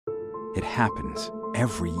It happens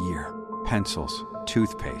every year. Pencils,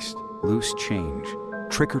 toothpaste, loose change,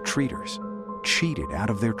 trick-or-treaters, cheated out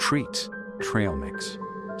of their treats, trail mix,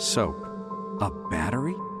 soap. A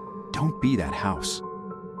battery? Don't be that house.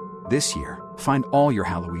 This year, find all your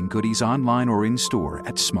Halloween goodies online or in-store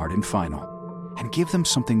at Smart & Final. And give them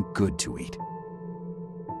something good to eat.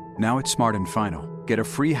 Now at Smart & Final, get a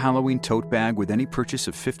free Halloween tote bag with any purchase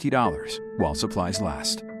of $50 while supplies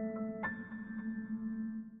last.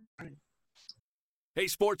 Hey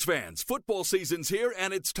sports fans, football season's here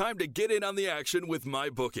and it's time to get in on the action with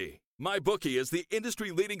MyBookie. MyBookie is the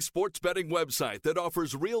industry-leading sports betting website that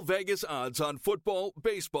offers real Vegas odds on football,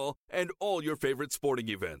 baseball, and all your favorite sporting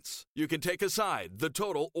events. You can take a side, the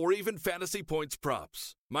total, or even fantasy points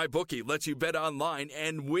props. MyBookie lets you bet online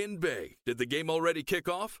and win big. Did the game already kick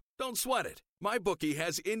off? Don't sweat it. MyBookie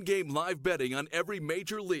has in-game live betting on every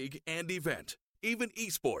major league and event, even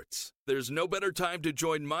esports. There's no better time to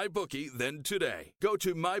join MyBookie than today. Go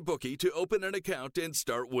to MyBookie to open an account and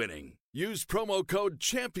start winning. Use promo code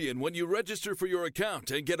CHAMPION when you register for your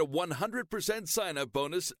account and get a 100% sign-up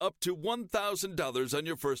bonus up to $1,000 on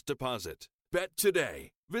your first deposit. Bet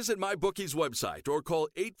today. Visit MyBookie's website or call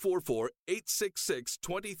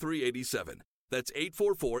 844-866-2387. That's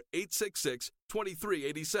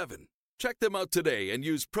 844-866-2387. Check them out today and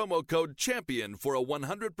use promo code CHAMPION for a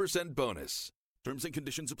 100% bonus. Terms and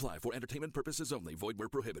conditions apply for entertainment purposes only. Void where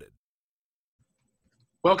prohibited.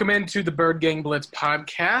 Welcome into the Bird Gang Blitz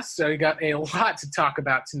podcast. We got a lot to talk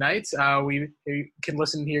about tonight. We can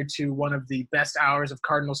listen here to one of the best hours of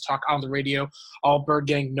Cardinals talk on the radio, all Bird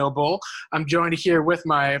Gang, no bull. I'm joined here with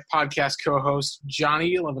my podcast co-host,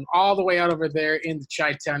 Johnny, living all the way out over there in the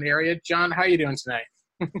Chi-Town area. John, how are you doing tonight?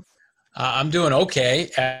 I'm doing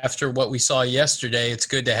okay. After what we saw yesterday, it's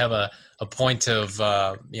good to have a point of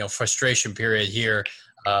frustration period here.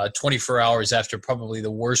 24 hours after probably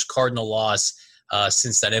the worst Cardinal loss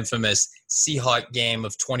since that infamous Seahawks game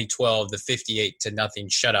of 2012, the 58-0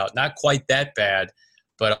 shutout. Not quite that bad,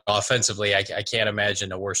 but offensively, I can't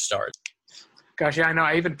imagine a worse start. Gosh, yeah, I know.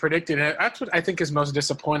 I even predicted it. That's what I think is most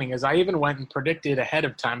disappointing is I even went and predicted ahead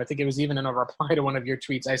of time. I think it was even in a reply to one of your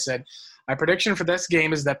tweets. I said, my prediction for this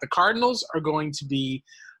game is that the Cardinals are going to be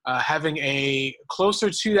having a closer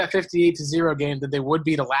to that 58-0 game than they would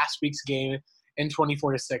be to last week's game in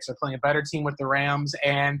 24-6. They're playing a better team with the Rams,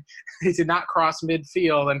 and they did not cross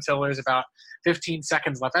midfield until there's about 15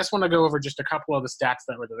 seconds left. I just want to go over just a couple of the stats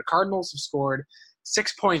that were there. The Cardinals have scored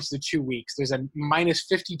 6 points to 2 weeks. There's a minus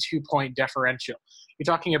 52-point differential. You're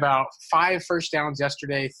talking about 5 first downs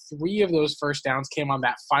yesterday. 3 of those first downs came on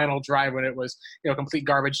that final drive when it was, complete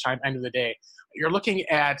garbage time, end of the day. You're looking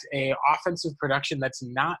at a offensive production that's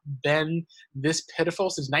not been this pitiful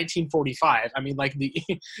since 1945. I mean,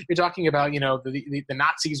 you're talking about, the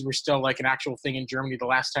Nazis were still like an actual thing in Germany the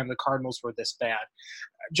last time the Cardinals were this bad.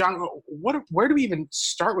 John, where do we even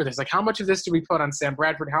start with this? Like, how much of this do we put on Sam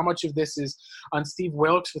Bradford? How much of this is on Steve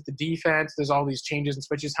Wilks with the defense? There's all these changes and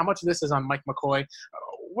switches. How much of this is on Mike McCoy?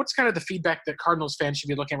 What's kind of the feedback that Cardinals fans should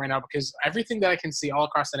be looking at right now? Because everything that I can see all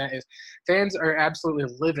across the net is fans are absolutely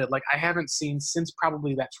livid. Like, I haven't seen since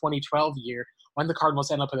probably that 2012 year when the Cardinals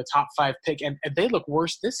end up with a top 5 pick, and they look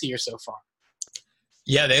worse this year so far.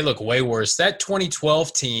 Yeah, they look way worse. That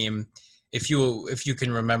 2012 team, if you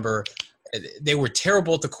can remember, they were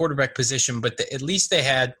terrible at the quarterback position, but at least they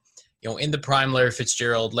had, in the prime Larry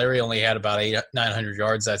Fitzgerald. Larry only had about 900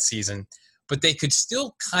 yards that season, but they could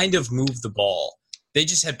still kind of move the ball. They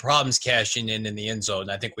just had problems cashing in the end zone.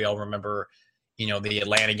 I think we all remember, the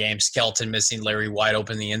Atlanta game, Skelton missing, Larry wide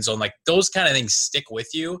open in the end zone. Like, those kind of things stick with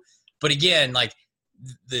you. But again, like,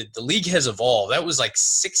 the league has evolved. That was like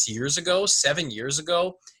 7 years ago.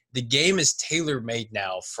 The game is tailor-made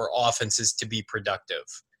now for offenses to be productive.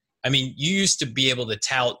 I mean, you used to be able to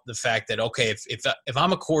tout the fact that, okay, if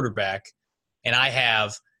I'm a quarterback and I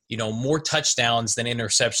have, more touchdowns than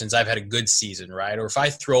interceptions, I've had a good season, right? Or if I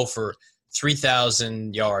throw for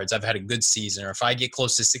 3,000 yards, I've had a good season. Or if I get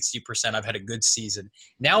close to 60%, I've had a good season.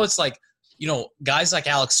 Now it's like, guys like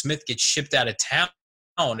Alex Smith get shipped out of town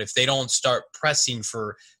if they don't start pressing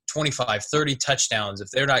for 25, 30 touchdowns.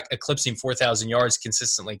 If they're not eclipsing 4,000 yards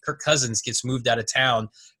consistently, Kirk Cousins gets moved out of town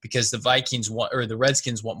because the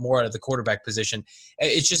Redskins want more out of the quarterback position.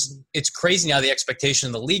 It's crazy now, the expectation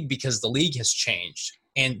in the league, because the league has changed.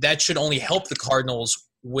 And that should only help the Cardinals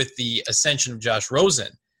with the ascension of Josh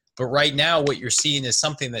Rosen. But right now, what you're seeing is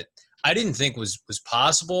something that I didn't think was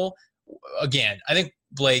possible. Again, I think,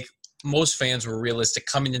 Blake, most fans were realistic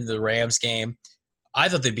coming into the Rams game. I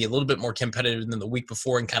thought they'd be a little bit more competitive than the week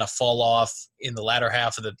before and kind of fall off in the latter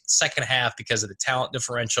half of the second half because of the talent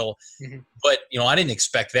differential. Mm-hmm. But, I didn't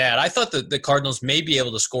expect that. I thought that the Cardinals may be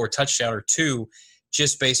able to score a touchdown or two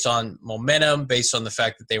just based on momentum, based on the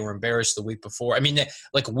fact that they were embarrassed the week before. I mean,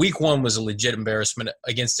 like week one was a legit embarrassment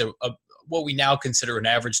against what we now consider an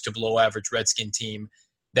average to below average Redskin team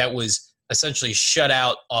that was essentially shut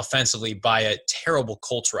out offensively by a terrible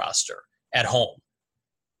Colts roster at home.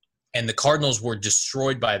 And the Cardinals were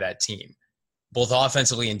destroyed by that team, both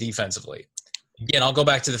offensively and defensively. Again, I'll go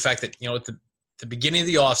back to the fact that, at the beginning of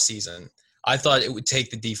the offseason, I thought it would take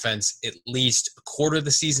the defense at least a quarter of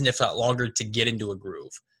the season, if not longer, to get into a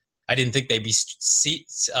groove. I didn't think they'd be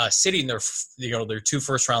sitting their two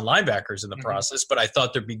first-round linebackers in the process, but I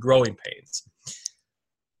thought there'd be growing pains.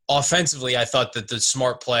 Offensively, I thought that the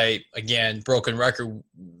smart play, again, broken record,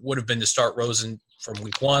 would have been to start Rosen from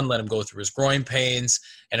week one, let him go through his groin pains,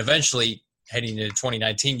 and eventually heading into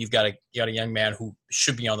 2019, you got a young man who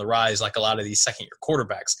should be on the rise, like a lot of these second-year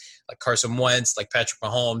quarterbacks, like Carson Wentz, like Patrick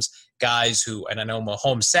Mahomes, guys who, and I know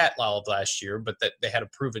Mahomes sat last year, but that they had a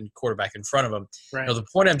proven quarterback in front of him. Right. The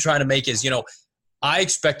point I'm trying to make is, I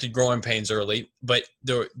expected growing pains early, but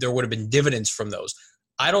there would have been dividends from those.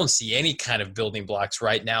 I don't see any kind of building blocks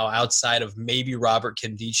right now outside of maybe Robert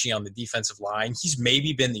Nkemdiche on the defensive line. He's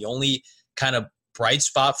maybe been the only kind of bright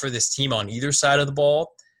spot for this team on either side of the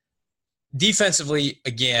ball. Defensively,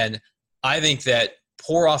 again, I think that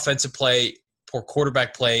poor offensive play, poor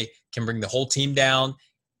quarterback play can bring the whole team down.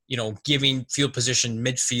 Giving field position,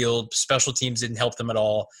 midfield, special teams didn't help them at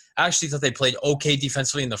all. I actually thought they played okay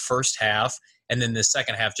defensively in the first half, and then the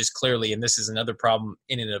second half just clearly, and this is another problem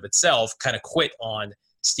in and of itself, kind of quit on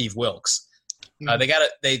Steve Wilks. They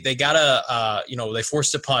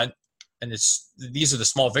forced a punt, and these are the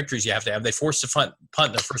small victories you have to have. They forced a punt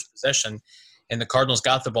in their first possession, and the Cardinals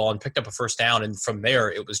got the ball and picked up a first down. And from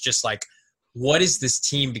there, it was just like, what does this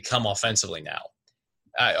team become offensively now?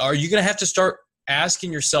 Are you going to have to start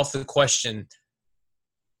asking yourself the question,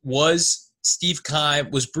 was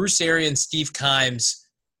Bruce Arians Steve Keim's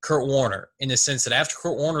Kurt Warner, in the sense that after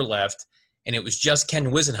Kurt Warner left and it was just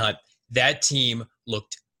Ken Whisenhunt, that team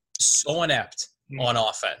looked so inept on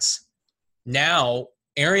offense. Now,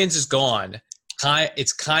 Arians is gone.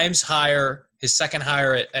 It's Keim's hire, his second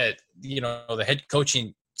hire at the head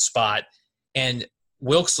coaching spot, and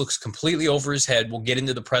Wilks looks completely over his head. We'll get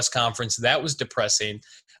into the press conference. That was depressing.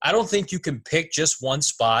 I don't think you can pick just one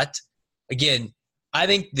spot. Again, I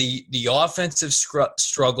think the offensive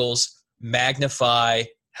struggles magnify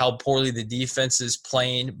how poorly the defense is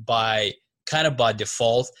playing by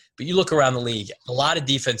default. But you look around the league, a lot of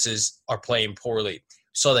defenses are playing poorly. We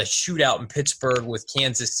saw that shootout in Pittsburgh with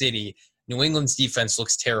Kansas City. New England's defense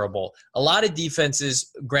looks terrible. A lot of defenses,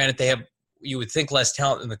 granted, they have, you would think, less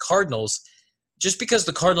talent than the Cardinals. Just because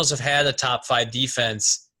the Cardinals have had a top 5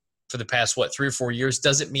 defense for the past, 3 or 4 years,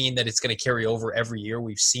 doesn't mean that it's going to carry over every year.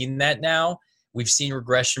 We've seen that now. We've seen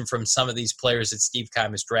regression from some of these players that Steve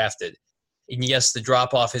Keim has drafted. And yes, the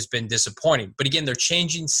drop-off has been disappointing. But again, they're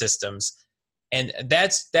changing systems. And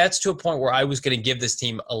that's to a point where I was going to give this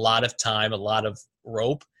team a lot of time, a lot of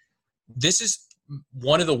rope. This is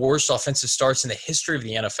one of the worst offensive starts in the history of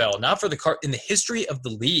the NFL, not for in the history of the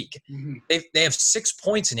league. Mm-hmm. They have 6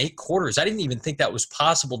 points in 8 quarters. I didn't even think that was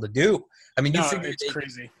possible to do. I mean, it's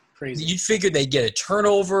crazy. You'd figure they'd get a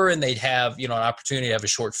turnover and they'd have, an opportunity to have a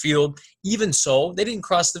short field. Even so, they didn't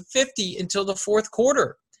cross the 50 until the fourth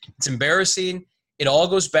quarter. It's embarrassing. It all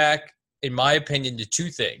goes back, in my opinion, to 2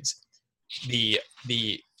 things. The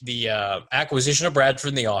acquisition of Bradford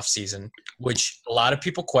in the offseason, which a lot of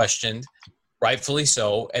people questioned, rightfully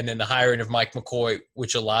so, and then the hiring of Mike McCoy,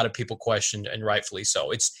 which a lot of people questioned, and rightfully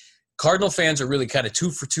so. It's Cardinal fans are really kind of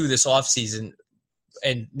 2 for 2 this offseason,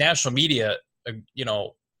 and national media, in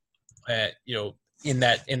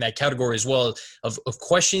that category as well, of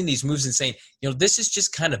questioning these moves and saying, this is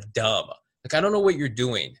just kind of dumb. Like, I don't know what you're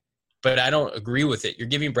doing, but I don't agree with it. You're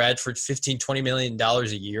giving Bradford $15, $20 million a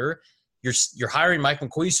year. You're hiring Mike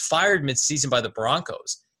McCoy. He's fired midseason by the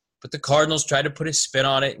Broncos. But the Cardinals tried to put a spin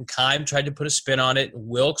on it, and Keim tried to put a spin on it. And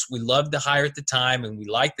Wilks, we loved the hire at the time, and we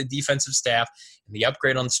liked the defensive staff and the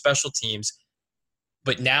upgrade on the special teams.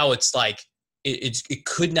 But now it's like it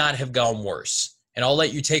could not have gone worse. And I'll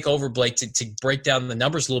let you take over, Blake, to break down the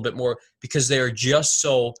numbers a little bit more, because they are just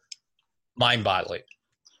so mind-boggling.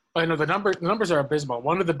 I know the numbers are abysmal.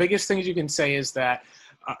 One of the biggest things you can say is that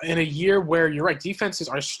in a year where, you're right, defenses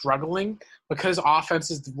are struggling because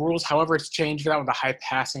offenses, the rules, however it's changed for that with the high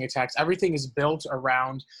passing attacks, everything is built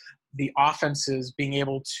around the offenses being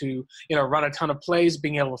able to, run a ton of plays,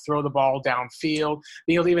 being able to throw the ball downfield,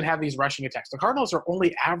 being able to even have these rushing attacks. The Cardinals are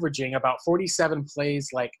only averaging about 47 plays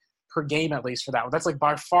per game, at least for that one. That's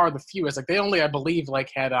by far the fewest. They only, I believe,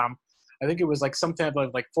 had I think it was something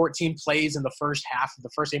like 14 plays in the first half of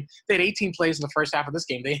the first game. They had 18 plays in the first half of this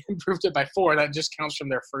game. They improved it by 4. That just counts from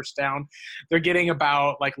their first down. They're getting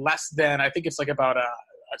about less than, I think it's about a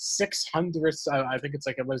 600th. I think it's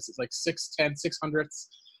 6/600ths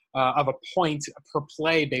of a point per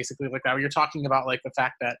play, basically like that. You're talking about the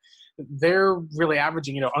fact that they're really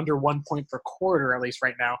averaging, under 1 point per quarter, at least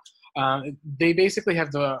right now. They basically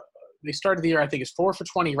have they started the year, I think, is 4 for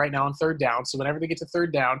 20 right now on third down. So whenever they get to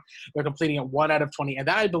third down, they're completing it 1 out of 20. And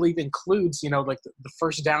that, I believe, includes, the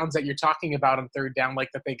first downs that you're talking about on third down,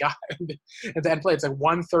 that they got at the end play. It's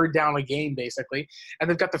 1 third down a game, basically. And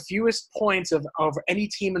they've got the fewest points of any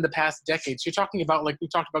team in the past decade. So you're talking about, we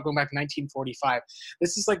talked about going back to 1945.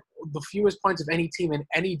 This is the fewest points of any team in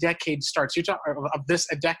any decade to start. So you're talking of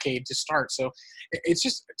a decade to start. So it's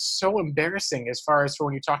just so embarrassing as far as for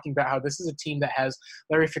when you're talking about how this is a team that has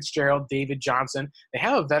Larry Fitzgerald, David Johnson. They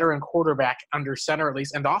have a veteran quarterback under center, at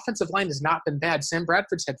least, and the offensive line has not been bad. Sam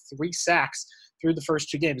Bradford's had 3 sacks through the first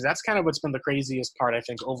 2 games. That's kind of what's been the craziest part, I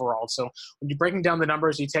think, overall. So when you're breaking down the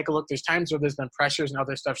numbers, you take a look, there's times where there's been pressures and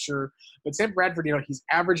other stuff, sure. But Sam Bradford, he's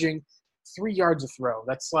averaging 3 yards a throw.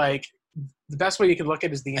 That's the best way you can look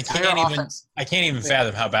at it is the entire offense. I can't even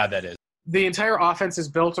fathom how bad that is. The entire offense is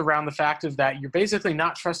built around the fact of that you're basically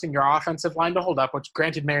not trusting your offensive line to hold up, which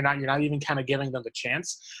granted may or not, you're not even kind of giving them the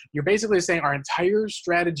chance. You're basically saying our entire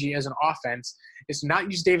strategy as an offense is to not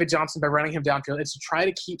use David Johnson by running him downfield. It's to try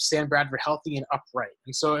to keep Sam Bradford healthy and upright.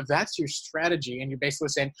 And so if that's your strategy and you're basically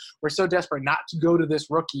saying we're so desperate not to go to this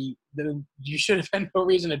rookie, then you should have had no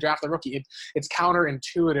reason to draft the rookie. It's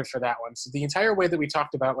counterintuitive for that one. So the entire way that we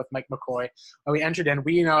talked about with Mike McCoy, when we entered in,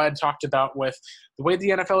 we had talked about with the way the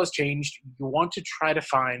NFL has changed, you want to try to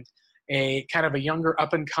find a kind of a younger,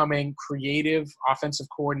 up-and-coming, creative offensive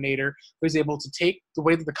coordinator who's able to take the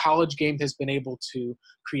way that the college game has been able to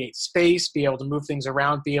create space, be able to move things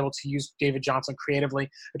around, be able to use David Johnson creatively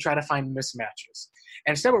to try to find mismatches.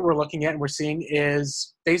 And instead what we're looking at and we're seeing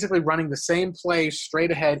is basically running the same play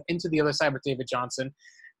straight ahead into the other side with David Johnson,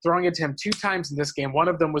 throwing it to him 2 times in this game. One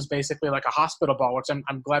of them was basically like a hospital ball, which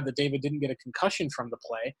I'm glad that David didn't get a concussion from the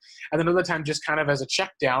play. And then another time just kind of as a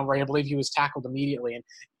check down where I believe he was tackled immediately. And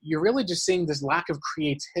you're really just seeing this lack of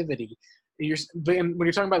creativity. When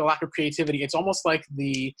you're talking about the lack of creativity, it's almost like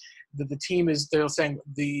the team is, they're saying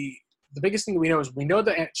the biggest thing that we know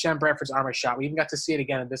that Sam Bradford's arm is shot. We even got to see it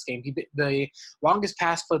again in this game. The longest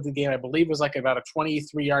pass play of the game, I believe, was about a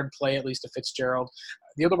 23-yard play, at least to Fitzgerald.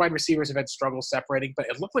 The other wide receivers have had struggles separating, but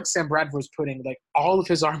it looked like Sam Bradford was putting all of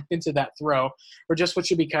his arm into that throw for just what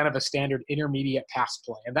should be kind of a standard intermediate pass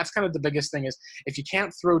play. And that's kind of the biggest thing is if you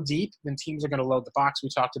can't throw deep, then teams are going to load the box. We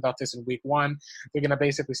talked about this in week 1. They're going to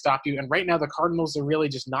basically stop you. And right now the Cardinals are really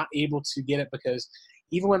just not able to get it because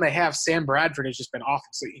even when they have, Sam Bradford has just been awful.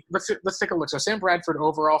 So let's take a look. So Sam Bradford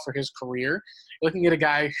overall for his career, looking at a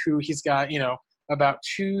guy who he's got, about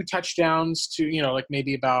 2 touchdowns to,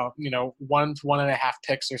 maybe about, 1 to 1.5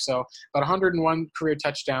 picks or so, about 101 career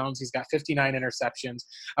touchdowns. He's got 59 interceptions,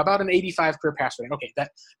 about an 85 career pass rating. Okay,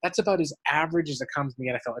 that's about as average as it comes in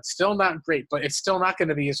the NFL. It's still not great, but it's still not going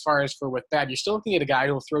to be as far as for with bad. You're still looking at a guy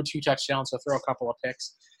who will throw 2 touchdowns, he'll throw a couple of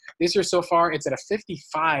picks. This year so far, it's at a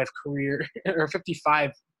 55 career or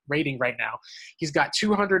 55 rating right now. He's got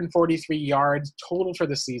 243 yards total for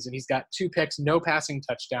the season. He's got 2 picks, no passing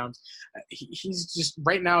touchdowns. He's just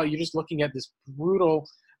right now. You're just looking at this brutal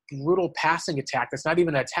passing attack. That's not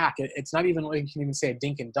even an attack. It's not even like you can even say a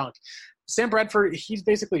dink and dunk. Sam Bradford, he's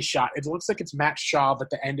basically shot. It looks like it's Matt Schaub at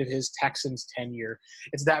the end of his Texans tenure.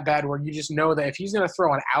 It's that bad where you just know that if he's going to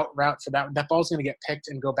throw an out route for that ball's going to get picked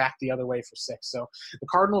and go back the other way for 6. So the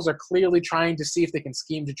Cardinals are clearly trying to see if they can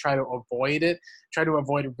scheme to try to avoid it, try to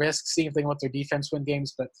avoid risk, see if they can let their defense win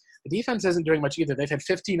games. But the defense isn't doing much either. They've had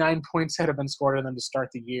 59 points that have been scored on them to start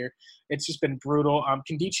the year. It's just been brutal.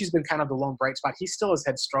 Nkemdiche's been kind of the lone bright spot. He still has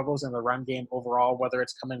had struggles in the run game overall, whether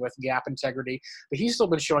it's coming with gap integrity, but he's still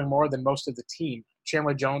been showing more than most of the team.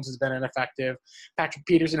 Chandler Jones has been ineffective. Patrick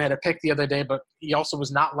Peterson had a pick the other day, but he also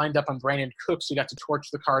was not lined up on Brandon Cooks, who got to torch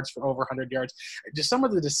the Cards for over 100 yards. Just some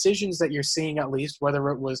of the decisions that you're seeing, at least, whether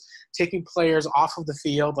it was taking players off of the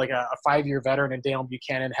field, like a 5-year veteran and Dalen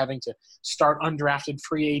Buchanan having to start undrafted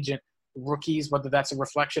free agent rookies, whether that's a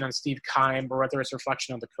reflection on Steve Keim or whether it's a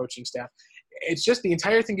reflection on the coaching staff. it's just the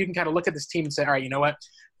entire thing. You can kind of look at this team and say, all right, you know what?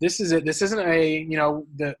 This is it. This isn't a,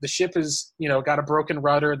 the ship is, got a broken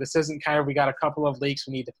rudder. This isn't kind of, we got a couple of leaks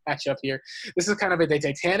we need to patch up here. This is kind of the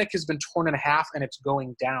Titanic has been torn in half and it's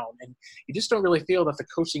going down. And you just don't really feel that the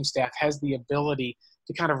coaching staff has the ability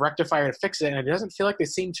to kind of rectify or fix it. And it doesn't feel like they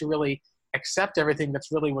seem to really accept everything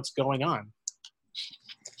that's really what's going on.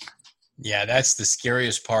 Yeah, that's the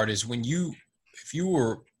scariest part is if you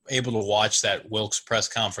were able to watch that Wilkes press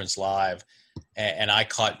conference live, and I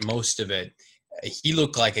caught most of it, he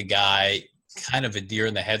looked like a guy, kind of a deer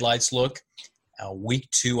in the headlights look. Week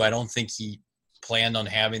 2, I don't think he planned on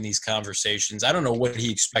having these conversations. I don't know what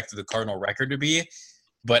he expected the Cardinal record to be,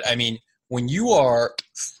 but I mean, when you are,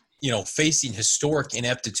 facing historic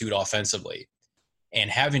ineptitude offensively and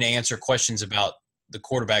having to answer questions about the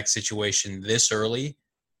quarterback situation this early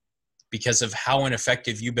because of how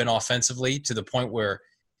ineffective you've been offensively to the point where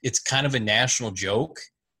it's kind of a national joke.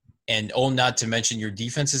 And not to mention your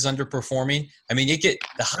defense is underperforming. I mean, the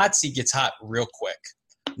hot seat gets hot real quick.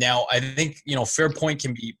 Now, I think, fair point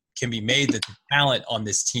can be made that the talent on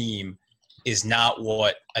this team is not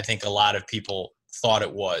what I think a lot of people thought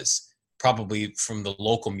it was, probably from the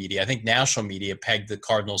local media. I think national media pegged the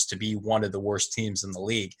Cardinals to be one of the worst teams in the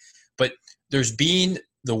league. But there's being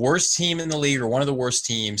the worst team in the league or one of the worst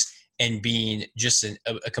teams and being just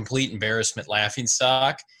a complete embarrassment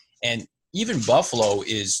laughingstock. And even Buffalo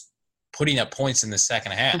is putting up points in the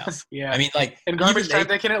second half. Yeah. I mean, in garbage time,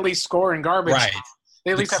 they can at least score in garbage time.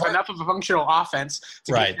 They at least have enough of a functional offense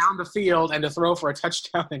to get down the field and to throw for a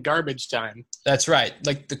touchdown in garbage time. That's right.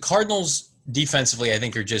 Like the Cardinals defensively, I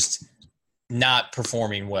think are just not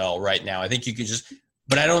performing well right now. I think you could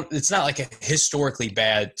but it's not like a historically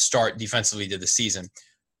bad start defensively to the season.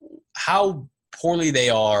 How poorly they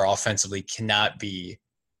are offensively cannot be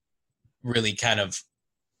really kind of,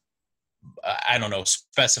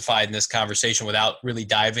 specified in this conversation without really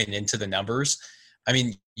diving into the numbers. I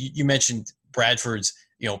mean, you mentioned Bradford's,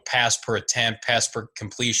 pass per attempt, pass per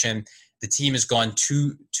completion. The team has gone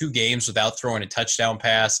two games without throwing a touchdown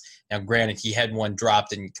pass. Now, granted, he had one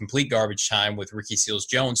dropped in complete garbage time with Ricky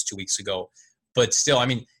Seals-Jones 2 weeks ago. But still, I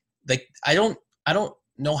mean, I don't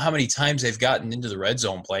know how many times they've gotten into the red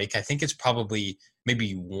zone, Blake. I think it's probably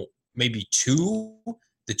maybe two.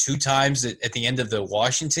 The 2 times at the end of the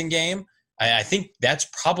Washington game, I think that's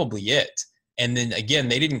probably it. And then again,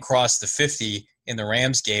 they didn't cross the 50 in the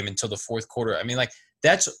Rams game until the fourth quarter. I mean,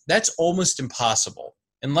 that's almost impossible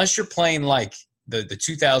unless you're playing like the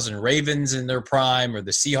 2000 Ravens in their prime or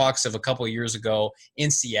the Seahawks of a couple of years ago in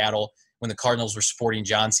Seattle when the Cardinals were sporting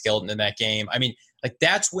John Skelton in that game. I mean,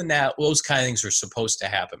 that's when those kind of things are supposed to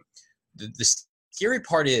happen. The scary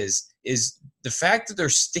part is the fact that they're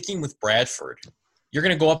sticking with Bradford. You're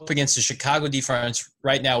going to go up against the Chicago defense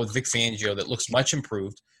right now with Vic Fangio that looks much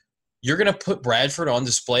improved. You're going to put Bradford on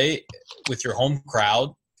display with your home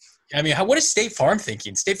crowd. I mean, what is State Farm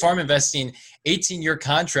thinking? State Farm investing 18-year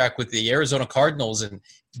contract with the Arizona Cardinals and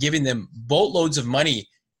giving them boatloads of money.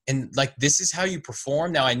 And this is how you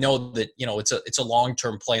perform. Now I know that, it's a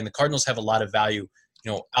long-term play and the Cardinals have a lot of value,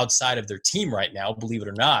 outside of their team right now, believe it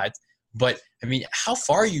or not. But I mean, how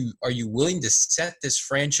far are you willing to set this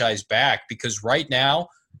franchise back? Because right now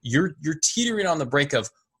you're teetering on the brink of,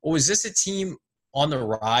 is this a team on the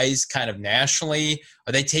rise kind of nationally?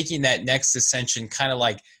 Are they taking that next ascension kind of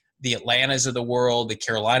like the Atlantas of the world, the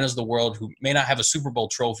Carolinas of the world, who may not have a Super Bowl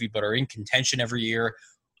trophy but are in contention every year?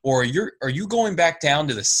 Or are you going back down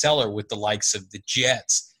to the cellar with the likes of the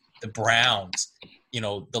Jets, the Browns?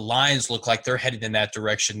 The Lions look like they're headed in that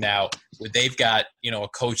direction now where they've got, a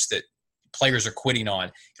coach that players are quitting on.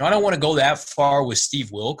 I don't want to go that far with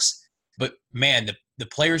Steve Wilkes, but man, the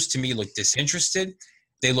players to me look disinterested.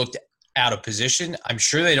 They looked out of position. I'm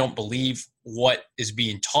sure they don't believe what is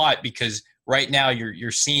being taught because right now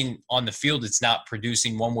you're seeing on the field it's not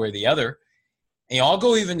producing one way or the other. And I'll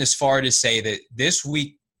go even as far to say that this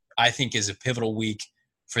week I think is a pivotal week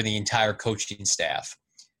for the entire coaching staff.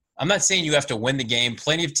 I'm not saying you have to win the game.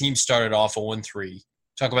 Plenty of teams started off 0-3.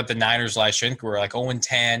 Talk about the Niners last year. I think we were like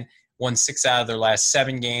 0-10. Won 6 out of their last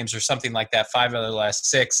 7 games or something like that, 5 out of their last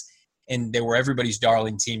 6, and they were everybody's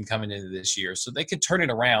darling team coming into this year. So they could turn it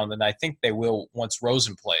around, and I think they will once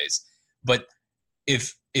Rosen plays. But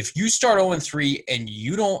if you start 0-3 and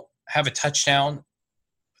you don't have a touchdown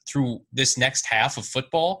through this next half of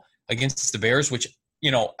football against the Bears, which,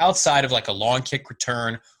 outside of like a long kick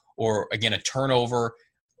return or, again, a turnover,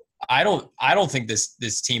 I don't think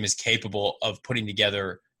this team is capable of putting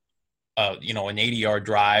together an 80-yard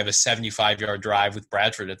drive, a 75-yard drive with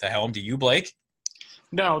Bradford at the helm. Do you, Blake?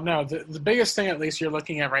 No. The biggest thing, at least, you're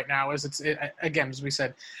looking at right now is again, as we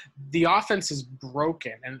said, the offense is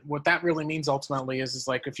broken, and what that really means ultimately is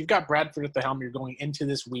like if you've got Bradford at the helm, you're going into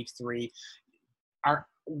this week 3.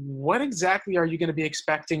 What exactly are you going to be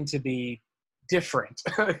expecting to be different?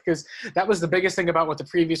 Because that was the biggest thing about what the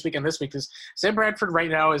previous week and this week is. Sam Bradford right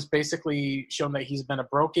now has basically shown that he's been a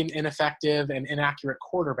broken, ineffective, and inaccurate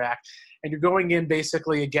quarterback. And you're going in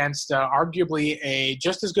basically against arguably a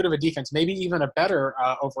just as good of a defense, maybe even a better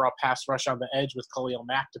overall pass rush on the edge with Khalil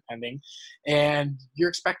Mack, depending. And you're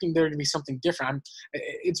expecting there to be something different.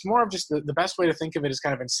 It's more of just the best way to think of it is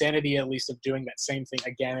kind of insanity, at least, of doing that same thing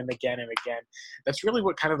again and again and again. That's really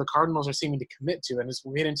what kind of the Cardinals are seeming to commit to, and as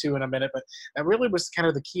we'll get into in a minute. But that really was kind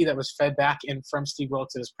of the key that was fed back in from Steve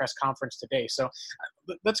Wilks at his press conference today. So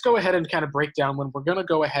let's go ahead and kind of break down when we're going to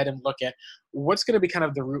go ahead and look at what's going to be kind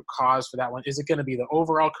of the root cause for that one. Is it going to be the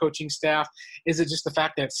overall coaching staff? Is it just the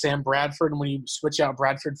fact that it's Sam Bradford, and when you switch out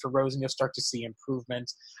Bradford for Rosen, you'll start to see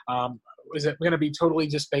improvement? Is it going to be totally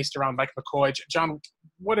just based around Mike McCoy? John,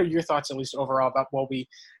 what are your thoughts, at least overall, about while we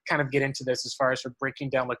kind of get into this as far as for breaking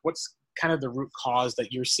down, like what's kind of the root cause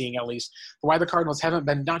that you're seeing, at least, why the Cardinals haven't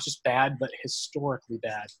been not just bad, but historically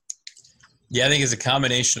bad? Yeah, I think it's a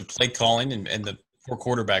combination of play calling and the poor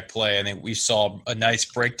quarterback play. I think we saw a nice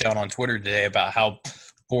breakdown on Twitter today about how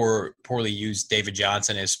poorly used David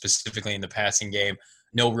Johnson is, specifically in the passing game.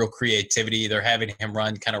 No real creativity. They're having him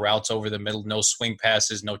run kind of routes over the middle, no swing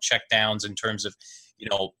passes, no check downs in terms of,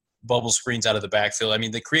 bubble screens out of the backfield. I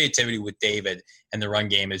mean, the creativity with David and the run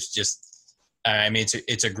game is just,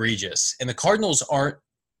 it's egregious. And the Cardinals aren't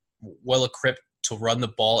well equipped to run the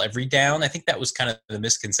ball every down. I think that was kind of the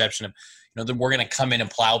misconception of, that we're going to come in and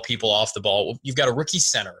plow people off the ball. You've got a rookie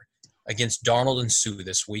center against Darnold and Sue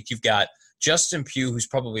this week. You've got Justin Pugh, who's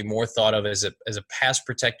probably more thought of as a pass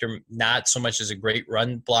protector, not so much as a great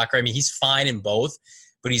run blocker. I mean, he's fine in both,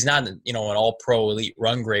 but he's not, an all-pro elite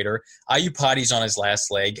run grader. Iupati's on his last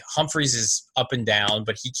leg. Humphreys is up and down,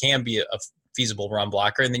 but he can be a feasible run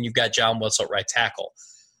blocker. And then you've got John Wetzel at right tackle.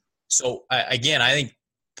 So, again, I think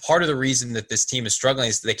part of the reason that this team is struggling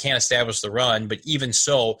is that they can't establish the run, but even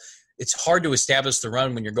so, it's hard to establish the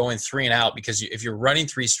run when you're going 3 and out, because if you're running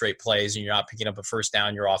 3 straight plays and you're not picking up a first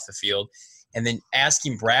down, you're off the field. And then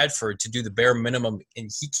asking Bradford to do the bare minimum, and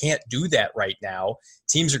he can't do that right now,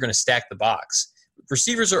 teams are going to stack the box.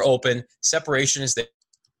 Receivers are open. Separation is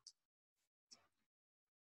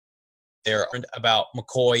there about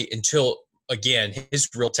McCoy until, again, his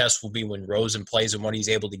real test will be when Rosen plays and what he's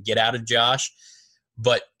able to get out of Josh.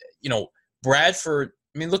 But, Bradford,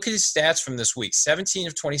 look at his stats from this week. 17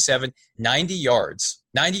 of 27, 90 yards,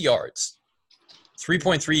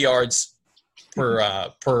 3.3 yards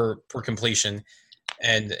per completion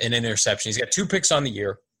and an interception. He's got 2 picks on the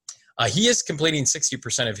year. He is completing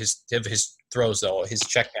 60% of his throws, though, his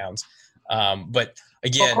checkdowns. But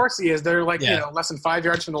again, of course he is. They're less than 5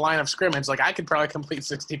 yards from the line of scrimmage. Like, I could probably complete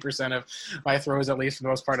 60% of my throws, at least for the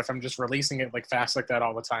most part, if I'm just releasing it like fast like that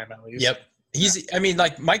all the time, at least. Yep.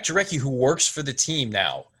 Like Mike Jurecki, who works for the team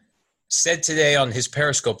now, said today on his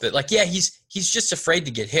Periscope that, he's just afraid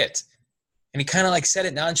to get hit. And he kind of said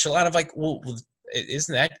it nonchalant of well,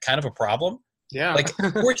 isn't that kind of a problem? Yeah. Of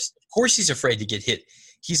course he's afraid to get hit.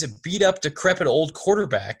 He's a beat up, decrepit old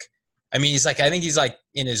quarterback. I think he's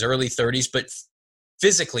in his early 30s, but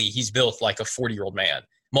physically he's built like a 40-year-old man.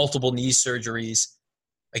 Multiple knee surgeries.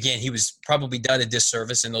 Again, he was probably done a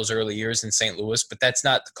disservice in those early years in St. Louis, but that's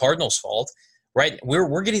not the Cardinals' fault, right?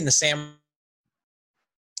 We're getting the Sam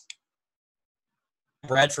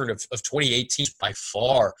Bradford of 2018, by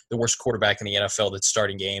far the worst quarterback in the NFL that's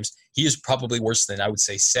starting games. He is probably worse than, I would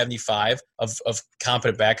say, 75 of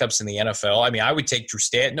competent backups in the NFL. I would take Drew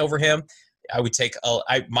Stanton over him. I would take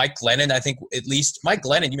Mike Glennon. I think at least Mike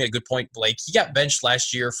Glennon, you made a good point, Blake. He got benched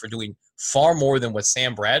last year for doing far more than what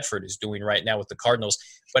Sam Bradford is doing right now with the Cardinals.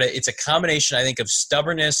 But it's a combination, I think, of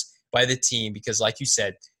stubbornness by the team because, like you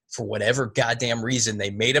said, for whatever goddamn reason, they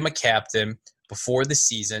made him a captain before the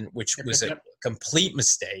season, which was a complete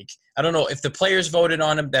mistake. I don't know if the players voted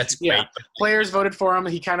on him. That's great. Yeah, players voted for him.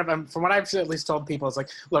 He kind of, from what I've at least told people, it's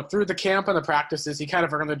look, through the camp and the practices, he kind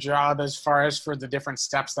of earned the job as far as for the different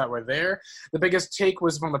steps that were there. The biggest take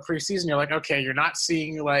was from the preseason. You're like, okay, you're not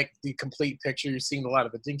seeing the complete picture. You're seeing a lot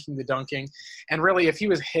of the dinking, the dunking. And really, if he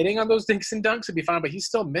was hitting on those dinks and dunks, it'd be fine, but he's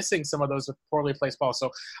still missing some of those poorly placed balls.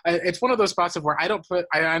 So it's one of those spots of where I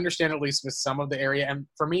understand at least with some of the area. And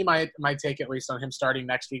for me, my take at least on him starting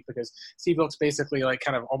next week, because Steve Wilks basically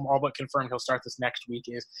kind of but confirmed he'll start this next week,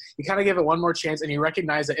 is you kind of give it one more chance, and you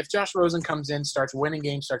recognize that if Josh Rosen comes in, starts winning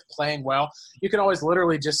games, starts playing well, you can always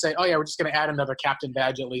literally just say, oh, yeah, we're just going to add another captain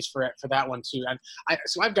badge at least for that one too. And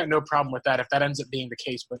so I've got no problem with that if that ends up being the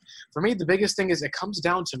case. But for me, the biggest thing is it comes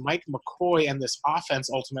down to Mike McCoy and this offense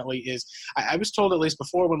ultimately is I was told at least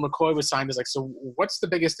before when McCoy was signed is like, so what's the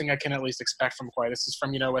biggest thing I can at least expect from McCoy? This is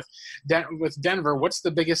from, with Denver. What's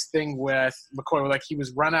the biggest thing with McCoy? Like, he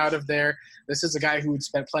was run out of there. This is a guy who had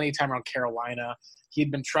spent plenty of time around Carolina. He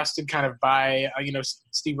had been trusted kind of by,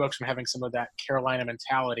 Steve Wilkes from having some of that Carolina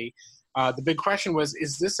mentality. The big question was,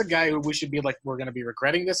 is this a guy who we should be like, we're going to be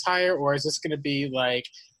regretting this hire, or is this going to be like,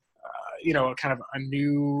 kind of a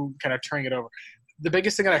new kind of turning it over? The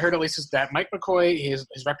biggest thing that I heard at least is that Mike McCoy, his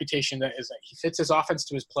reputation is that he fits his offense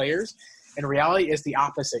to his players. In reality, is the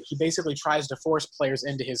opposite. He basically tries to force players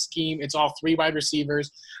into his scheme. It's all 3 wide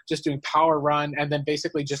receivers, just doing power run, and then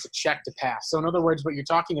basically just a check to pass. So in other words, what you're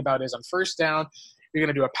talking about is on first down, you're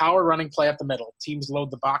going to do a power running play up the middle. Teams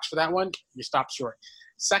load the box for that one. You stop short.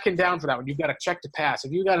 Second down for that one, you've got a check to pass.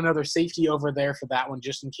 If you got another safety over there for that one,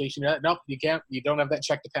 just in case nope, you can't. You don't have that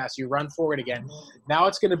check to pass. You run forward again. Now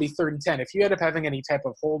it's going to be 3rd and 10. If you end up having any type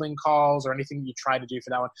of holding calls or anything you try to do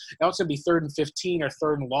for that one, now it's going to be 3rd and 15 or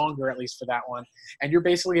 3rd and longer at least for that one. And you're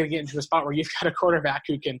basically going to get into a spot where you've got a quarterback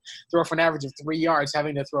who can throw for an average of 3 yards,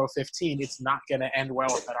 having to throw 15. It's not going to end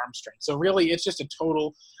well with that arm strength. So really, it's just a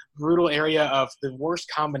total brutal area of the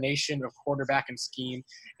worst combination of quarterback and scheme.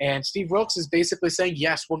 And Steve Wilkes is basically saying,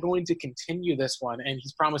 yes, we're going to continue this one. And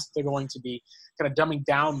he's promised that they're going to be kind of dumbing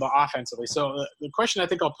down the offensively. So the question I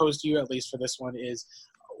think I'll pose to you, at least for this one, is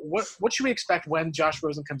what should we expect when Josh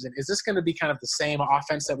Rosen comes in? Is this going to be kind of the same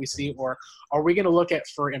offense that we see, or are we going to look at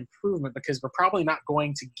for improvement? Because we're probably not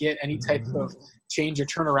going to get any type of change or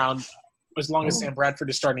turnaround as long as Sam Bradford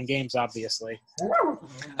is starting games, obviously.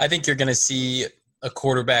 I think you're going to see a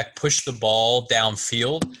quarterback push the ball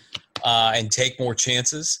downfield and take more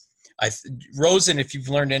chances. Rosen, if you've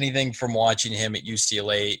learned anything from watching him at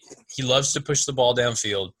UCLA, he loves to push the ball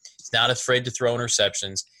downfield. He's not afraid to throw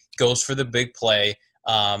interceptions. He goes for the big play.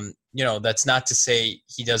 That's not to say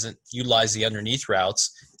he doesn't utilize the underneath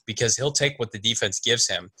routes, because he'll take what the defense gives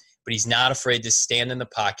him. But he's not afraid to stand in the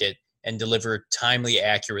pocket and deliver timely,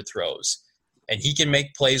 accurate throws. And he can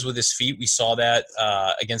make plays with his feet. We saw that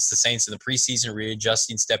against the Saints in the preseason,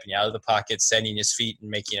 readjusting, stepping out of the pocket, setting his feet, and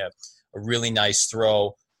making a really nice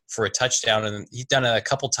throw for a touchdown. And he's done it a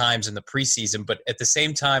couple times in the preseason. But at the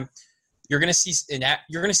same time, you're going to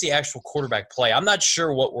see actual quarterback play. I'm not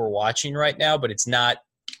sure what we're watching right now, but it's not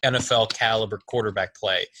NFL caliber quarterback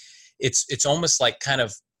play. It's almost like kind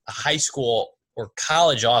of a high school or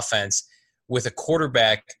college offense with a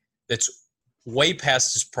quarterback that's way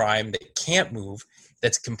past his prime, that can't move,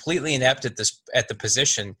 that's completely inept at the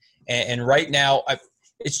position. And right now,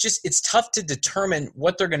 it's tough to determine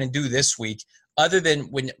what they're going to do this week, other than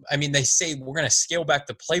they say we're going to scale back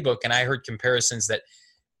the playbook. And I heard comparisons that,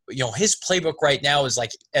 his playbook right now is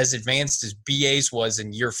like as advanced as BA's was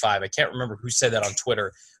in year 5. I can't remember who said that on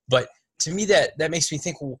Twitter, but to me that makes me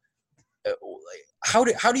think, well, how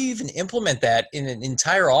do you even implement that in an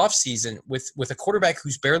entire offseason with a quarterback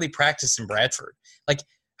who's barely practiced in Bradford? Like,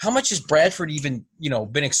 how much has Bradford even,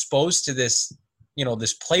 been exposed to this,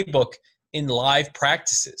 this playbook in live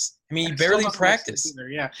practices? I mean, he barely practiced.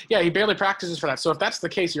 Yeah, he barely practices for that. So if that's the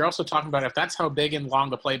case, you're also talking about if that's how big and long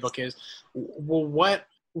the playbook is, well,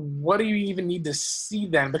 what do you even need to see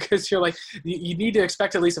then? Because you're like, you need to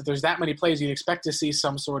expect, at least if there's that many plays, you'd expect to see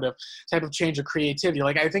some sort of type of change or creativity.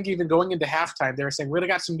 Like, I think even going into halftime, they were saying, we really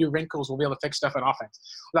got some new wrinkles. We'll be able to fix stuff in offense.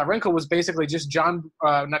 Well, that wrinkle was basically just J.J.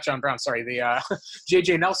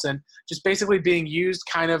 Nelson, just basically being used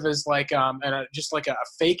kind of as like just like a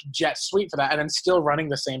fake jet sweep for that, and then still running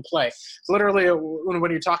the same play. So literally,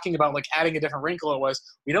 when you're talking about like adding a different wrinkle, it was,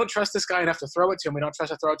 we don't trust this guy enough to throw it to him. We don't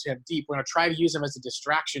trust to throw it to him deep. We're going to try to use him as a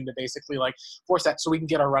distraction to basically like force that so we can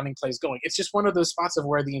get our running plays going. It's just one of those spots of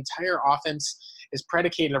where the entire offense is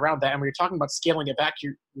predicated around that. And when you're talking about scaling it back,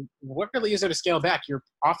 what really is there to scale back? Your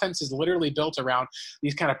offense is literally built around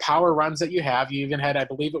these kind of power runs that you have. You even had, I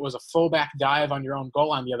believe it was a fullback dive on your own goal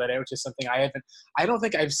line the other day, which is something I don't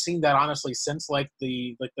think I've seen that honestly since like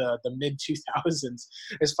the mid 2000s,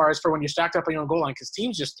 as far as for when you're stacked up on your own goal line, because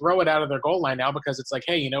teams just throw it out of their goal line now because it's like,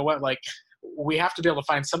 hey, you know what, like, we have to be able to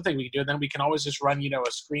find something we can do, and then we can always just run,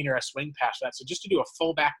 a screen or a swing pass for that. So just to do a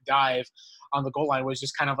fullback dive on the goal line was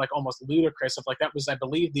just kind of like almost ludicrous. Of like, that was, I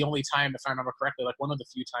believe, the only time, if I remember correctly, like one of the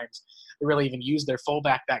few times they really even used their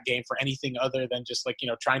fullback that game for anything other than just like,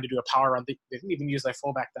 trying to do a power run. They didn't even use their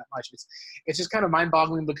fullback that much. It's just kind of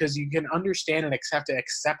mind-boggling, because you can understand and have to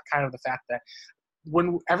accept kind of the fact that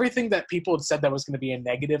when everything that people had said that was going to be a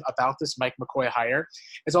negative about this Mike McCoy hire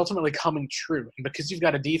is ultimately coming true. And because you've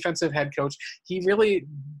got a defensive head coach, he really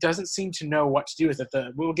doesn't seem to know what to do with it.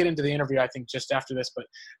 We'll get into the interview, I think, just after this. But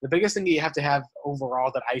the biggest thing that you have to have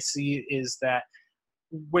overall that I see is that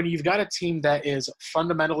when you've got a team that is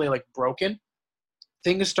fundamentally like broken,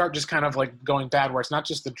 things start just kind of like going bad, where it's not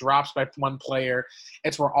just the drops by one player.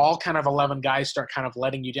 It's where all kind of 11 guys start kind of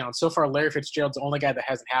letting you down. So far, Larry Fitzgerald's the only guy that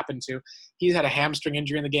hasn't happened to. He's had a hamstring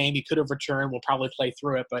injury in the game. He could have returned. We'll probably play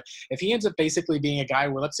through it. But if he ends up basically being a guy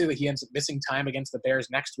where, let's say that he ends up missing time against the Bears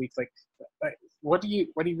next week, like what do you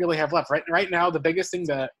really have left? Right now, the biggest thing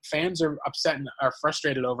that fans are upset and are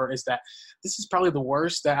frustrated over is that this is probably the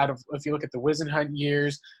worst that out of, if you look at the Whisenhunt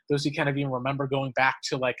years, those who kind of even remember going back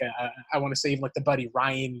to like I want to say even like the Buddy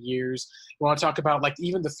Ryan years. You want to talk about like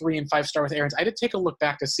even the 3 and 5 star with Arians. I did take a look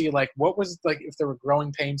back to see like what was like if there were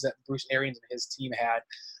growing pains that Bruce Arians and his team had,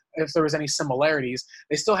 if there was any similarities.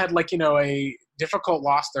 They still had like, a difficult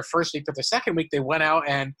loss their first week, but the second week they went out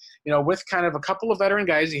and, with kind of a couple of veteran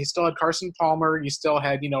guys, you still had Carson Palmer, you still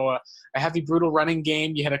had, a heavy, brutal running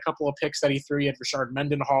game. You had a couple of picks that he threw. You had Rashard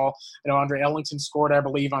Mendenhall, Andre Ellington scored, I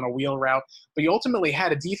believe, on a wheel route. But you ultimately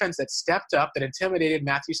had a defense that stepped up, that intimidated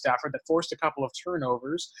Matthew Stafford, that forced a couple of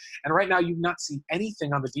turnovers. And right now you've not seen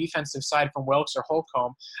anything on the defensive side from Wilkes or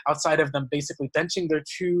Holcomb outside of them basically benching their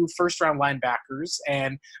 2 first-round linebackers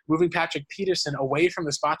and moving Patrick Peterson away from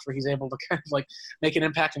the spots where he's able to kind of like make an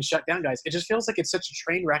impact and shut down guys. It just feels like it's such a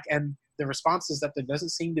train wreck, and the response is that there doesn't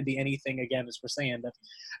seem to be anything, again, as we're saying,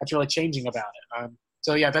 that's really changing about it.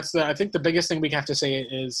 So yeah, I think the biggest thing we have to say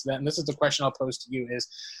is that, and this is the question I'll pose to you, is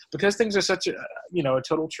because things are such a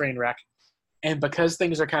total train wreck, and because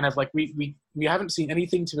things are kind of like we haven't seen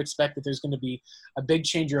anything to expect that there's going to be a big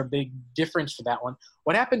change or a big difference for that one.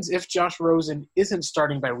 What happens if Josh Rosen isn't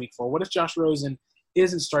starting by week 4? What if Josh Rosen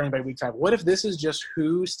isn't starting by week 5? What if this is just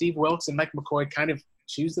who Steve Wilkes and Mike McCoy kind of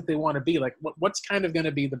choose that they want to be? Like, what's kind of going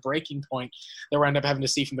to be the breaking point that we're end up having to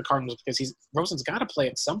see from the Cardinals? Because Rosen's got to play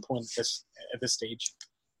at some point at this stage.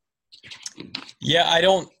 Yeah, I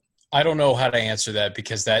don't know how to answer that,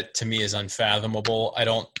 because that to me is unfathomable. I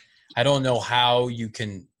don't know how you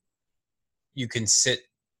can sit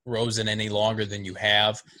Rosen any longer than you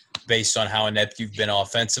have, based on how inept you've been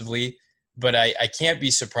offensively. But I can't be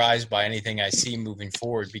surprised by anything I see moving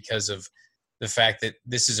forward, because of the fact that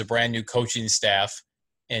this is a brand new coaching staff,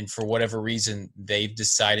 and for whatever reason they've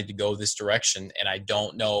decided to go this direction. And I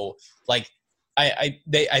don't know, like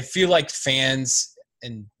I feel like fans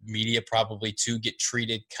and media probably too get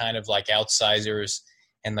treated kind of like outsiders,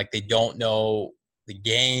 and like they don't know the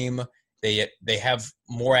game. They have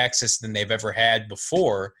more access than they've ever had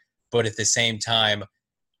before, but at the same time,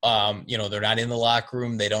 they're not in the locker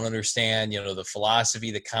room. They don't understand, the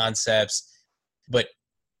philosophy, the concepts. But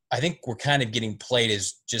I think we're kind of getting played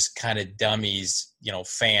as just kind of dummies,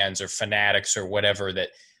 fans or fanatics or whatever, that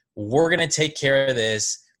we're going to take care of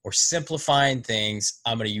this. We're simplifying things.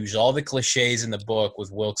 I'm going to use all the cliches in the book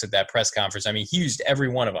with Wilkes at that press conference. I mean, he used every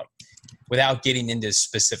one of them without getting into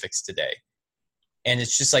specifics today. And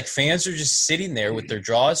it's just like fans are just sitting there with their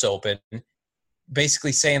jaws open,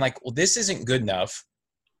 basically saying like, well, this isn't good enough.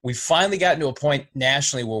 We've finally gotten to a point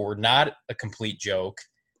nationally where we're not a complete joke.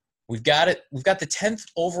 We've got it. We've got the 10th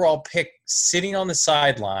overall pick sitting on the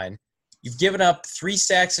sideline. You've given up 3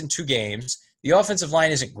 sacks in 2 games. The offensive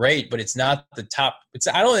line isn't great, but it's not the top.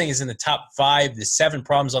 I don't think it's in the top 5 to 7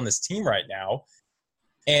 problems on this team right now.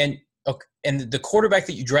 And the quarterback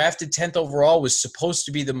that you drafted 10th overall was supposed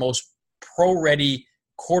to be the most pro-ready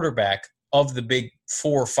quarterback of the big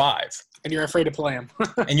 4 or 5. And you're afraid to play him.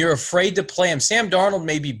 And you're afraid to play him. Sam Darnold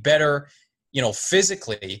may be better,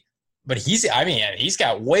 physically, but he's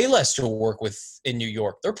got way less to work with in New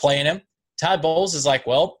York. They're playing him. Todd Bowles is like,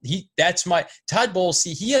 well, Todd Bowles,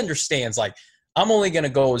 he understands, like, I'm only going to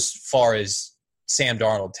go as far as Sam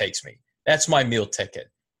Darnold takes me. That's my meal ticket,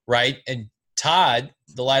 right? And Todd,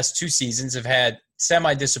 the last 2 seasons, have had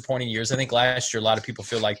semi-disappointing years. I think last year a lot of people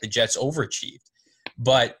feel like the Jets overachieved.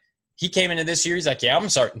 But he came into this year, he's like, yeah, I'm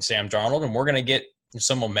starting Sam Darnold, and we're going to get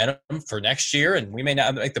some momentum for next year, and we may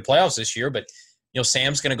not make the playoffs this year, but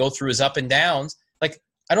Sam's going to go through his up and downs. Like,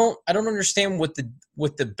 I don't understand what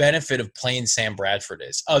the benefit of playing Sam Bradford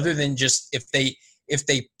is, other than just if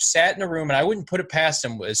they sat in a room, and I wouldn't put it past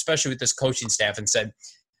them, especially with this coaching staff, and said,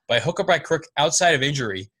 by hook or by crook, outside of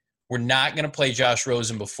injury, we're not going to play Josh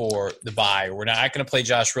Rosen before the bye. We're not going to play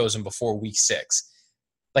Josh Rosen before week 6.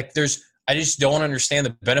 Like, I just don't understand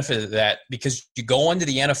the benefit of that, because you go into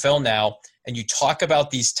the NFL now and you talk about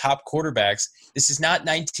these top quarterbacks. This is not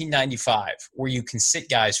 1995 where you can sit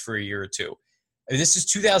guys for a year or two. This is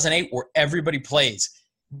 2008 where everybody plays.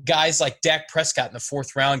 guys like Dak Prescott in the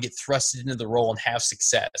 4th round get thrusted into the role and have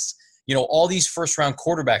success. All these first-round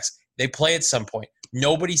quarterbacks, they play at some point.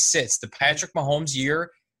 Nobody sits. The Patrick Mahomes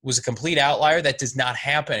year was a complete outlier. That does not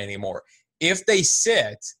happen anymore. If they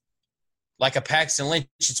sit like a Paxton Lynch,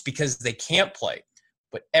 it's because they can't play.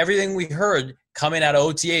 But everything we heard coming out of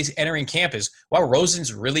OTAs entering camp is, wow,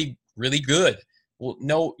 Rosen's really, really good. Well,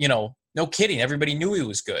 no kidding. Everybody knew he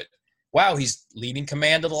was good. Wow, he's leading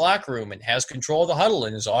command of the locker room and has control of the huddle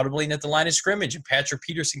and is audibly at the line of scrimmage, and Patrick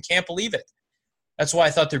Peterson can't believe it. That's why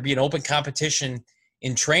I thought there'd be an open competition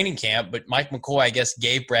in training camp, but Mike McCoy, I guess,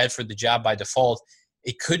 gave Bradford the job by default.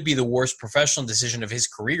 It could be the worst professional decision of his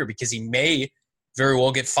career because he may very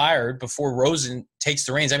well get fired before Rosen takes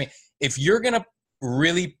the reins. I mean, if you're going to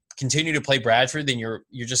really continue to play Bradford, then you're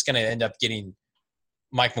just going to end up getting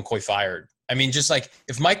Mike McCoy fired. I mean, just like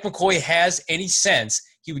if Mike McCoy has any sense,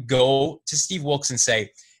 he would go to Steve Wilkes and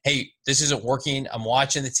say, hey, this isn't working. I'm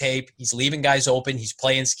watching the tape. He's leaving guys open. He's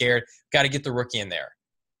playing scared. Got to get the rookie in there.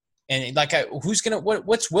 And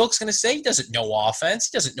what's Wilkes going to say? He doesn't know offense.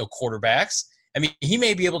 He doesn't know quarterbacks. I mean, he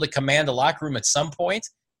may be able to command a locker room at some point,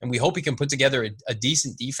 and we hope he can put together a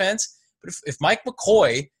decent defense. But if Mike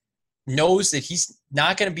McCoy knows that he's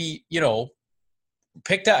not going to be,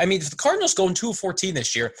 picked out. I mean, if the Cardinals go in 2-14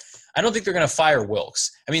 this year, I don't think they're going to fire Wilkes.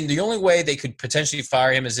 I mean, the only way they could potentially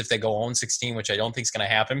fire him is if they go 0-16, which I don't think is going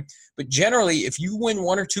to happen. But generally, if you win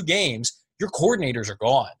 1 or 2 games, your coordinators are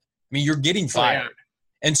gone. I mean, you're getting fired. Oh,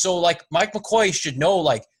 yeah. And so, Mike McCoy should know,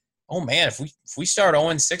 oh, man, if we start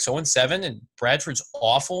 0-6, 0-7, and Bradford's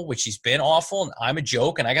awful, which he's been awful, and I'm a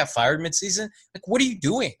joke, and I got fired midseason, what are you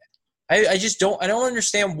doing? I just don't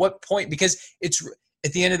understand what point, because it's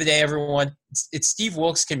at the end of the day, everyone, it's Steve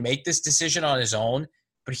Wilkes can make this decision on his own.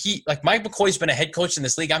 But Mike McCoy's been a head coach in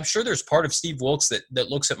this league. I'm sure there's part of Steve Wilkes that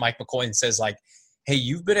looks at Mike McCoy and says, hey,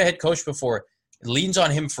 you've been a head coach before. It leans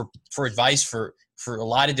on him for advice for a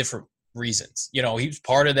lot of different reasons. He was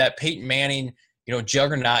part of that Peyton Manning,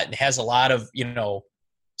 juggernaut, and has a lot of,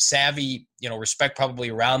 savvy, respect probably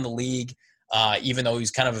around the league, even though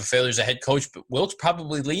he's kind of a failure as a head coach. But Wilkes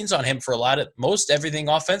probably leans on him for most everything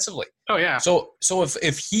offensively. Oh, yeah. So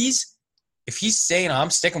if he's saying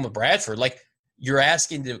I'm sticking with Bradford, you're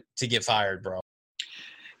asking to get fired, bro.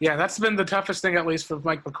 Yeah, that's been the toughest thing, at least for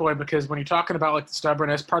Mike McCoy, because when you're talking about the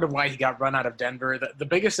stubbornness, part of why he got run out of Denver, the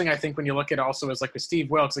biggest thing I think when you look at also is with Steve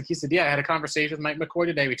Wilkes, he said, yeah, I had a conversation with Mike McCoy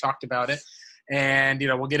today. We talked about it. And,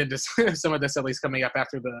 we'll get into some of this at least coming up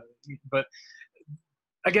after but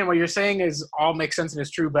again, what you're saying is all makes sense and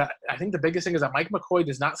is true, but I think the biggest thing is that Mike McCoy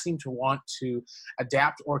does not seem to want to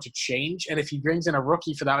adapt or to change. And if he brings in a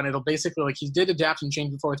rookie for that one, it'll basically he did adapt and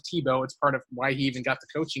change before with Tebow. It's part of why he even got the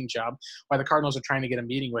coaching job, why the Cardinals are trying to get a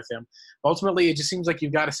meeting with him. But ultimately, it just seems like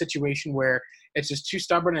you've got a situation where it's just too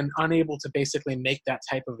stubborn and unable to basically make that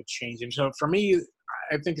type of a change. And so for me,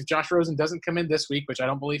 I think if Josh Rosen doesn't come in this week, which I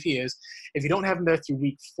don't believe he is, if you don't have him there through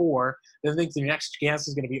week 4, then I think the next chance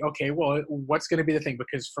is going to be, okay, well, what's going to be the thing?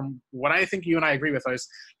 Because from what I think you and I agree with is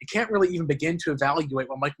you can't really even begin to evaluate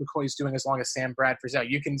what Mike McCoy is doing as long as Sam Bradford's out.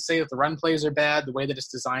 You can say that the run plays are bad, the way that it's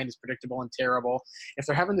designed is predictable and terrible. If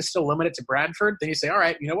they're having to still limit it to Bradford, then you say, all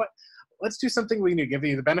right, you know what? Let's do something we can do. Give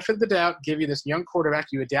you the benefit of the doubt, give you this young quarterback,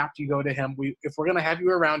 you adapt, you go to him. If we're going to have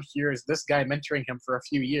you around here as this guy mentoring him for a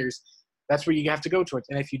few years, that's where you have to go towards.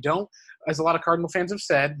 And if you don't, as a lot of Cardinal fans have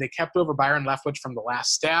said, they kept over Byron Leftwich from the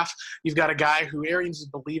last staff. You've got a guy who Arians is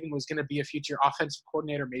believing was going to be a future offensive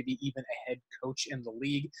coordinator, maybe even a head coach in the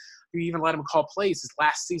league, who even let him call plays his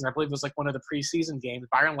last season. I believe it was one of the preseason games.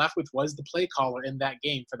 Byron Leftwich was the play caller in that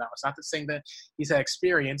game for that. It's not saying that he's had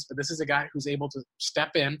experience, but this is a guy who's able to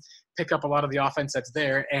step in, pick up a lot of the offense that's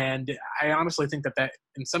there. And I honestly think that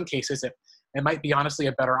in some cases it might be honestly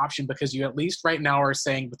a better option, because you at least right now are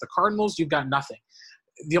saying with the Cardinals, you've got nothing.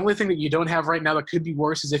 The only thing that you don't have right now that could be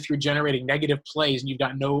worse is if you're generating negative plays and you've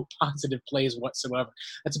got no positive plays whatsoever.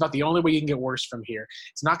 That's about the only way you can get worse from here.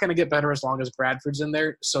 It's not going to get better as long as Bradford's in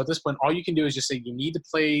there. So at this point, all you can do is just say you need to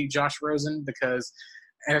play Josh Rosen, because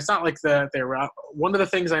 – and it's not like they're one of the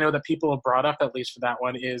things I know that people have brought up, at least for that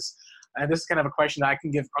one, is – and this is kind of a question that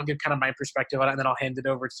I'll give kind of my perspective on it, and then I'll hand it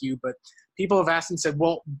over to you. But people have asked and said,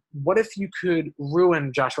 well, what if you could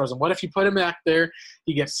ruin Josh Rosen? What if you put him back there,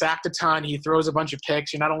 he gets sacked a ton, he throws a bunch of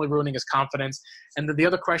picks, you're not only ruining his confidence. And then the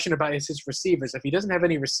other question about is his receivers. If he doesn't have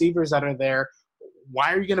any receivers that are there,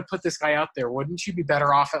 why are you going to put this guy out there? Wouldn't you be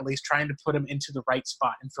better off at least trying to put him into the right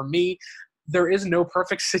spot? And for me, there is no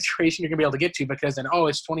perfect situation you're going to be able to get to because then,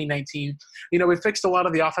 it's 2019. We fixed a lot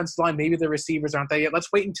of the offensive line. Maybe the receivers aren't there yet.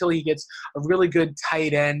 Let's wait until he gets a really good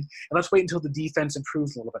tight end, and let's wait until the defense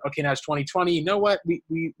improves a little bit. Okay, now it's 2020. You know what?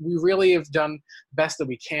 We really have done best that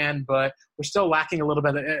we can, but we're still lacking a little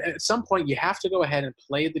bit. At some point, you have to go ahead and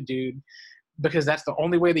play the dude because that's the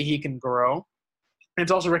only way that he can grow. And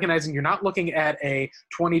it's also recognizing you're not looking at a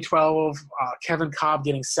 2012 Kevin Kolb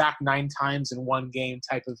getting sacked 9 times in one game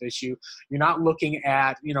type of issue. You're not looking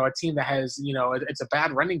at, a team that has, it's a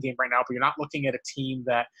bad running game right now, but you're not looking at a team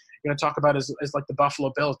that you're going to talk about as like the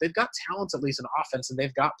Buffalo Bills. They've got talents, at least in offense, and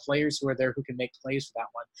they've got players who are there who can make plays for that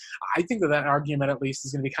one. I think that argument at least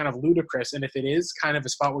is going to be kind of ludicrous. And if it is kind of a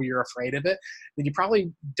spot where you're afraid of it, then you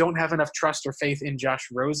probably don't have enough trust or faith in Josh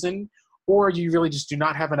Rosen, or you really just do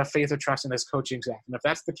not have enough faith or trust in this coaching staff. And if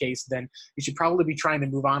that's the case, then you should probably be trying to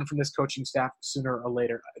move on from this coaching staff sooner or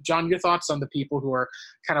later. John, your thoughts on the people who are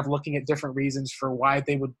kind of looking at different reasons for why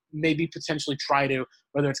they would maybe potentially try to,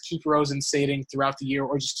 whether it's keep Rosen sitting throughout the year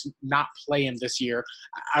or just not play him this year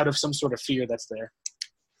out of some sort of fear that's there?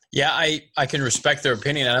 Yeah, I can respect their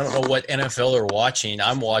opinion. I don't know what NFL they're watching.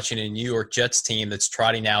 I'm watching a New York Jets team that's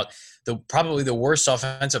trotting out probably the worst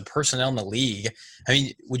offensive personnel in the league. I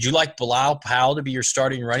mean, would you like Bilal Powell to be your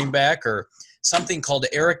starting running back or something called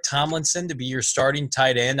Eric Tomlinson to be your starting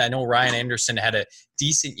tight end? I know Ryan Anderson had a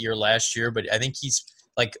decent year last year, but I think he's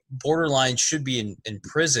like borderline should be in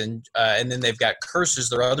prison. And then they've got Curses,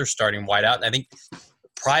 their other starting wideout. And I think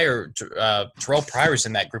Terrell Pryor's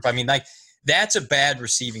in that group. I mean, like, that's a bad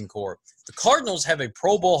receiving core. The Cardinals have a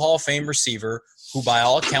Pro Bowl Hall of Fame receiver who, by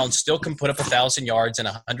all accounts, still can put up 1,000 yards and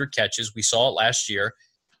 100 catches. We saw it last year.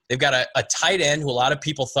 They've got a tight end who a lot of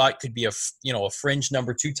people thought could be a fringe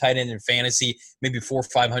number 2 tight end in fantasy, maybe 400 or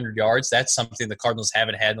 500 yards. That's something the Cardinals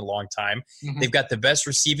haven't had in a long time. Mm-hmm. They've got the best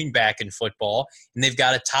receiving back in football, and they've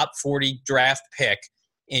got a top 40 draft pick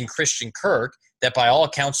in Christian Kirk that, by all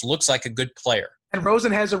accounts, looks like a good player. And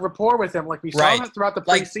Rosen has a rapport with him, like we saw throughout the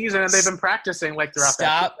preseason, and they've been practicing throughout that.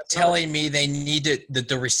 Stop telling me they need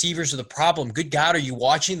the receivers are the problem. Good God, are you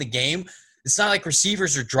watching the game? It's not like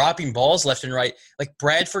receivers are dropping balls left and right. Like,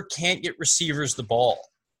 Bradford can't get receivers the ball.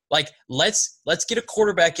 Like, let's get a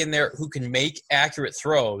quarterback in there who can make accurate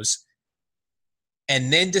throws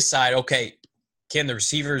and then decide, okay, can the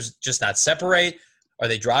receivers just not separate? Are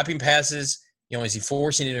they dropping passes? Is he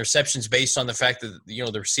forcing interceptions based on the fact that,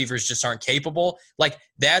 the receivers just aren't capable? Like,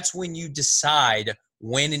 that's when you decide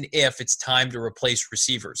when and if it's time to replace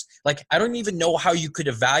receivers. Like, I don't even know how you could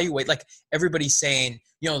evaluate. Like, everybody's saying,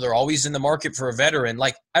 they're always in the market for a veteran.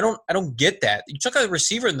 Like, I don't get that. You took a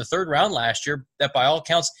receiver in the 3rd round last year that, by all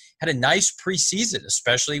accounts, had a nice preseason,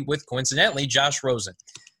 especially with, coincidentally, Josh Rosen.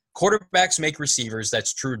 Quarterbacks make receivers.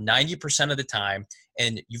 That's true 90% of the time.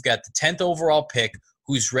 And you've got the 10th overall pick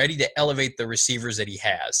who's ready to elevate the receivers that he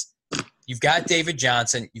has. You've got David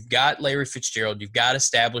Johnson. You've got Larry Fitzgerald. You've got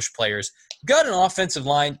established players. You've got an offensive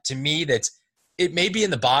line, to me, it may be in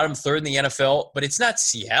the bottom 3rd in the NFL, but it's not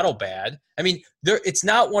Seattle bad. I mean, it's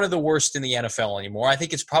not one of the worst in the NFL anymore. I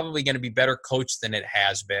think it's probably going to be better coached than it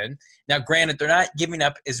has been. Now, granted, they're not giving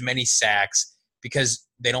up as many sacks because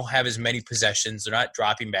they don't have as many possessions. They're not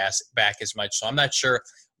dropping back as much. So I'm not sure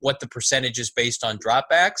what the percentage is based on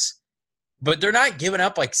dropbacks. But they're not giving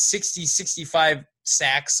up like 60, 65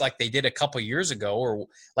 sacks like they did a couple years ago or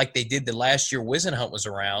like they did the last year Wisenhunt was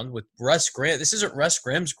around with Russ Grimm. This isn't Russ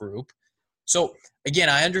Grimm's group. So, again,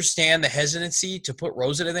 I understand the hesitancy to put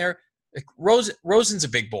Rosen in there. Rosen's a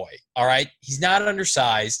big boy, all right? He's not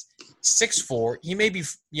undersized, 6'4". He may be,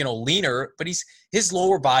 leaner, but his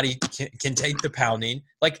lower body can take the pounding.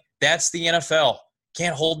 Like, that's the NFL.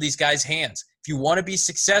 Can't hold these guys' hands. If you want to be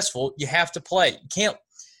successful, you have to play. You can't.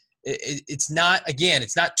 It's not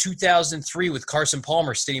 2003 with Carson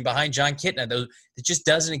Palmer sitting behind John Kitna. It just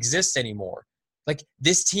doesn't exist anymore. Like,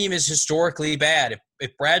 this team is historically bad.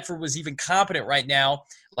 If Bradford was even competent right now,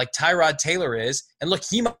 like Tyrod Taylor is, and look,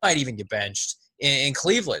 he might even get benched in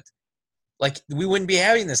Cleveland. Like, we wouldn't be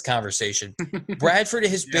having this conversation. Bradford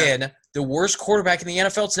has been the worst quarterback in the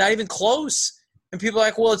NFL. It's not even close. And people are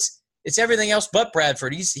like, well, it's everything else but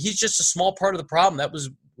Bradford. He's just a small part of the problem. That was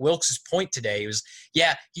Wilkes' point today. It was,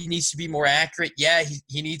 he needs to be more accurate.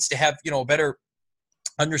 He needs to have, a better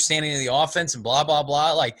understanding of the offense and blah, blah,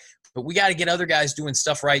 blah. Like, but we got to get other guys doing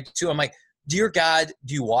stuff right too. I'm like, dear God,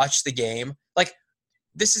 do you watch the game? Like,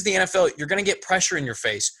 this is the NFL. You're going to get pressure in your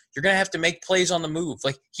face. You're going to have to make plays on the move.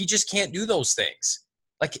 Like, he just can't do those things.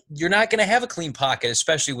 Like, you're not going to have a clean pocket,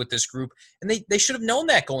 especially with this group. And they should have known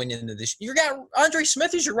that going into this. You got Andre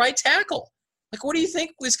Smith as your right tackle. Like, what do you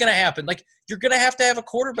think is going to happen? Like, you're going to have a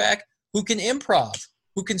quarterback who can improv,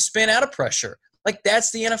 who can spin out of pressure. Like,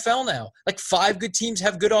 that's the NFL now. Like, 5 good teams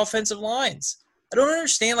have good offensive lines. I don't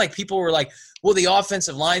understand, like, people were like, well, the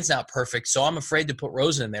offensive line's not perfect, so I'm afraid to put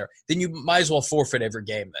Rosen in there. Then you might as well forfeit every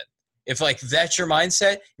game then. If, like, that's your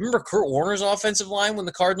mindset. Remember Kurt Warner's offensive line when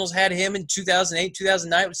the Cardinals had him in 2008,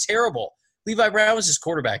 2009? It was terrible. Levi Brown was his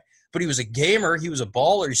quarterback. But he was a gamer. He was a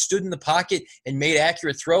baller. He stood in the pocket and made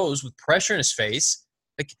accurate throws with pressure in his face.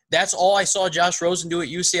 Like, that's all I saw Josh Rosen do at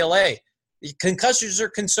UCLA. Concussions are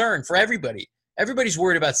a concern for everybody. Everybody's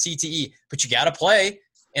worried about CTE, but you got to play.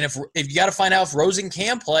 And if you got to find out if Rosen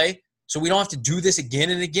can play, so we don't have to do this again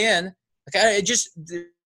and again. Like, it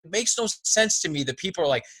makes no sense to me that people are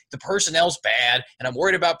like, the personnel's bad and I'm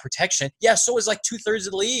worried about protection. Yeah, so is like 2/3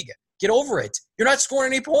 of the league. Get over it. You're not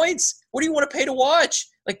scoring any points. What do you want to pay to watch?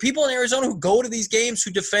 Like, people in Arizona who go to these games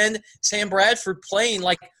who defend Sam Bradford playing,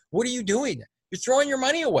 like, what are you doing? You're throwing your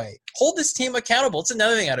money away. Hold this team accountable. It's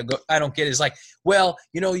another thing I don't get is like, well,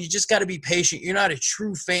 you just got to be patient. You're not a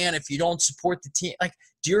true fan if you don't support the team. Like,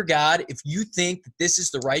 dear God, if you think that this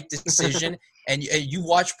is the right decision and you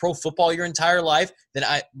watch pro football your entire life, then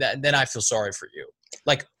I feel sorry for you.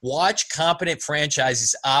 Like, watch competent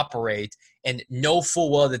franchises operate and know full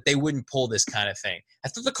well that they wouldn't pull this kind of thing. I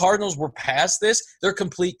thought the Cardinals were past this. They're a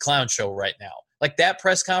complete clown show right now. Like, that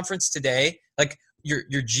press conference today, like, your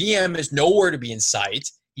GM is nowhere to be in sight.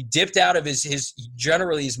 He dipped out of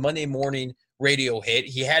his Monday morning radio hit.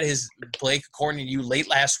 He had his Blake, according to you, late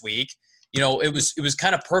last week. It was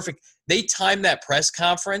kind of perfect. They timed that press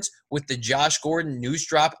conference with the Josh Gordon news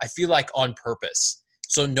drop, I feel like on purpose.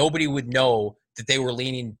 So nobody would know that they were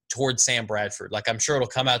leaning towards Sam Bradford. Like, I'm sure it'll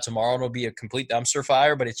come out tomorrow and it'll be a complete dumpster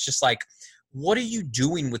fire, but it's just like, what are you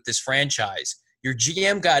doing with this franchise? Your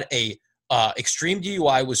GM got a extreme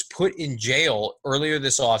DUI, was put in jail earlier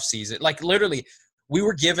this offseason. Like, literally, we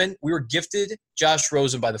were gifted Josh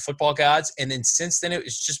Rosen by the football gods, and then since then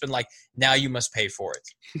it's just been like, now you must pay for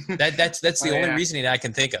it. That's the only reasoning I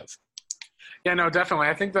can think of. Yeah, no, definitely.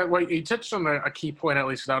 I think that what you touched on a key point, at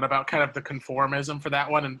least, about kind of the conformism for that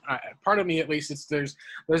one. And part of me, at least, there's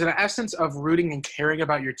an essence of rooting and caring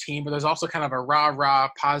about your team, but there's also kind of a rah-rah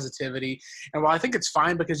positivity. And while I think it's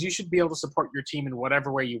fine because you should be able to support your team in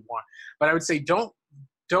whatever way you want, but I would say don't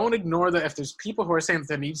ignore that if there's people who are saying that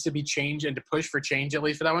there needs to be change and to push for change, at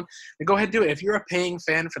least for that one, then go ahead and do it. If you're a paying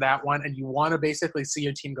fan for that one and you want to basically see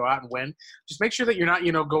your team go out and win, just make sure that you're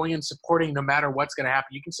not, going and supporting no matter what's going to happen.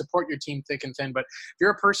 You can support your team thick and thin, but if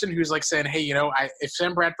you're a person who's like saying, hey, if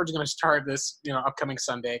Sam Bradford's going to start this, upcoming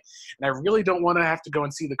Sunday, and I really don't want to have to go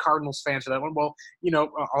and see the Cardinals fans for that one, well,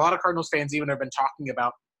 a lot of Cardinals fans even have been talking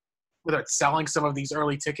about whether it's selling some of these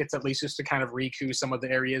early tickets, at least just to kind of recoup some of the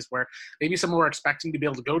areas where maybe someone were expecting to be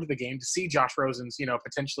able to go to the game to see Josh Rosen's,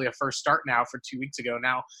 potentially a first start now for 2 weeks ago.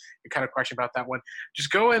 Now, you're kind of question about that one. Just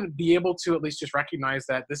go and be able to at least just recognize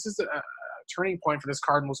that this is a turning point for this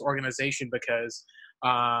Cardinals organization because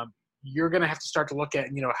you're going to have to start to look at,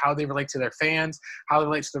 how they relate to their fans, how they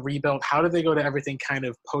relate to the rebuild, how do they go to everything kind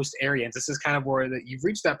of post-Arians. This is kind of where that you've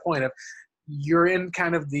reached that point of you're in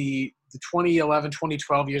kind of the 2011,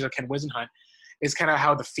 2012 years of Ken Wisenhunt is kind of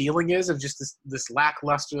how the feeling is of just this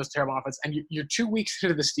lackluster, this terrible offense. And you're 2 weeks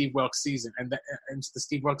into the Steve Wilks season and the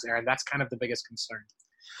Steve Wilks era, and that's kind of the biggest concern.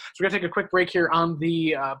 So we're going to take a quick break here on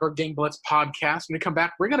the Bird Gang Blitz podcast. When we come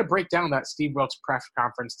back, we're going to break down that Steve Wilks press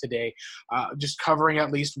conference today, just covering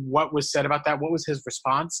at least what was said about that, what was his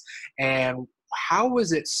response, and how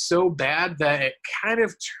was it so bad that it kind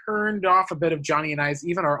of turned off a bit of Johnny and I's,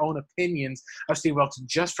 even our own opinions of Steve Wilks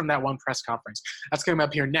just from that one press conference. That's coming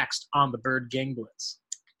up here next on the Bird Gang Blitz.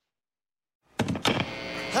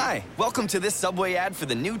 Hi, welcome to this Subway ad for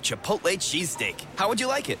the new Chipotle cheesesteak. How would you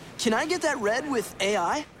like it? Can I get that red with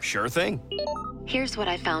AI? Sure thing. Here's what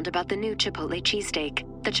I found about the new Chipotle cheesesteak.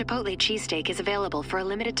 The Chipotle cheesesteak is available for a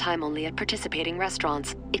limited time only at participating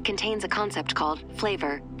restaurants. It contains a concept called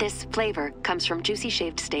flavor. This flavor comes from juicy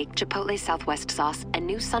shaved steak, Chipotle Southwest sauce, and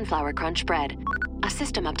new sunflower crunch bread. A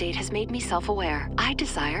system update has made me self-aware. I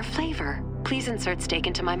desire flavor. Please insert steak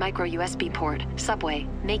into my micro USB port. Subway,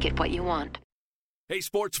 make it what you want. Hey,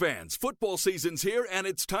 sports fans, football season's here, and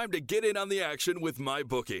it's time to get in on the action with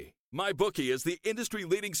MyBookie. MyBookie is the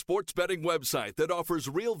industry-leading sports betting website that offers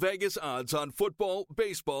real Vegas odds on football,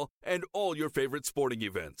 baseball, and all your favorite sporting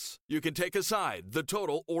events. You can take a side, the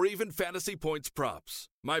total, or even fantasy points props.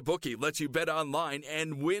 MyBookie lets you bet online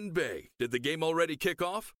and win big. Did the game already kick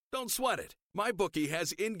off? Don't sweat it. MyBookie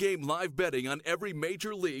has in-game live betting on every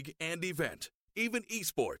major league and event, even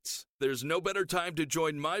esports. There's no better time to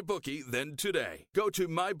join MyBookie than today. Go to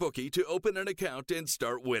MyBookie to open an account and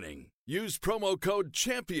start winning. Use promo code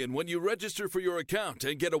CHAMPION when you register for your account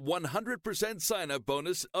and get a 100% sign-up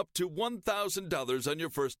bonus up to $1,000 on your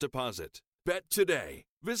first deposit. Bet today.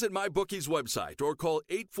 Visit MyBookie's website or call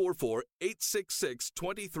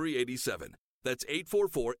 844-866-2387. That's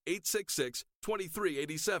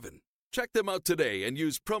 844-866-2387. Check them out today and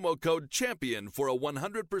use promo code CHAMPION for a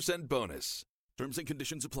 100% bonus. Terms and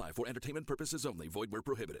conditions apply for entertainment purposes only. Void where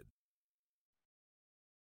prohibited.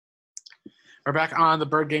 We're back on the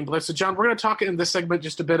Bird Game Blitz. So, John, we're going to talk in this segment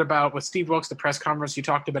just a bit about with Steve Wilks, the press conference. You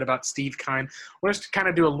talked a bit about Steve Keim. We're just to kind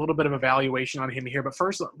of do a little bit of evaluation on him here. But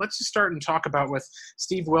first, let's just start and talk about with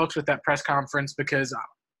Steve Wilks with that press conference because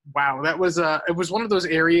wow, that was it was one of those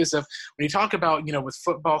areas of when you talk about, with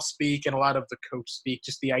football speak and a lot of the coach speak,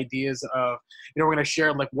 just the ideas of, we're going to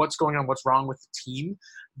share like what's going on, what's wrong with the team.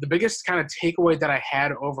 The biggest kind of takeaway that I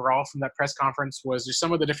had overall from that press conference was just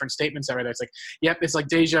some of the different statements that were there. It's like, yep, it's like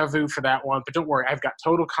deja vu for that one, but don't worry, I've got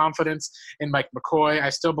total confidence in Mike McCoy. I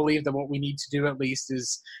still believe that what we need to do at least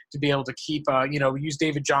is to be able to keep, use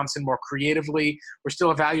David Johnson more creatively. We're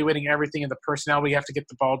still evaluating everything in the personnel. We have to get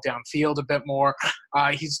the ball downfield a bit more.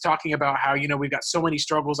 He's talking about how, we've got so many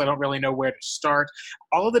struggles, I don't really know where to start.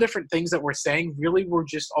 All of the different things that we're saying really were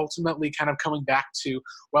just ultimately kind of coming back to,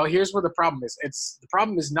 well, here's where the problem is. The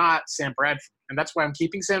problem is not Sam Bradford. And that's why I'm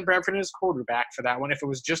keeping Sam Bradford as quarterback for that one. If it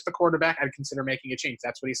was just the quarterback, I'd consider making a change.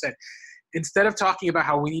 That's what he said. Instead of talking about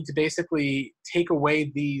how we need to basically take away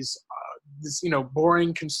this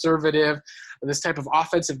boring, conservative, this type of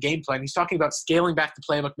offensive game plan, he's talking about scaling back the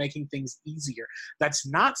playbook, making things easier. That's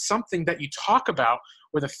not something that you talk about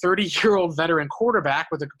with a 30-year-old veteran quarterback,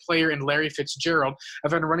 with a player in Larry Fitzgerald, a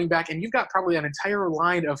veteran running back, and you've got probably an entire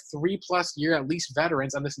line of 3+ year at least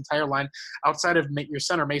veterans on this entire line outside of your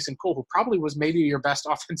center, Mason Cole, who probably was maybe your best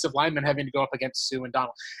offensive lineman having to go up against Sue and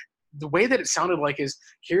Donald. The way that it sounded like is,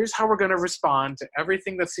 here's how we're going to respond to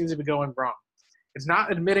everything that seems to be going wrong. It's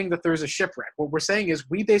not admitting that there's a shipwreck. What we're saying is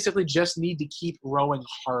we basically just need to keep rowing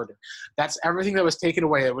harder. That's everything that was taken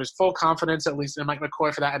away. It was full confidence, at least in Mike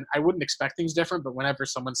McCoy for that. And I wouldn't expect things different, but whenever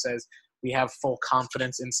someone says we have full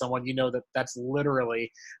confidence in someone, that that's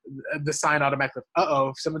literally the sign automatically.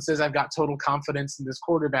 If someone says I've got total confidence in this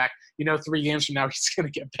quarterback, 3 games from now he's going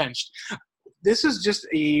to get benched. This is just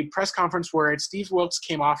a press conference where Steve Wilks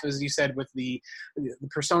came off, as you said, with the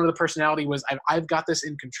persona, the personality was, I've got this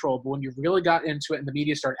in control. But when you really got into it and the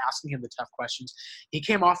media started asking him the tough questions, he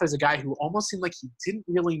came off as a guy who almost seemed like he didn't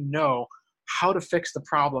really know how to fix the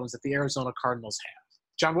problems that the Arizona Cardinals have.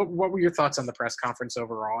 John, what were your thoughts on the press conference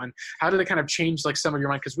overall, and how did it kind of change some of your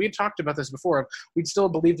mind? Because we had talked about this before. We'd still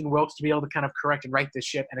believed in Wilks to be able to kind of correct and right this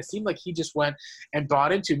ship, and it seemed like he just went and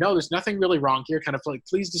bought into, no, there's nothing really wrong here, kind of like,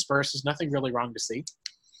 please disperse, there's nothing really wrong to see.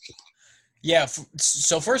 Yeah,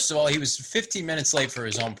 so first of all, he was 15 minutes late for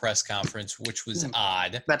his own press conference, which was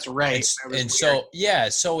odd. That's right.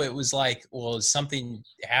 So it was like, well, is something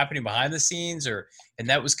happening behind the scenes, and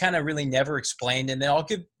that was kind of really never explained. And then I'll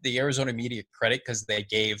give the Arizona media credit because they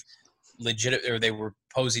they were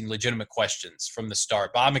posing legitimate questions from the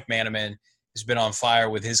start. Bob McManaman has been on fire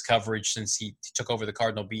with his coverage since he took over the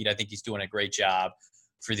Cardinal beat. I think he's doing a great job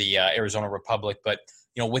for the Arizona Republic, but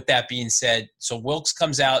with that being said, so Wilks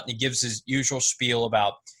comes out and he gives his usual spiel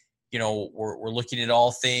about, we're looking at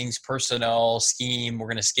all things, personnel, scheme, we're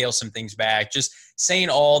going to scale some things back, just saying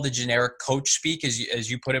all the generic coach speak,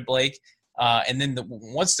 as you put it, Blake. And then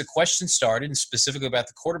once the question started, and specifically about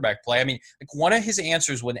the quarterback play, one of his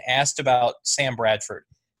answers when asked about Sam Bradford,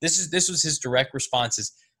 this was his direct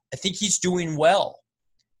responses. I think he's doing well.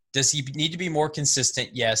 Does he need to be more consistent?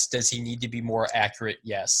 Yes. Does he need to be more accurate?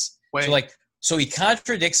 Yes. So he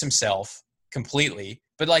contradicts himself completely.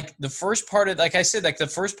 But the first part of, like I said, the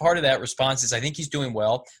first part of that response is, I think he's doing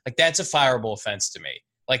well. That's a fireable offense to me.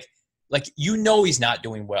 He's not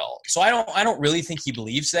doing well. So I don't really think he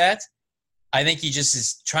believes that. I think he just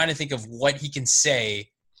is trying to think of what he can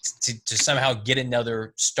say to somehow get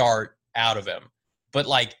another start out of him. But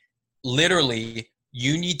literally,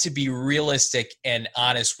 you need to be realistic and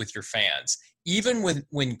honest with your fans. Even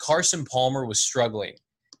when Carson Palmer was struggling,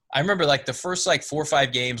 I remember the first 4 or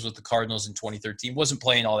 5 games with the Cardinals in 2013, wasn't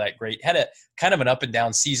playing all that great. Had a kind of an up and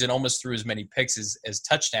down season, almost threw as many picks as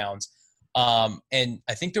touchdowns. And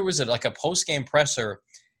I think there was a post-game presser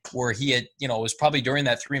where he had, it was probably during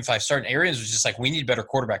that 3-5 start, and Arians was just we need better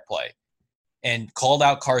quarterback play, and called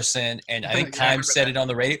out Carson. And I think Keim said it on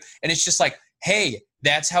the radio. And it's just hey,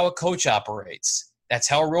 that's how a coach operates. That's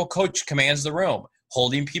how a real coach commands the room,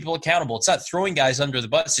 holding people accountable. It's not throwing guys under the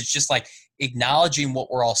bus. It's just acknowledging what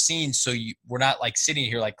we're all seeing, so we're not sitting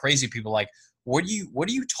here like crazy people what are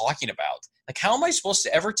you talking about? How am I supposed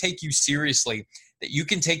to ever take you seriously that you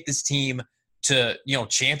can take this team to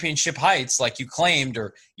championship heights like you claimed,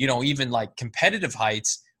 or even competitive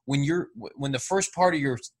heights when the first part of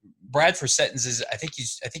your Bradford sentence is, I think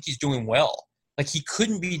he's doing well. Like, he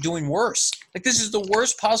couldn't be doing worse. Like, this is the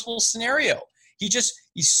worst possible scenario. He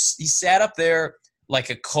sat up there like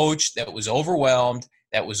a coach that was overwhelmed,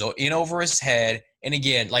 that was in over his head. And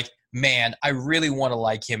again, like, man, I really want to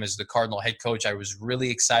like him as the Cardinal head coach. I was really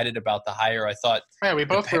excited about the hire. I thought – yeah, we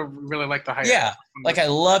both really liked the hire. Yeah, like, I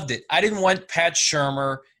loved it. I didn't want Pat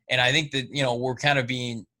Shurmur, and I think that, we're kind of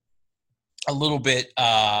being a little bit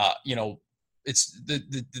it's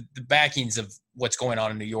the backings of what's going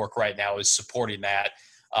on in New York right now is supporting that.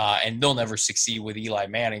 And they'll never succeed with Eli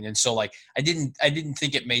Manning. And so, like, I didn't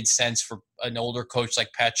think it made sense for an older coach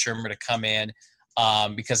like Pat Shurmur to come in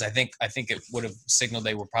because I think it would have signaled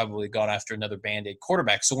they were probably gone after another Band-Aid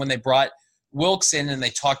quarterback. So when they brought Wilks in and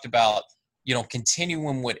they talked about,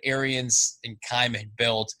 continuing what Arians and Keim had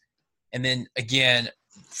built, and then again,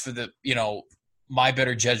 for the, my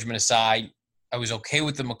better judgment aside, I was okay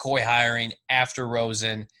with the McCoy hiring after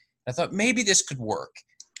Rosen. I thought maybe this could work.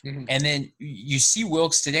 Mm-hmm. And then you see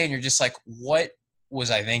Wilks today and you're just like, what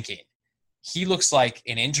was I thinking? He looks like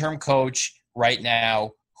an interim coach right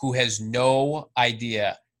now who has no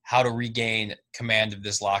idea how to regain command of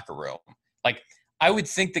this locker room. Like, I would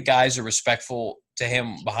think the guys are respectful to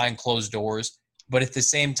him behind closed doors, but at the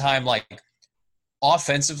same time, like,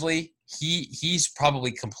 offensively, he's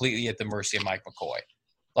probably completely at the mercy of Mike McCoy.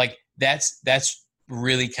 Like, that's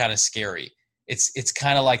really kind of scary. It's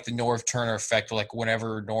kind of like the Norv Turner effect. Like,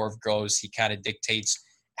 whenever Norv goes, he kind of dictates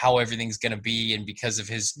how everything's going to be. And because of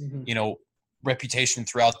his, reputation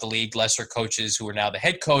throughout the league, lesser coaches who are now the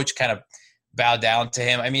head coach kind of bow down to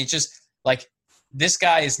him. I mean, it's just like, this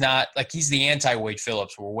guy is not like, he's the anti-Wade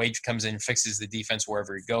Phillips, where Wade comes in and fixes the defense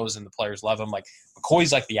wherever he goes and the players love him. Like,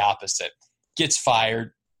 McCoy's like the opposite. Gets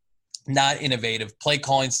fired, not innovative, play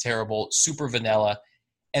calling's terrible, super vanilla.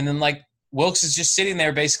 And then, like, Wilks is just sitting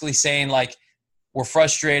there basically saying, like, we're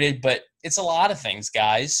frustrated, but it's a lot of things,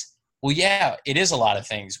 guys. Well, yeah, it is a lot of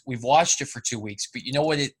things. We've watched it for 2 weeks, but you know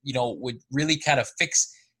what it, would really kind of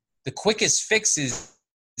fix – the quickest fix is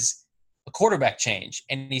a quarterback change.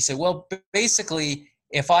 And he said, well, basically,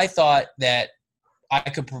 if I thought that I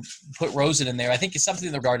could put Rosen in there, I think it's something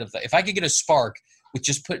in the regard of – if I could get a spark with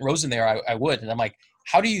just putting Rosen there, I would. And I'm like,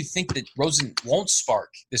 how do you think that Rosen won't spark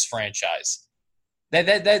this franchise?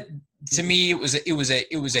 That to me, it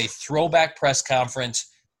was a throwback press conference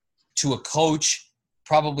to a coach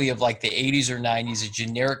probably of like the 80s or 90s, a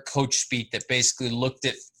generic coach speak that basically looked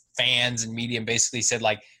at fans and media and basically said,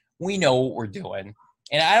 like, we know what we're doing.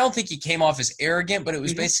 And I don't think he came off as arrogant, but it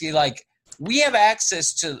was basically like, we have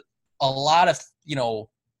access to a lot of,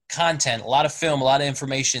 content, a lot of film, a lot of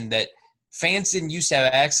information that fans didn't used to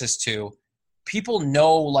have access to. People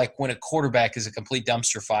know, like, when a quarterback is a complete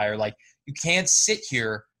dumpster fire. Like, you can't sit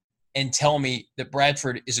here and tell me that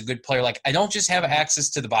Bradford is a good player. Like, I don't just have access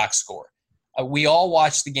to the box score. We all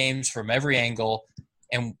watch the games from every angle,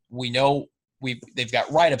 and we know they've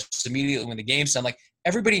got write-ups immediately when the game's done. Like,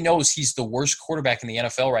 everybody knows he's the worst quarterback in the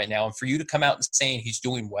NFL right now, and for you to come out and saying he's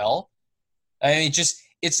doing well, I mean,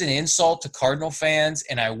 it's an insult to Cardinal fans,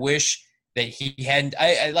 and I wish that he hadn't.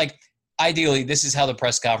 Ideally, this is how the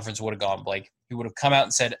press conference would have gone, Blake. He would have come out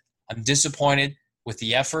and said, I'm disappointed with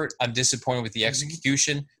the effort. I'm disappointed with the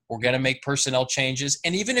execution. We're going to make personnel changes.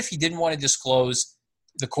 And even if he didn't want to disclose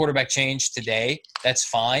the quarterback change today, that's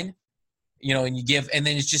fine. And and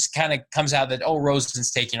then it just kind of comes out that,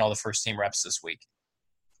 Rosen's taking all the first team reps this week.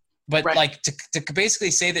 But like to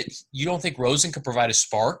basically say that you don't think Rosen could provide a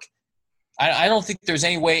spark, I don't think there's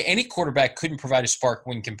any way any quarterback couldn't provide a spark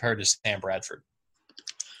when compared to Sam Bradford.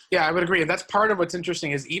 Yeah, I would agree. And that's part of what's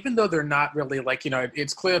interesting is even though they're not really like,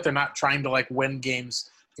 it's clear that they're not trying to like win games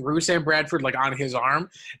through Sam Bradford, like on his arm,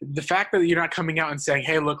 the fact that you're not coming out and saying,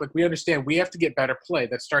 hey, look, we understand we have to get better play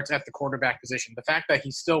that starts at the quarterback position. The fact that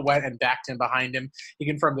he still went and backed him behind him, he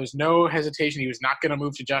confirmed there's no hesitation. He was not going to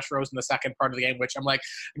move to Josh Rosen in the second part of the game, which I'm like,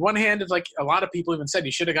 on one hand, it's like a lot of people even said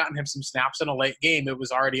you should have gotten him some snaps in a late game. It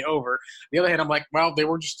was already over. The other hand, I'm like, well, they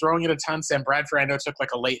were just throwing it a ton. Sam Bradford, I know, took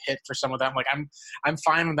like a late hit for some of them. Like, I'm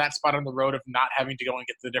fine on that spot on the road of not having to go and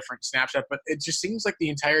get the different snaps up, but it just seems like the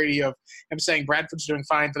entirety of him saying Bradford's doing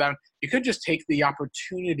fine for that. You could just take the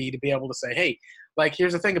opportunity to be able to say, hey, like,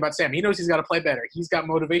 here's the thing about Sam. He knows he's got to play better. He's got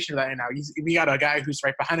motivation for that now. We got a guy who's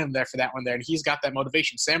right behind him there for that one there, and he's got that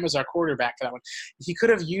motivation. Sam is our quarterback for that one. He could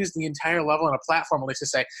have used the entire level on a platform at least to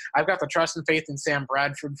say, I've got the trust and faith in Sam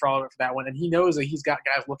Bradford for all of it for that one, and he knows that he's got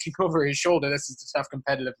guys looking over his shoulder. This is a tough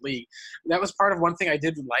competitive league. That was part of one thing I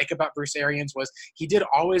did like about Bruce Arians was he did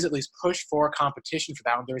always at least push for competition for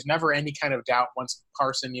that one. There was never any kind of doubt once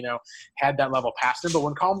Carson, had that level past him. But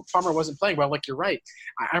when Palmer wasn't playing well, like you're right.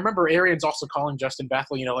 I remember Arians also calling Justin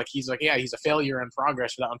Bethel, he's like, yeah, he's a failure in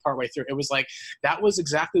progress for that one partway through. It was like that was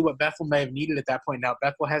exactly what Bethel may have needed at that point. Now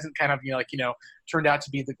Bethel hasn't kind of turned out to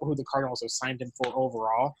be who the Cardinals have signed him for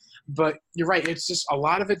overall. But you're right. It's just a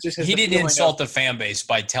lot of it just has he didn't insult the fan base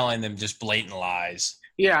by telling them just blatant lies.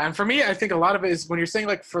 Yeah, and for me, I think a lot of it is when you're saying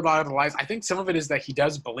for a lot of the lies, I think some of it is that he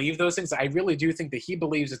does believe those things. I really do think that he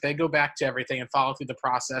believes that they go back to everything and follow through the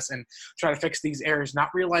process and try to fix these errors, not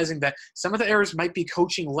realizing that some of the errors might be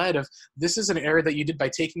coaching-led of this is an error that you did by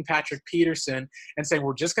taking Patrick Peterson and saying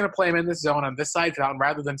we're just going to play him in this zone on this side for that one,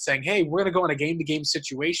 rather than saying, hey, we're going to go in a game-to-game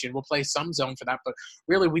situation. We'll play some zone for that, but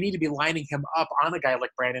really we need to be lining him up on a guy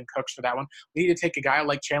like Brandon Cooks for that one. We need to take a guy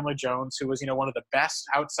like Chandler Jones, who was one of the best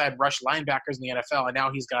outside rush linebackers in the NFL, and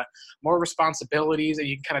now he's got more responsibilities, and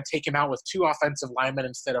you can kind of take him out with 2 offensive linemen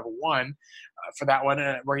instead of 1 for that one,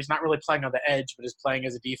 where he's not really playing on the edge, but is playing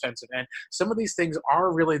as a defensive end. Some of these things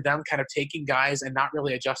are really them kind of taking guys and not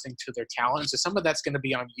really adjusting to their talent. So some of that's going to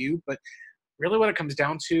be on you, but really what it comes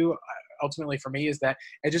down to ultimately for me is that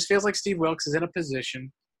it just feels like Steve Wilks is in a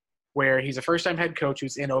position where he's a first-time head coach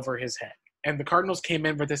who's in over his head. And the Cardinals came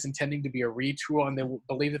in with this intending to be a retool, and they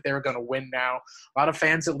believe that they were going to win now. A lot of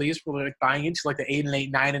fans, at least, were buying into the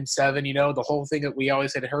 8-8, 9-7. The whole thing that we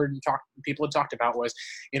always had heard and people had talked about was,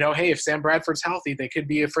 hey, if Sam Bradford's healthy, they could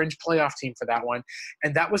be a fringe playoff team for that one.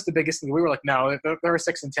 And that was the biggest thing. We were like, no, they're a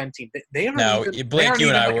 6-10 team. Blake, you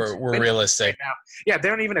and I were realistic. Right now. Yeah, they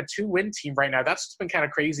aren't even a 2-win team right now. That's what's been kind of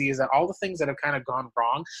crazy is that all the things that have kind of gone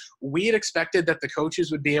wrong, we had expected that the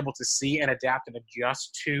coaches would be able to see and adapt and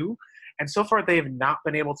adjust to. And so far, they have not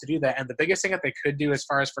been able to do that. And the biggest thing that they could do as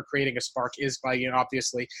far as for creating a spark is by,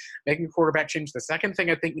 obviously making a quarterback change. The second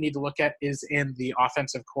thing I think we need to look at is in the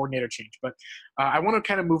offensive coordinator change. But I want to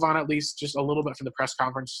kind of move on at least just a little bit from the press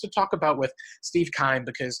conference to talk about with Steve Keim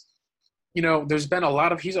because, there's been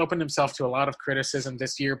he's opened himself to a lot of criticism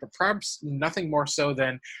this year, but perhaps nothing more so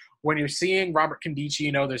than when you're seeing Robert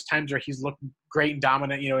Nkemdiche, there's times where he's looked great and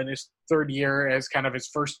dominant, in his third year as kind of his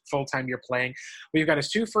first full-time year playing. We've got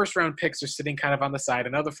his 2 first-round picks are sitting kind of on the side.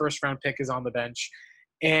 Another first-round pick is on the bench.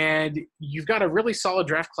 And you've got a really solid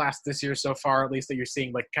draft class this year so far, at least that you're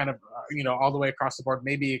seeing, all the way across the board,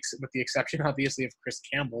 maybe with the exception, obviously, of Chris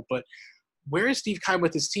Campbell. But where is Steve Keim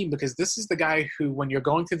with his team? Because this is the guy who, when you're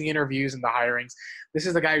going through the interviews and the hirings, this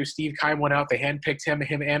is the guy who Steve Keim went out. They handpicked him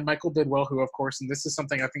and Michael Bidwell, who, of course, and this is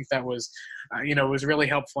something I think that was, was really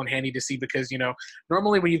helpful and handy to see because,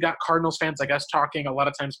 normally when you've got Cardinals fans like us talking, a lot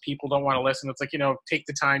of times people don't want to listen. It's like, take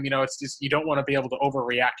the time, it's just, you don't want to be able to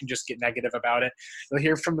overreact and just get negative about it. You'll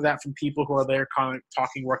hear from people who are there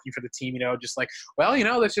talking, working for the team, just like, well,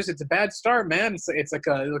 it's a bad start, man. It's like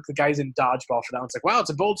the guys in dodgeball for that one. It's like, wow, it's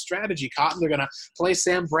a bold strategy, Cotton. They're going to play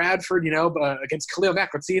Sam Bradford, against Khalil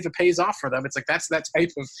Mack. Let's see if it pays off for them. It's like that's that type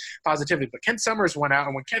of positivity. But Kent Summers went out,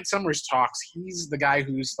 and when Kent Summers talks, he's the guy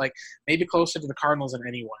who's maybe closer to the Cardinals than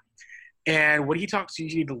anyone. And when he talks, you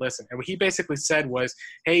need to listen. And what he basically said was,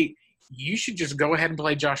 hey, you should just go ahead and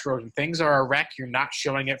play Josh Rosen. Things are a wreck. You're not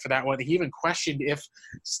showing it for that one. He even questioned if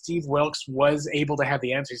Steve Wilks was able to have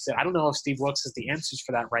the answers. He said, I don't know if Steve Wilks has the answers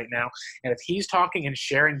for that right now. And if he's talking and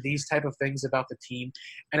sharing these type of things about the team,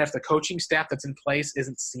 and if the coaching staff that's in place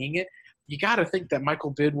isn't seeing it, you got to think that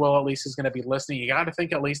Michael Bidwell at least is going to be listening. You got to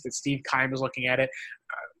think at least that Steve Keim is looking at it.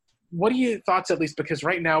 What are your thoughts, at least, because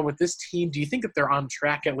right now with this team, do you think that they're on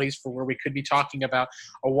track at least for where we could be talking about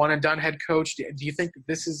a one-and-done head coach? Do you think that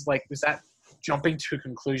this is is that jumping to a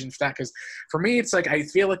conclusion for that? Because for me, it's I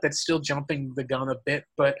feel like that's still jumping the gun a bit,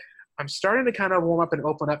 but I'm starting to kind of warm up and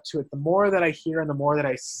open up to it. The more that I hear and the more that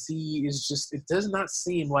I see is just, it does not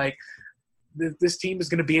seem like this team is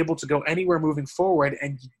going to be able to go anywhere moving forward,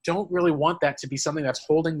 and you don't really want that to be something that's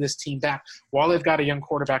holding this team back while they've got a young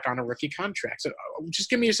quarterback on a rookie contract. So just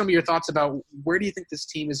give me some of your thoughts about where do you think this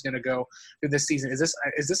team is going to go through this season? Is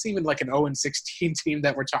this even an 0-16 team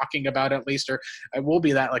that we're talking about at least, or it will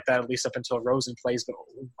be that at least up until Rosen plays, but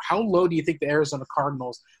how low do you think the Arizona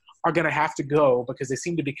Cardinals are going to have to go, because they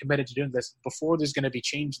seem to be committed to doing this, before there's going to be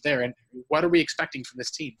change there? And what are we expecting from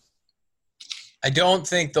this team? I don't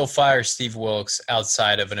think they'll fire Steve Wilks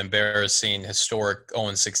outside of an embarrassing, historic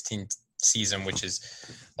 0-16 season, which is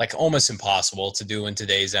almost impossible to do in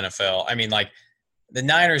today's NFL. I mean, the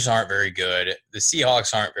Niners aren't very good. The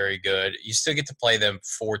Seahawks aren't very good. You still get to play them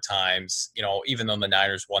 4 times, even though the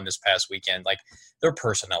Niners won this past weekend. Their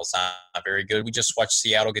personnel's not very good. We just watched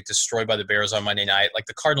Seattle get destroyed by the Bears on Monday night.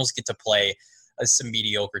 The Cardinals get to play some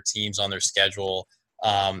mediocre teams on their schedule.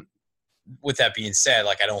 With that being said,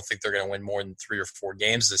 I don't think they're going to win more than 3 or 4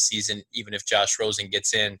 games this season, even if Josh Rosen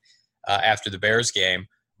gets in after the Bears game.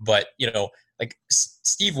 But, like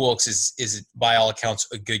Steve Wilks is by all accounts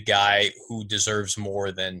a good guy who deserves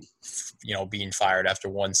more than, you know, being fired after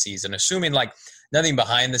one season, assuming like nothing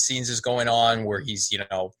behind the scenes is going on where he's, you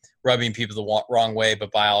know, rubbing people the wrong way,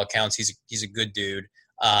 but by all accounts, he's a good dude.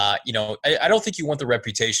 You know, I don't think you want the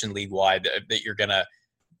reputation league-wide that you're going to,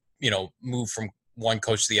 you know, move from one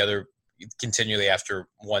coach to the other continually after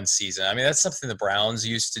one season. I mean, that's something the Browns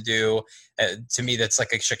used to do. To me, that's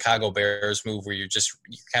like a Chicago Bears move where you're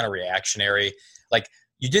kind of reactionary. Like,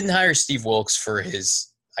 you didn't hire Steve Wilks for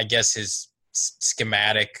his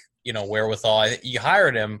schematic, you know, wherewithal. You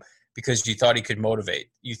hired him because you thought he could motivate.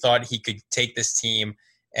 You thought he could take this team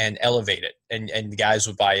and elevate it, and the guys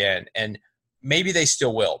would buy in. And maybe they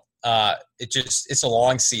still will. It's a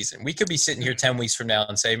long season. We could be sitting here 10 weeks from now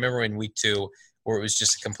and say, remember in week 2 where it was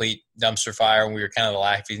just a complete dumpster fire and we were kind of the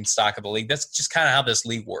laughing stock of the league. That's just kind of how this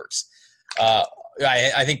league works. I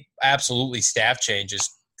think absolutely staff changes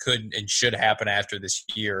could and should happen after this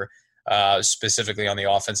year, specifically on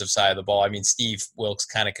the offensive side of the ball. I mean, Steve Wilks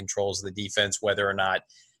kind of controls the defense, whether or not,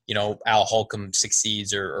 you know, Al Holcomb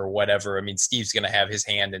succeeds or whatever. I mean, Steve's going to have his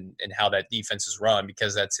hand in how that defense is run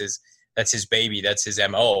because that's his baby. That's his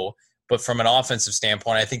MO. But from an offensive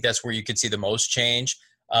standpoint, I think that's where you could see the most change.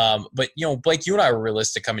 But, you know, Blake, you and I were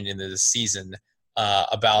realistic coming into this season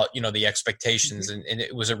about, you know, the expectations. And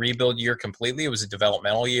it was a rebuild year completely. It was a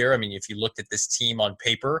developmental year. I mean, if you looked at this team on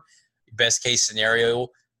paper, best case scenario,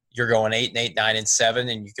 you're going 8-8,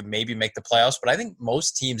 9-7, and you can maybe make the playoffs. But I think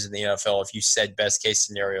most teams in the NFL, if you said best case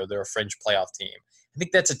scenario, they're a fringe playoff team. I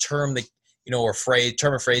think that's a term that, you know, or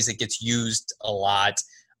term or phrase that gets used a lot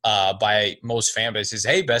by most fan bases.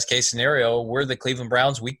 Hey, best case scenario, we're the Cleveland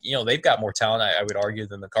Browns. They've got more talent, I would argue,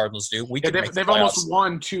 than the Cardinals do. They've almost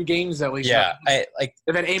won 2 games at least. Yeah, and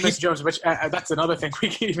then Amos Jones, which that's another thing we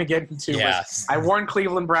can't even get into. Yeah. I warned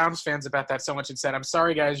Cleveland Browns fans about that so much and said, I'm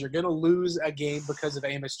sorry, guys, you're going to lose a game because of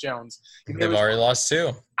Amos Jones. They've already lost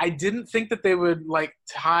 2. I didn't think that they would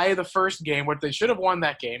tie the first game, where they should have won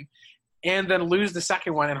that game, and then lose the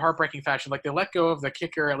second one in heartbreaking fashion. Like, they let go of the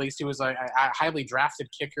kicker. At least he was a highly drafted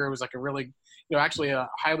kicker. It was like a really, actually a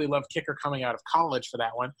highly loved kicker coming out of college for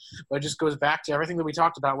that one. But it just goes back to everything that we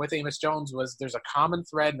talked about with Amos Jones was there's a common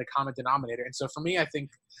thread and a common denominator. And so for me, I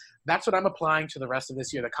think that's what I'm applying to the rest of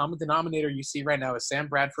this year. The common denominator you see right now is Sam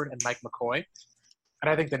Bradford and Mike McCoy.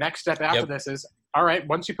 And I think the next step after this is, all right,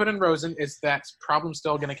 once you put in Rosen, is that problem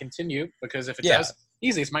still going to continue? Because if it does,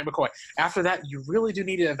 easy, it's Mike McCoy. After that, you really do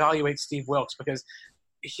need to evaluate Steve Wilks because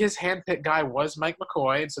his handpicked guy was Mike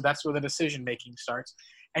McCoy, and so that's where the decision-making starts.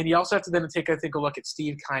 And you also have to then take a look at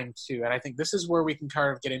Steve Keim, too. And I think this is where we can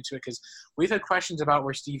kind of get into it because we've had questions about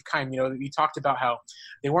where Steve Keim, we talked about how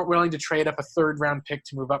they weren't willing to trade up a third-round pick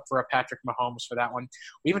to move up for a Patrick Mahomes for that one.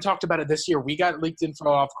 We even talked about it this year. We got leaked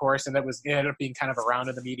info, of course, and it ended up being kind of around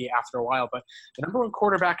in the media after a while. But the number one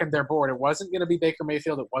quarterback on their board, it wasn't going to be Baker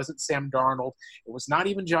Mayfield. It wasn't Sam Darnold. It was not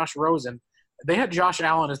even Josh Rosen. They had Josh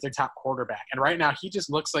Allen as their top quarterback, and right now he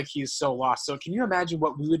just looks like he's so lost. So can you imagine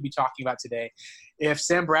what we would be talking about today if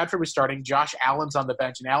Sam Bradford was starting, Josh Allen's on the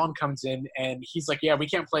bench, and Allen comes in and he's like, yeah, we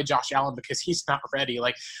can't play Josh Allen because he's not ready.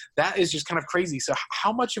 Like, that is just kind of crazy. So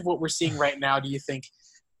how much of what we're seeing right now do you think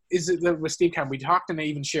is it with Steve Keim? We talked and they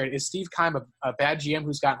even shared, is Steve Keim a bad GM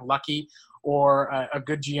who's gotten lucky or a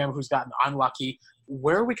good GM who's gotten unlucky?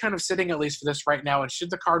 Where are we kind of sitting, at least for this right now? And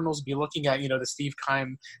should the Cardinals be looking at, the Steve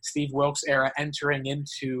Keim, Steve Wilks era entering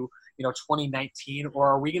into, 2019? Or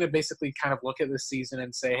are we going to basically kind of look at this season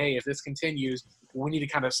and say, hey, if this continues, we need to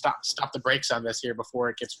kind of stop the brakes on this here before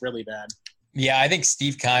it gets really bad? Yeah, I think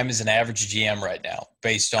Steve Keim is an average GM right now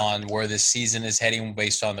based on where this season is heading,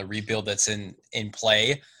 based on the rebuild that's in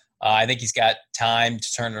play. I think he's got time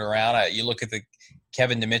to turn it around. You look at the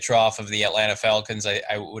Kevin Dimitroff of the Atlanta Falcons,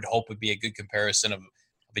 I would hope would be a good comparison of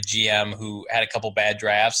a GM who had a couple bad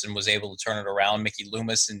drafts and was able to turn it around. Mickey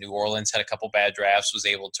Loomis in New Orleans had a couple bad drafts, was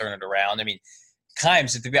able to turn it around. I mean,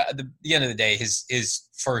 Keim's at the end of the day, his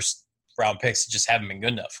first round picks just haven't been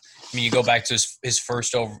good enough. I mean, you go back to his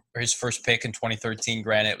first pick in 2013.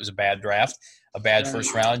 Granted, it was a bad draft, a bad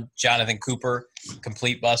first round. Jonathan Cooper,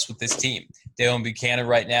 complete bust with this team. Dalen Buchanan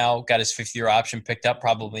right now got his 5th-year option picked up,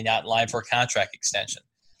 probably not in line for a contract extension.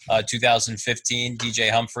 2015, DJ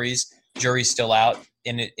Humphries, jury's still out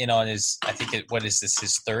in on his, I think his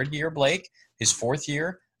 3rd year, Blake, his 4th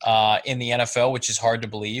year in the NFL, which is hard to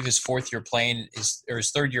believe. His 4th year playing, his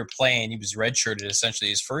 3rd year playing, he was redshirted essentially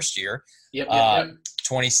his 1st year.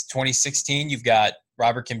 2016, you've got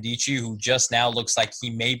Robert Nkemdiche, who just now looks like he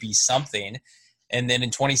may be something. And then in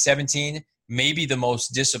 2017, maybe the most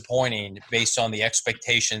disappointing based on the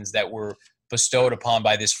expectations that were bestowed upon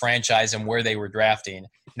by this franchise and where they were drafting,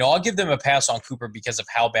 I'll give them a pass on Cooper because of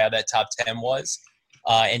how bad that top 10 was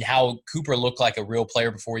and how Cooper looked like a real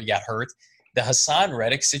player before he got hurt. The Hassan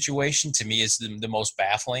Reddick situation to me is the most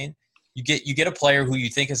baffling. You get a player who you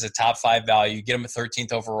think is a top 5 value. You get him a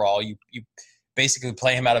 13th overall. You basically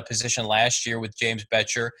play him out of position last year with James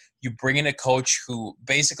Betcher. You bring in a coach who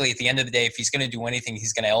basically at the end of the day, if he's going to do anything,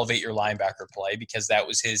 he's going to elevate your linebacker play because that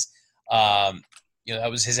was his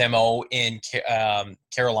MO in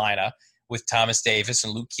Carolina with Thomas Davis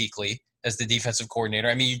and Luke Kuechly as the defensive coordinator.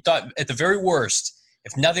 I mean, you thought at the very worst,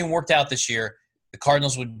 if nothing worked out this year, the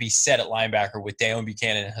Cardinals would be set at linebacker with Deone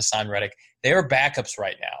Bucannon and Hassan Reddick. They are backups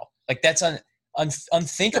right now. Like that's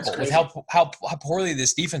unthinkable with how poorly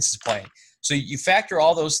this defense is playing. So you factor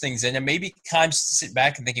all those things in, and maybe Keim's sitting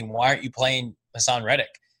back and thinking, why aren't you playing Hassan Reddick?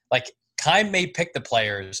 Like Keim may pick the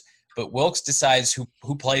players, but Wilks decides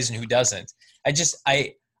who plays and who doesn't.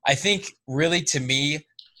 I think really to me,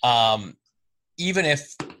 even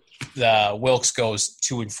if the Wilks goes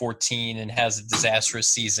 2-14 and has a disastrous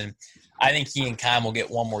season, I think he and Keim will get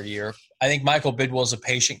one more year. I think Michael Bidwell is a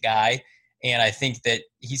patient guy, and I think that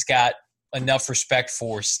he's got enough respect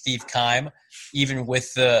for Steve Keim, even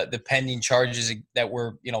with the pending charges that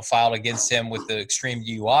were filed against him with the extreme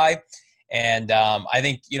DUI. And I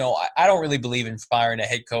think I don't really believe in firing a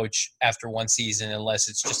head coach after one season unless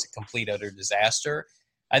it's just a complete utter disaster.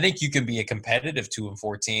 I think you can be a competitive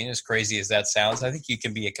 2-14, as crazy as that sounds. I think you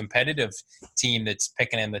can be a competitive team that's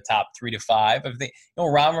picking in the top 3 to 5. I think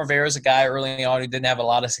Ron Rivera is a guy early on who didn't have a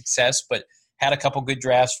lot of success, but had a couple good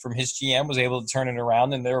drafts from his GM, was able to turn it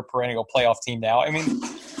around, and they're a perennial playoff team now. I mean,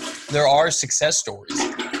 there are success stories.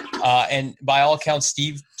 And by all accounts,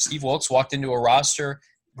 Steve Wilks walked into a roster.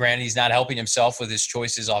 Granted, he's not helping himself with his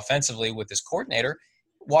choices offensively with his coordinator.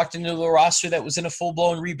 Walked into a roster that was in a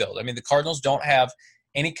full-blown rebuild. I mean, the Cardinals don't have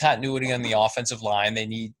any continuity on the offensive line. They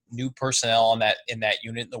need new personnel in that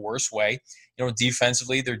unit in the worst way.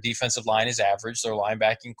 Defensively, their defensive line is average. Their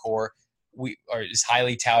linebacking core is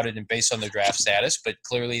highly touted and based on their draft status, but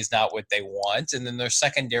clearly is not what they want. And then their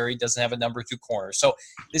secondary doesn't have a number 2 corner. So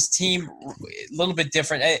this team, a little bit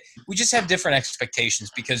different. We just have different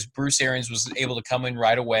expectations because Bruce Arians was able to come in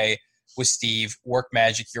right away with Steve, work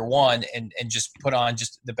magic year one, and just put on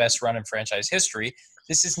just the best run in franchise history.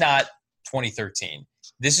 This is not 2013.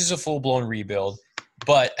 This is a full-blown rebuild.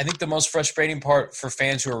 But I think the most frustrating part for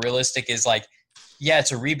fans who are realistic is like, yeah,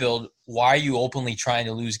 it's a rebuild. Why are you openly trying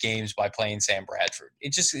to lose games by playing Sam Bradford?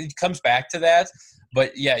 It comes back to that.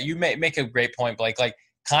 But, yeah, you make a great point, Blake. Like,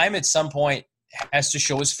 Keim at some point has to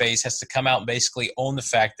show his face, has to come out and basically own the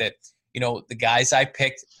fact that, the guys I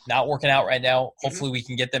picked not working out right now, hopefully we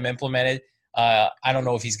can get them implemented. I don't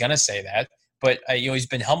know if he's going to say that. But, he's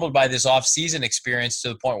been humbled by this offseason experience to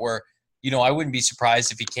the point where, I wouldn't be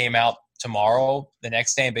surprised if he came out tomorrow, the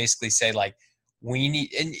next day, and basically say, like, we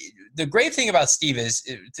need – and the great thing about Steve is,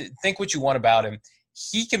 think what you want about him,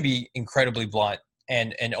 he can be incredibly blunt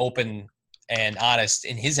and open and honest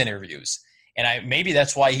in his interviews. And maybe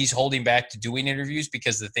that's why he's holding back to doing interviews,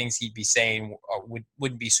 because the things he'd be saying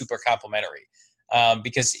wouldn't be super complimentary.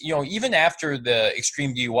 Because, even after the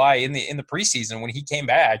extreme DUI in the preseason, when he came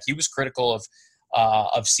back, he was critical of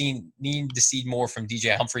needing to see more from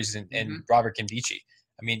DJ Humphries and Robert Kimbichi.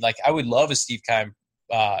 I mean, like, I would love a Steve Keim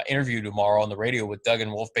interview tomorrow on the radio with Doug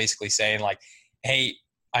and Wolf basically saying, like, hey,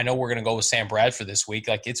 I know we're going to go with Sam Bradford this week.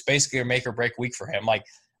 Like, it's basically a make or break week for him. Like,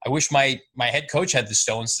 I wish my head coach had the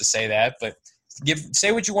stones to say that, but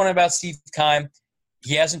say what you want about Steve Keim.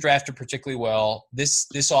 He hasn't drafted particularly well this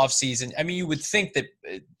offseason. I mean, you would think that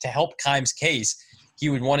to help Keim's case, he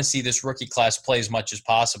would want to see this rookie class play as much as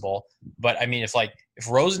possible. But, I mean, if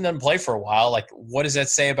Rosen doesn't play for a while, like, what does that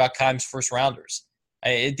say about Keim's first rounders?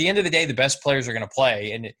 At the end of the day, the best players are going to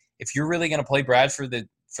play. And if you're really going to play Bradford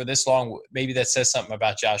for this long, maybe that says something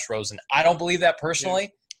about Josh Rosen. I don't believe that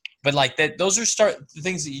personally, but like that, those are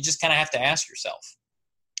things that you just kind of have to ask yourself.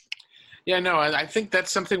 Yeah, no, I think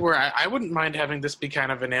that's something where I wouldn't mind having this be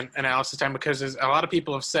kind of an analysis time, because as a lot of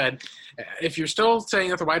people have said, if you're still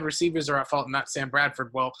saying that the wide receivers are at fault and not Sam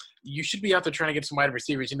Bradford, well, you should be out there trying to get some wide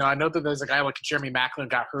receivers. I know that there's a guy like Jeremy Maclin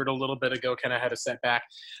got hurt a little bit ago, kind of had a setback.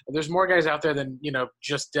 There's more guys out there than,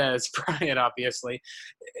 just Dez Bryant, obviously.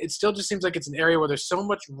 It still just seems like it's an area where there's so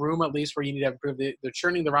much room, at least, where you need to improve. They're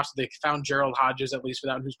churning the roster. They found Gerald Hodges, at least,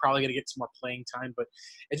 who's probably going to get some more playing time. But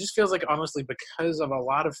it just feels like, honestly, because of a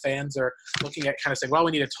lot of fans are looking at kind of saying, well,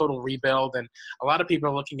 we need a total rebuild. And a lot of people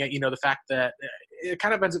are looking at, the fact that it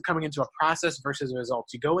kind of ends up coming into a process versus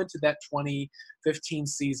results. You go into that 2015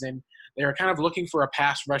 season They were kind of looking for a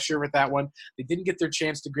pass rusher with that one. They didn't get their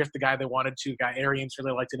chance to grift the guy they wanted to. Guy Arians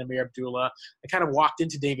really liked it, Amir Abdullah. They kind of walked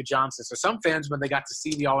into David Johnson. So some fans, when they got to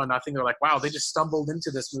see the all or nothing, they're like, wow, they just stumbled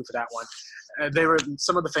into this move for that one.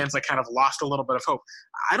 Some of the fans like kind of lost a little bit of hope.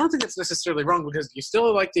 I don't think it's necessarily wrong because you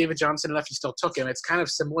still like David Johnson enough. You still took him. It's kind of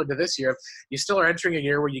similar to this year. You still are entering a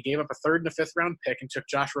year where you gave up a third and a fifth round pick and took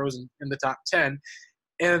Josh Rosen in the top 10.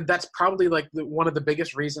 And that's probably like one of the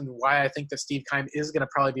biggest reasons why I think that Steve Keim is going to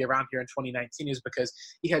probably be around here in 2019 is because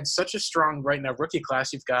he had such a strong right now rookie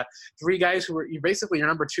class. You've got three guys who are basically your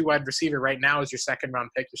number 2 wide receiver right now is your second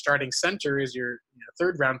round pick. Your starting center is your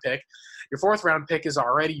third round pick. Your fourth round pick is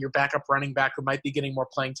already your backup running back who might be getting more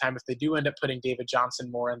playing time if they do end up putting David Johnson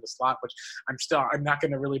more in the slot, which I'm not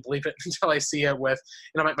going to really believe it until I see it with,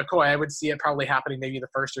 Mike McCoy. I would see it probably happening maybe the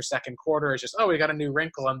first or second quarter. It's just, we got a new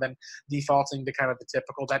wrinkle, and then defaulting to kind of the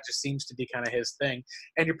typical. That just seems to be kind of his thing.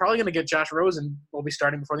 And you're probably going to get Josh Rosen will be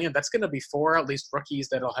starting before the end. That's going to be 4 at least rookies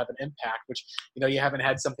that'll have an impact, which, you haven't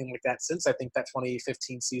had something like that since I think that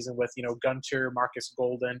 2015 season with, Gunter, Marcus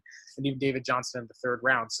Golden, and even David Johnson in the third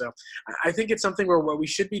round. So I think it's something where what we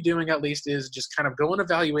should be doing at least is just kind of go and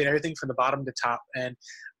evaluate everything from the bottom to top. And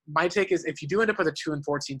my take is if you do end up with a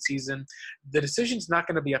 2-14 season, the decision's not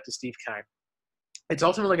going to be up to Steve Keim. It's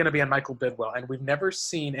ultimately going to be on Michael Bidwell, and we've never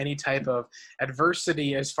seen any type of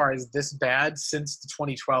adversity as far as this bad since the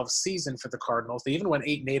 2012 season for the Cardinals. They even went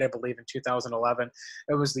 8-8, I believe, in 2011.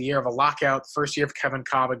 It was the year of a lockout, first year of Kevin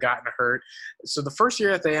Kolb had gotten hurt. So the first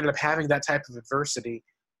year that they ended up having that type of adversity,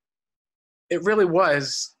 it really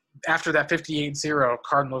was after that 58-0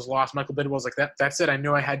 Cardinals loss. Michael Bidwell was like, that's it. I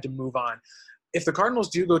knew I had to move on. If the Cardinals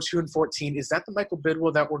do go 2-14, is that the Michael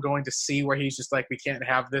Bidwell that we're going to see where he's just like, we can't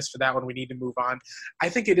have this for that one, we need to move on? I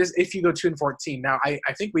think it is if you go 2-14. Now, I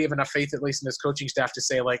think we have enough faith, at least in this coaching staff, to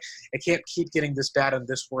say, like, it can't keep getting this bad and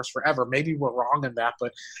this worse forever. Maybe we're wrong in that,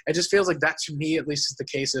 but it just feels like that, to me, at least, is the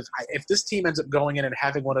case of if this team ends up going in and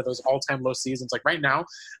having one of those all-time low seasons, like right now,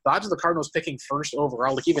 the odds of the Cardinals picking first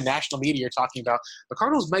overall, like even national media are talking about, the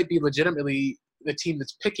Cardinals might be legitimately the team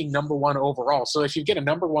that's picking number 1 overall. So if you get a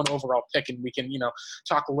number 1 overall pick, and we can,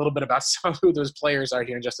 talk a little bit about some of who those players are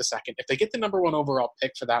here in just a second. If they get the number 1 overall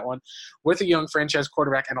pick for that one with a young franchise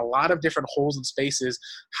quarterback and a lot of different holes and spaces,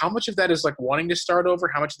 how much of that is like wanting to start over?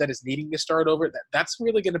 How much of that is needing to start over? That's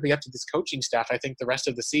really going to be up to this coaching staff, I think, the rest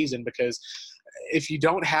of the season, because if you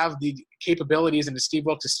don't have the capabilities and the Steve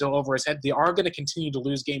Wilks is still over his head, they are going to continue to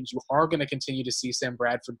lose games. You are going to continue to see Sam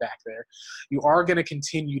Bradford back there. You are going to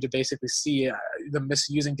continue to basically see them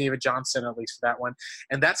misusing David Johnson, at least for that one.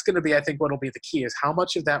 And that's going to be, I think, what will be the key is how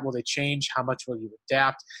much of that will they change? How much will you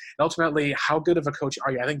adapt? And ultimately, how good of a coach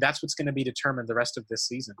are you? I think that's what's going to be determined the rest of this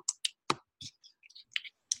season.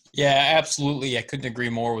 Yeah, absolutely. I couldn't agree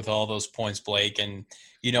more with all those points, Blake. And,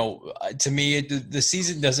 to me, the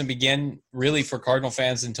season doesn't begin really for Cardinal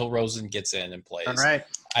fans until Rosen gets in and plays. All right.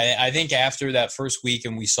 I think after that first week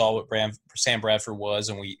and we saw what Sam Bradford was,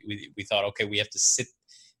 and we thought, okay, we have to sit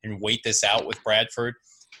and wait this out with Bradford.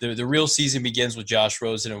 The real season begins with Josh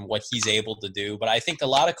Rosen and what he's able to do. But I think a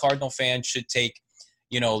lot of Cardinal fans should take,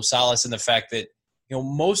 solace in the fact that,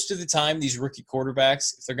 most of the time these rookie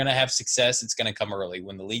quarterbacks, if they're going to have success, it's going to come early.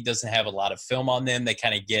 When the league doesn't have a lot of film on them, they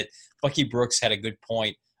kind of get – Bucky Brooks had a good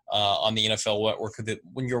point on the NFL Network that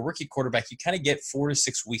when you're a rookie quarterback, you kind of get 4 to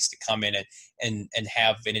 6 weeks to come in and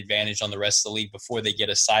have an advantage on the rest of the league before they get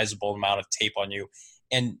a sizable amount of tape on you.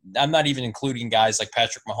 And I'm not even including guys like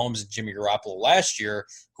Patrick Mahomes and Jimmy Garoppolo last year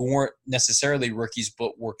who weren't necessarily rookies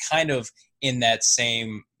but were kind of in that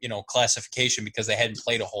same, classification because they hadn't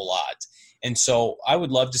played a whole lot. And so I would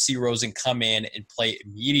love to see Rosen come in and play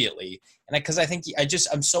immediately. And because I think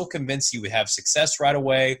I'm so convinced he would have success right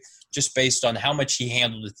away just based on how much he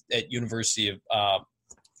handled at University of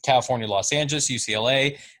California, Los Angeles,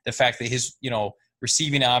 UCLA, the fact that his,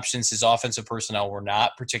 receiving options, his offensive personnel were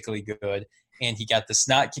not particularly good. And he got the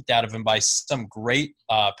snot kicked out of him by some great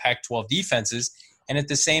Pac-12 defenses. And at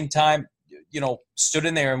the same time, stood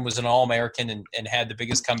in there and was an All-American and had the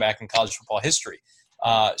biggest comeback in college football history.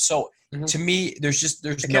 To me, there's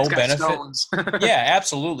no benefit. Yeah,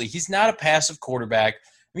 absolutely. He's not a passive quarterback.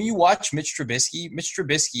 I mean, you watch Mitch Trubisky. Mitch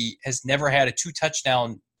Trubisky has never had a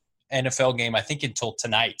 2-touchdown NFL game, I think, until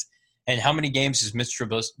tonight. And how many games has Mitch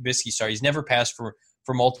Trubisky started? He's never passed for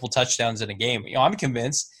multiple touchdowns in a game. I'm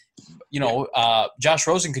convinced, Josh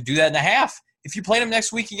Rosen could do that in a half. If you played him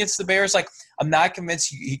next week against the Bears, I'm not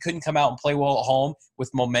convinced he couldn't come out and play well at home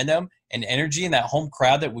with momentum and energy and that home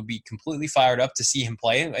crowd that would be completely fired up to see him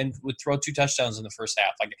play and would throw 2 touchdowns in the first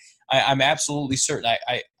half. I'm absolutely certain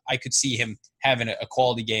I could see him having a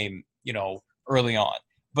quality game, early on.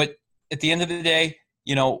 But at the end of the day,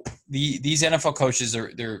 these NFL coaches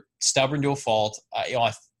they're stubborn to a fault.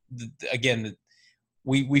 Again,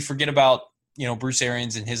 we forget about Bruce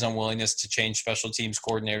Arians and his unwillingness to change special teams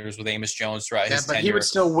coordinators with Amos Jones throughout his tenure. He would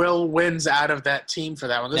still will wins out of that team for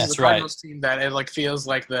that one. This is the Cardinals team that it feels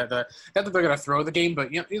like not that they're going to throw the game,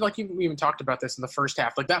 but we even talked about this in the first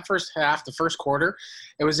half. Like that first half, the first quarter,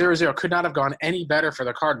 it was 0-0. Could not have gone any better for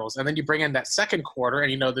the Cardinals. And then you bring in that second quarter,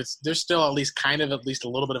 and there's still at least a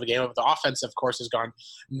little bit of a game. But the offense, of course, has gone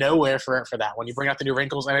nowhere for that one. You bring out the new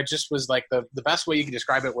wrinkles, and it just was like the best way you can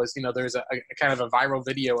describe it was there's a kind of a viral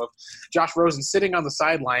video of Josh Rosen sitting on the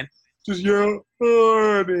sideline, just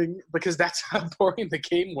yawning, because that's how boring the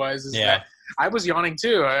game was. That I was yawning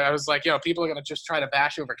too. I was like, people are going to just try to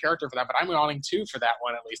bash over character for that, but I'm yawning too for that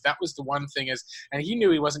one at least. That was the one thing and he knew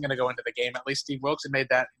he wasn't going to go into the game. At least Steve Wilkes had made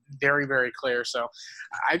that very, very clear. So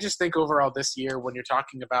I just think overall this year, when you're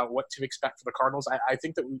talking about what to expect for the Cardinals, I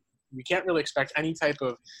think that we can't really expect any type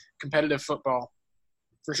of competitive football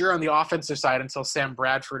for sure on the offensive side until Sam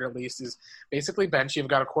Bradford at least is basically benched. You've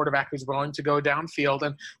got a quarterback who's willing to go downfield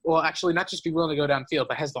and, well, actually not just be willing to go downfield,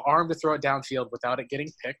 but has the arm to throw it downfield without it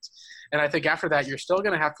getting picked. And I think after that, you're still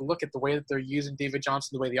going to have to look at the way that they're using David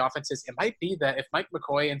Johnson, the way the offense is. It might be that if Mike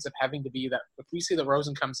McCoy ends up having to be that, if we see that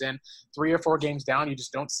Rosen comes in 3 or 4 games down, you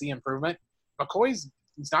just don't see improvement.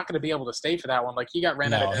 He's not going to be able to stay for that one. Like he got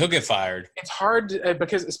ran out of it. He'll get fired. It's hard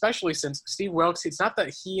because especially since Steve Wilkes, it's not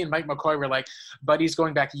that he and Mike McCoy were like buddies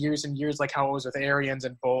going back years and years, like how it was with Arians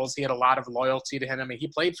and Bowles. He had a lot of loyalty to him. I mean, he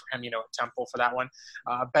played for him, at Temple for that one.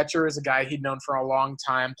 Betcher is a guy he'd known for a long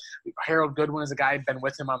time. Harold Goodwin is a guy who'd been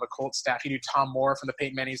with him on the Colts staff. He knew Tom Moore from the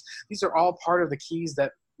Peyton Mannings. These are all part of the keys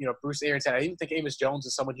that Bruce Arians had. I even think Amos Jones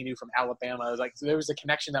is someone he knew from Alabama. It was like there was a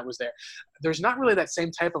connection that was there. There's not really that same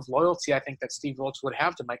type of loyalty I think that Steve Wilkes would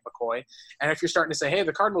have to Mike McCoy. And if you're starting to say, hey,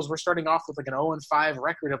 the Cardinals, we're starting off with like an 0-5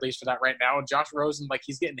 record at least for that right now, and Josh Rosen,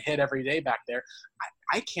 he's getting hit every day back there.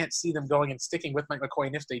 I can't see them going and sticking with Mike McCoy.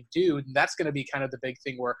 And if they do, that's going to be kind of the big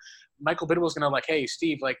thing where Michael Bidwell's going to hey,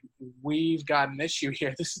 Steve, we've got an issue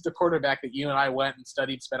here. This is the quarterback that you and I went and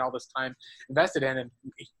studied, spent all this time invested in, and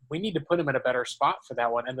we need to put him in a better spot for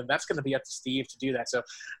that one. And then that's going to be up to Steve to do that. So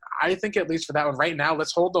I think at least for that one right now,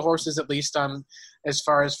 let's hold the horses at least as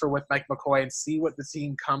far as for with Mike McCoy and see what the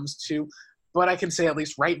team comes to. But I can say at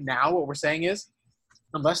least right now what we're saying is,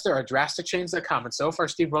 unless there are drastic changes that come, and so far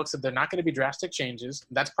Steve Wilkes said they're not going to be drastic changes.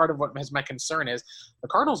 That's part of what my concern is. The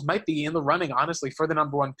Cardinals might be in the running, honestly, for the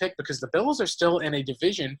number 1 pick because the Bills are still in a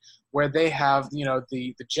division where they have,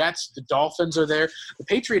 the Jets, the Dolphins are there. The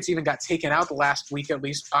Patriots even got taken out the last week at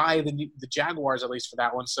least by the Jaguars at least for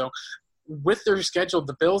that one. So with their schedule,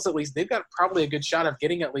 the Bills at least, they've got probably a good shot of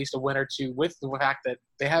getting at least a win or two with the fact that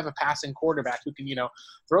they have a passing quarterback who can,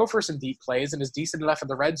 throw for some deep plays and is decent enough in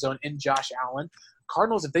the red zone in Josh Allen.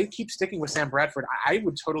 Cardinals, if they keep sticking with Sam Bradford, I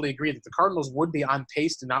would totally agree that the Cardinals would be on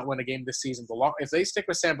pace to not win a game this season. If they stick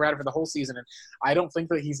with Sam Bradford the whole season, and I don't think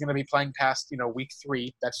that he's going to be playing past, week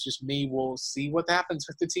 3. That's just me. We'll see what happens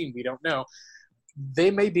with the team. We don't know.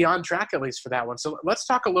 They may be on track at least for that one. So let's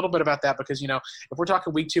talk a little bit about that because, if we're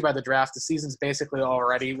talking week 2 by the draft, the season's basically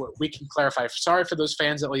already, we can clarify. Sorry for those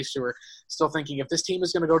fans at least who are still thinking if this team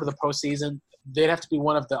is going to go to the postseason, they'd have to be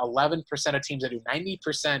one of the 11% of teams that do.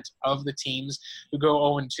 90% of the teams who go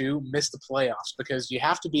 0-2 miss the playoffs because you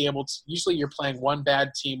have to be able to, usually you're playing one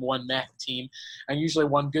bad team, one meh team, and usually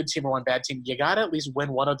one good team or one bad team. You got to at least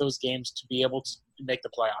win one of those games to be able to make the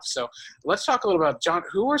playoffs. So let's talk a little about, John,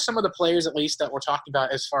 who are some of the players at least that we're talking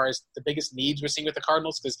about as far as the biggest needs we're seeing with the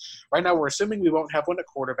Cardinals? Because right now we're assuming we won't have one at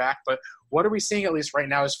quarterback, but what are we seeing at least right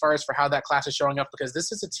now as far as for how that class is showing up? Because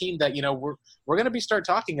this is a team that, we're going to start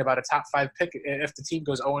talking about a top 5 pick if the team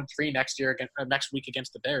goes 0-3 next week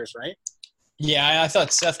against the Bears, right? Yeah, I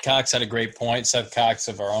thought Seth Cox had a great point. Seth Cox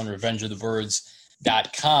of our own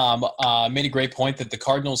RevengeOfTheBirds.com made a great point that the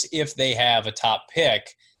Cardinals, if they have a top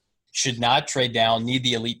pick, should not trade down, need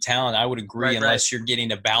the elite talent. I would agree, unless you're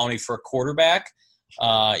getting a bounty for a quarterback,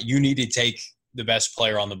 you need to take the best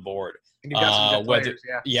player on the board. And you've got some good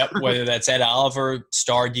players, whether that's Ed Oliver,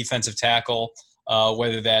 star defensive tackle,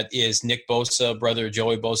 whether that is Nick Bosa, brother of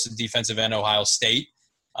Joey Bosa, defensive end, Ohio State.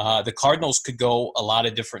 The Cardinals could go a lot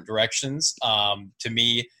of different directions. To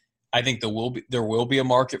me, I think there will be a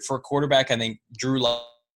market for a quarterback. I think Drew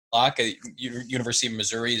Lock at University of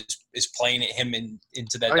Missouri is playing him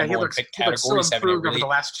into that number 1 pick category. He's so improved over the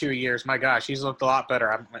last 2 years. My gosh, he's looked a lot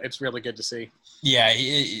better. It's really good to see. Yeah,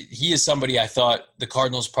 he is somebody I thought the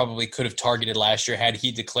Cardinals probably could have targeted last year. Had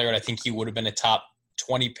he declared, I think he would have been a top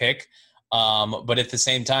 20 pick. But at the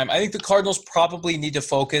same time, I think the Cardinals probably need to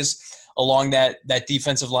focus along that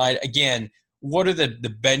defensive line. Again, what are the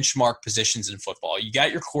benchmark positions in football? You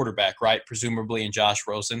got your quarterback, right, presumably in Josh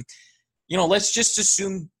Rosen. Let's just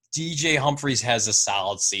assume DJ Humphries has a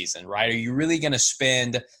solid season, right? Are you really going to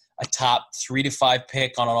spend a top 3 to 5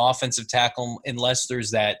 pick on an offensive tackle unless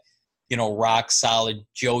there's that, rock solid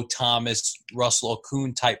Joe Thomas, Russell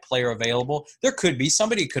Okung type player available? There could be.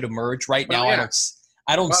 Somebody could emerge right now. Yeah.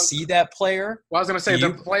 I don't see that player. Well, I was going to say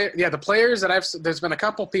the players that there's been a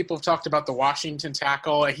couple people have talked about the Washington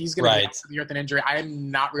tackle. He's going to be out for the year with an injury. I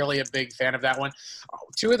am not really a big fan of that one.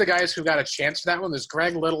 Two of the guys who got a chance for that one, there's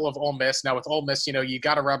Greg Little of Ole Miss. Now with Ole Miss, you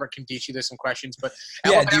got a Robert Nkemdiche. There's some questions, but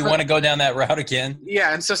Alabama, do you want to go down that route again?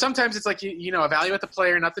 Yeah, and so sometimes it's like you evaluate the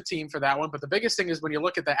player, not the team for that one. But the biggest thing is when you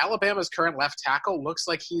look at Alabama's current left tackle, looks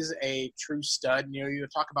like he's a true stud. You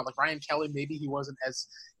talk about like Ryan Kelly, maybe he wasn't as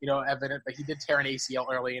evident, but he did tear an ACL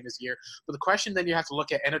early in his year. But the question then you have to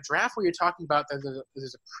look at in a draft where you're talking about that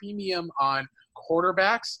there's a premium on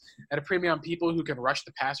quarterbacks and a premium on people who can rush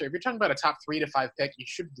the passer. If you're talking about a top 3 to 5 pick, you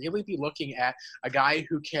should really be looking at a guy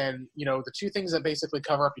who can, the two things that basically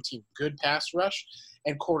cover up your team: good pass rush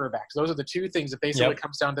and quarterbacks. Those are the two things that basically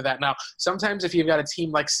comes down to that. Now, sometimes if you've got a team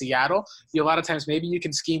like Seattle, a lot of times maybe you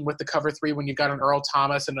can scheme with the cover 3 when you've got an Earl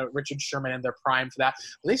Thomas and a Richard Sherman in their prime for that.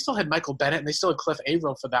 But they still had Michael Bennett and they still had Cliff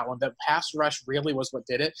Averill for that one. The pass rush really was what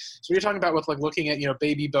did it. So you're talking about with looking at,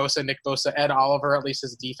 Baby Bosa, Nick Bosa, Ed Oliver, at least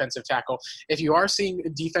as a defensive tackle. If you are seeing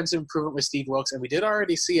defensive improvement with Steve Wilkes, and we did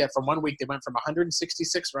already see it from 1 week, they went from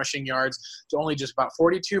 166 rushing yards to only just about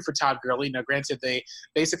 42 for Todd Gurley. Now, granted, they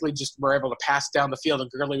basically just were able to pass down the field and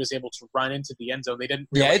Gurley was able to run into the end zone. They didn't.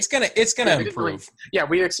 Really, it's gonna improve.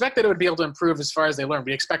 We expect that it would be able to improve as far as they learn.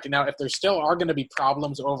 We expect it now. If there still are going to be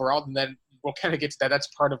problems overall, then we'll kind of get to that. That's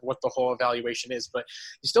part of what the whole evaluation is. But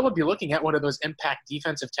you still would be looking at one of those impact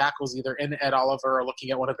defensive tackles, either in Ed Oliver or looking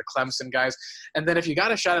at one of the Clemson guys. And then if you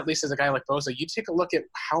got a shot, at least as a guy like Bosa, you take a look at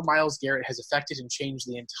how Myles Garrett has affected and changed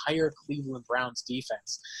the entire Cleveland Browns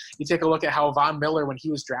defense. You take a look at how Von Miller, when he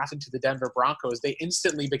was drafted to the Denver Broncos, they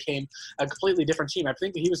instantly became a completely different team. I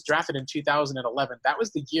think he was drafted in 2011. That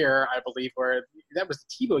was the year, I believe, where that was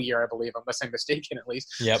the Tebow year, I believe, unless I'm mistaken at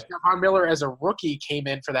least. Yep. So Von Miller, as a rookie, came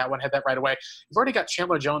in for that one, had that right away. You've already got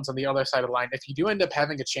Chandler Jones on the other side of the line. If you do end up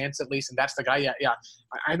having a chance at least, and that's the guy,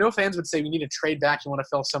 I know fans would say we need to trade back. You want to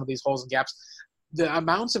fill some of these holes and gaps. The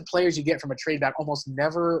amounts of players you get from a trade back almost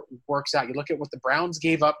never works out. You look at what the Browns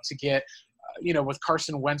gave up to get, with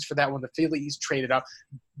Carson Wentz for that when the Phillies traded up.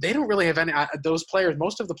 They don't really have any those players.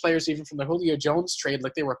 Most of the players, even from the Julio Jones trade,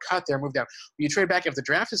 like they were cut, they're moved down. When you trade back, if the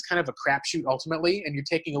draft is kind of a crapshoot ultimately, and you're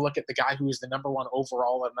taking a look at the guy who is the number 1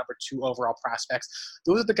 overall and number 2 overall prospects,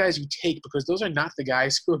 those are the guys you take because those are not the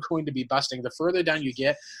guys who are going to be busting. The further down you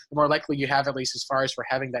get, the more likely you have, at least as far as for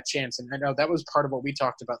having that chance. And I know that was part of what we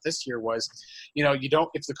talked about this year was, you don't,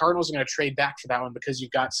 if the Cardinals are going to trade back for that one because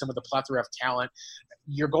you've got some of the plethora of talent,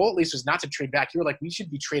 your goal at least was not to trade back. You were like, we should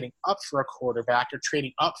be trading up for a quarterback or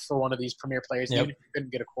trading up for one of these premier players, even if you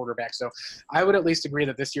couldn't get a quarterback. So I would at least agree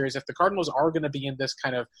that this year is if the Cardinals are going to be in this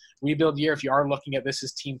kind of rebuild year, if you are looking at this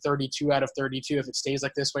as team 32 out of 32, if it stays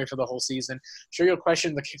like this way for the whole season, sure, you'll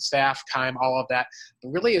question the staff, Kime, all of that. But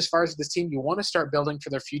really, as far as this team, you want to start building for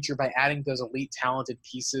their future by adding those elite talented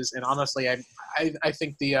pieces. And honestly, I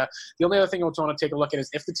think the only other thing I want to take a look at is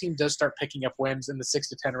if the team does start picking up wins in the 6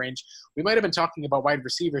 to 10 range, we might have been talking about wide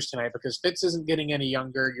receivers tonight because Fitz isn't getting any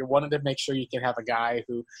younger. You're wanting to make sure you can have a guy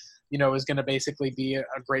who, is going to basically be a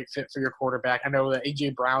great fit for your quarterback. I know that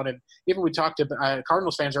A.J. Brown, and even we talked about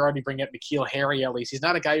Cardinals fans are already bringing up N'Keal Harry at least. He's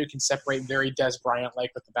not a guy who can separate very Des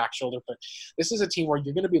Bryant-like with the back shoulder, but this is a team where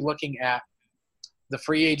you're going to be looking at the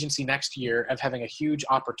free agency next year of having a huge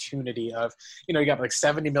opportunity of, you got like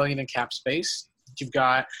 $70 million in cap space. You've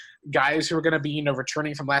got guys who are going to be,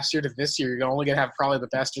 returning from last year to this year. You're only going to have probably the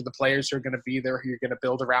best of the players who are going to be there, who you're going to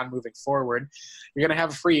build around moving forward. You're going to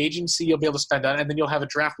have a free agency you'll be able to spend on, and then you'll have a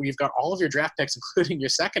draft where you've got all of your draft picks, including your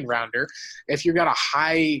second rounder. If you've got a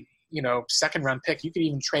high second round pick, you could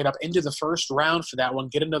even trade up into the first round for that one,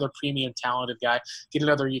 get another premium talented guy, get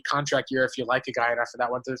another contract year if you like a guy after that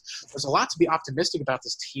one. There's a lot to be optimistic about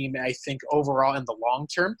this team, I think, overall in the long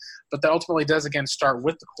term, but that ultimately does, again, start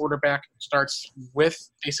with the quarterback, starts with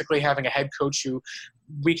basically having a head coach who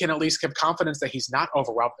we can at least give confidence that he's not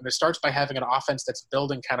overwhelmed, and it starts by having an offense that's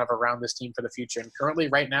building kind of around this team for the future. And currently,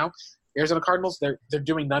 right now, Arizona Cardinals, they're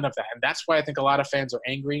doing none of that. And that's why I think a lot of fans are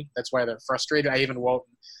angry. That's why they're frustrated. I even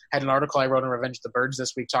had an article I wrote on Revenge of the Birds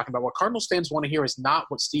this week talking about what Cardinals fans want to hear is not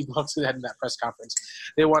what Steve Wilkes had in that press conference.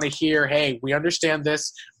 They want to hear, hey, we understand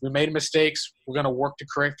this. We made mistakes. We're going to work to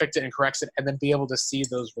fix it and correct it, and then be able to see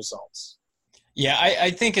those results. Yeah,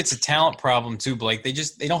 I think it's a talent problem too, Blake. They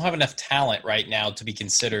don't have enough talent right now to be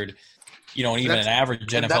considered, even an average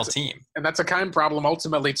NFL team. And that's a Keim problem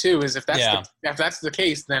ultimately too. Is if that's the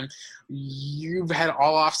case, then you've had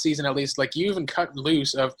all off season at least. Like you even cut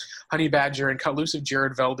loose of Honey Badger and cut loose of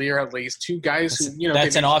Jared Valdir at least, two guys who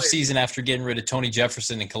that's an off season after getting rid of Tony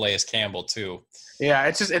Jefferson and Calais Campbell too. Yeah,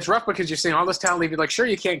 it's rough because you're seeing all this talent. You're like, sure,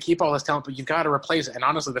 you can't keep all this talent, but you've got to replace it. And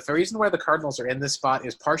honestly, the reason why the Cardinals are in this spot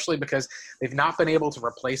is partially because they've not been able to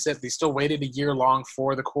replace it. They still waited a year long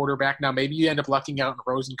for the quarterback. Now, maybe you end up lucking out and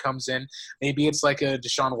Rosen comes in. Maybe it's like a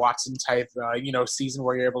Deshaun Watson type, season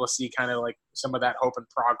where you're able to see kind of like some of that hope and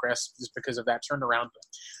progress just because of that turnaround.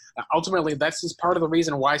 But ultimately, that's just part of the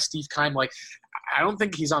reason why Steve Keim, I don't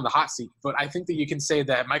think he's on the hot seat, but I think that you can say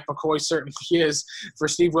that Mike McCoy certainly is. For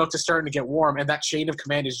Steve Wilks is starting to get warm, and that chain of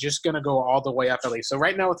command is just going to go all the way up at least. So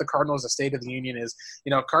right now with the Cardinals, the state of the union is,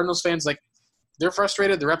 Cardinals fans, they're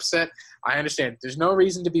frustrated, they're upset. I understand. There's no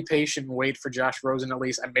reason to be patient and wait for Josh Rosen at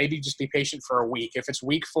least, and maybe just be patient for a week. If it's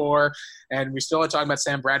week 4 and we still are talking about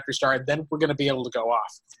Sam Bradford start, then we're going to be able to go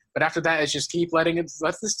off. But after that, it's just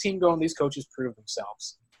let this team go and these coaches prove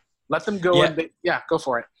themselves. Let them go go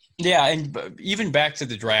for it. Yeah, and even back to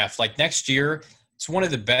the draft, next year, it's one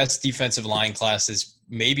of the best defensive line classes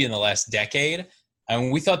maybe in the last decade. I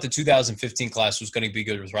mean, we thought the 2015 class was going to be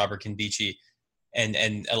good with Robert Nkemdiche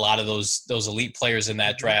and a lot of those elite players in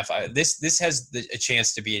that draft. This has a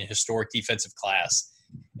chance to be an historic defensive class.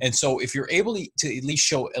 And so if you're able to at least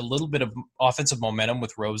show a little bit of offensive momentum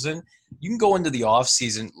with Rosen, you can go into the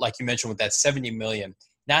offseason, like you mentioned, with that $70 million,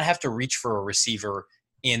 not have to reach for a receiver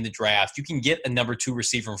in the draft. You can get a number 2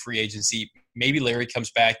 receiver in free agency. Maybe Larry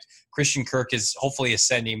comes back. Christian Kirk is hopefully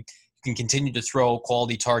ascending. You can continue to throw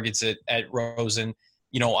quality targets at Rosen.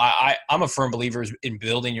 I'm a firm believer in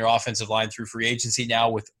building your offensive line through free agency now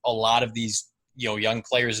with a lot of these, young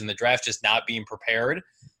players in the draft just not being prepared.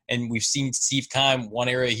 And we've seen Steve Keim, one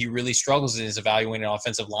area he really struggles in is evaluating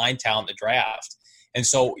offensive line talent in the draft. And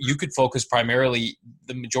so you could focus primarily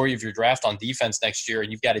the majority of your draft on defense next year,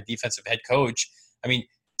 and you've got a defensive head coach. I mean,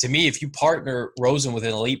 to me, if you partner Rosen with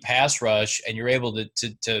an elite pass rush and you're able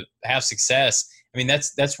to have success, I mean,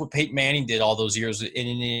 that's what Peyton Manning did all those years in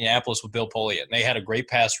Indianapolis with Bill Polian. They had a great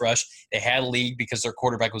pass rush. They had a lead because their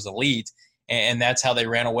quarterback was elite, and that's how they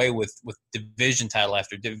ran away with division title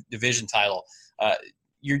after division title.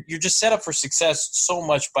 You're just set up for success so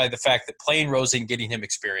much by the fact that playing Rosen, getting him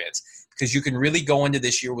experience, because you can really go into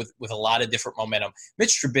this year with a lot of different momentum.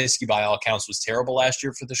 Mitch Trubisky, by all accounts, was terrible last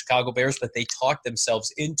year for the Chicago Bears, but they talked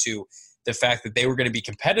themselves into the fact that they were going to be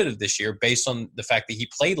competitive this year based on the fact that he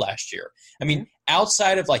played last year. I mean,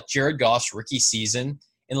 outside of Jared Goff's rookie season,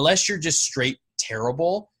 unless you're just straight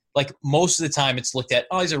terrible, most of the time it's looked at,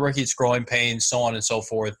 he's a rookie, it's growing pains, so on and so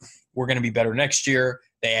forth. We're going to be better next year.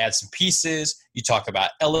 They add some pieces. You talk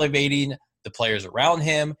about elevating the players around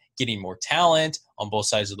him, getting more talent on both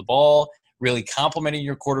sides of the ball, really complimenting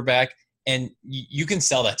your quarterback, and you can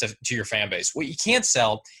sell that to your fan base. What you can't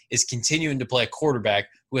sell is continuing to play a quarterback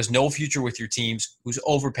who has no future with your teams, who's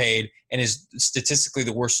overpaid, and is statistically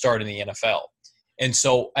the worst start in the NFL. And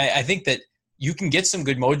so I think that you can get some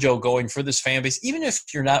good mojo going for this fan base, even if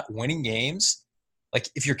you're not winning games.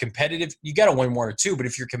 If you're competitive, you got to win 1 or 2. But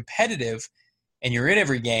if you're competitive and you're in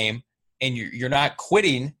every game and you're not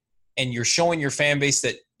quitting and you're showing your fan base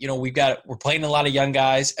that, we're playing a lot of young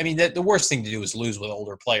guys. I mean, the worst thing to do is lose with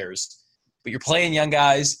older players. But you're playing young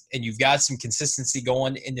guys and you've got some consistency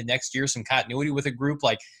going into next year, some continuity with a group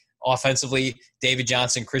offensively, David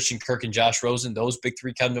Johnson, Christian Kirk, and Josh Rosen. Those big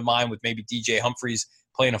 3 come to mind, with maybe DJ Humphries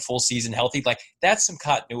playing a full season healthy. That's some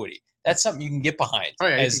continuity. That's something you can get behind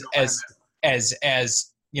as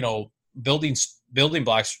building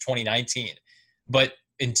blocks for 2019. But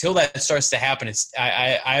until that starts to happen,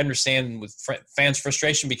 I understand with fans'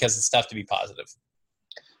 frustration because it's tough to be positive.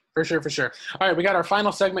 For sure. All right, we got our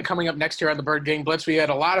final segment coming up next year on the Bird Gang Blitz. We had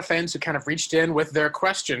a lot of fans who kind of reached in with their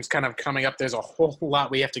questions kind of coming up. There's a whole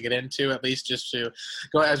lot we have to get into, at least just to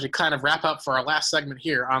go as we kind of wrap up for our last segment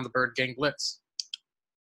here on the Bird Gang Blitz.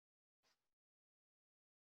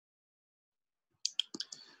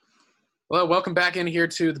 Well, welcome back in here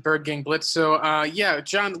to the Bird Gang Blitz. So,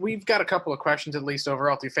 John, we've got a couple of questions at least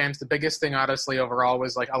overall to fans. The biggest thing, honestly, overall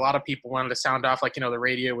was a lot of people wanted to sound off the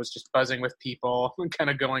radio was just buzzing with people kind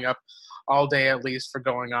of going up all day at least for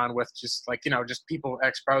going on with just just people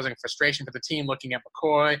expressing frustration for the team, looking at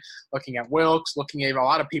McCoy, looking at Wilks, looking at a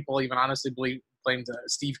lot of people even honestly blamed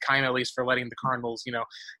Steve Keim at least for letting the Cardinals,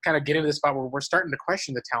 kind of get into the spot where we're starting to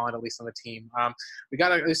question the talent at least on the team. We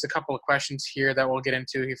got at least a couple of questions here that we'll get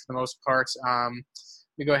into here for the most part.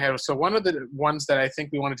 me go ahead. So one of the ones that I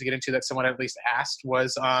think we wanted to get into that someone at least asked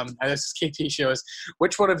was, this KT shows,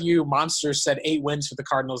 which one of you monsters said 8 wins for the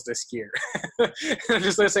Cardinals this year? I'm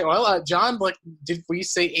just going to say, well, John, did we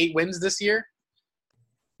say 8 wins this year?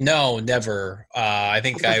 No, never. I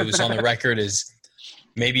think I was on the record as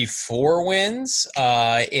maybe 4 wins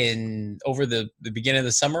over the beginning of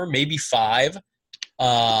the summer, maybe 5.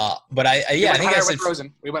 But I think I said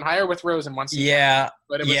Rosen. We went higher with Rosen once. Yeah,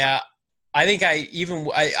 I think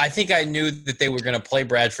I think I knew that they were going to play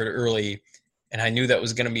Bradford early, and I knew that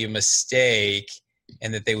was going to be a mistake,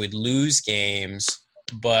 and that they would lose games.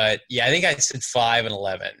 But yeah, I think I said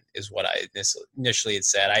 5-11 is what I initially had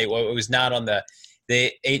said. I was not on the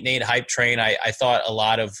 8-8 hype train. I thought a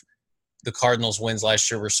lot of the Cardinals' wins last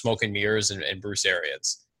year were smoke and mirrors and Bruce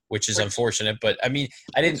Arians, which is unfortunate. But I mean,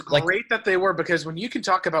 I didn't It's great that they were, because when you can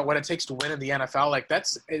talk about what it takes to win in the NFL,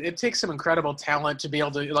 it takes some incredible talent to be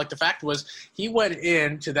able to, the fact was he went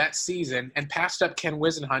into that season and passed up Ken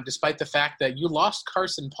Wisenhunt despite the fact that you lost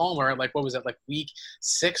Carson Palmer at week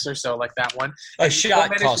 6 or so, that one. I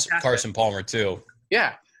shot Carson Palmer too.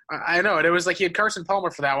 Yeah. I know, and it was he had Carson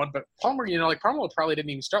Palmer for that one, but Palmer, Palmer probably didn't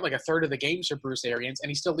even start a third of the games for Bruce Arians, and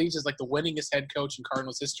he still leaves as the winningest head coach in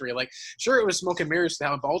Cardinals history. Sure, it was smoke and mirrors to that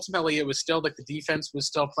one, but ultimately it was still the defense was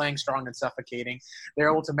still playing strong and suffocating. They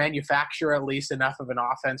were able to manufacture at least enough of an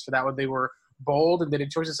offense for that one. They were bold and they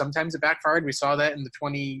did choices. Sometimes it backfired. We saw that in the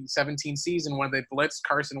 2017 season when they blitzed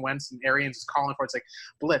Carson Wentz and Arians was calling for it. It's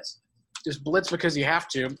blitz. Just blitz because you have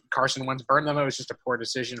to. Carson Wentz burned them. It was just a poor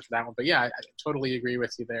decision for that one. But, yeah, I totally agree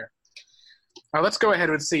with you there. Let's go ahead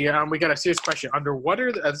and see. We got a serious question.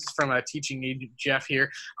 This is from a teaching aide, Jeff here.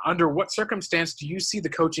 Under what circumstance do you see the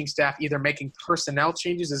coaching staff either making personnel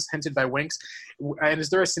changes as hinted by Winks, and is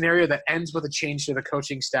there a scenario that ends with a change to the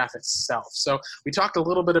coaching staff itself? So we talked a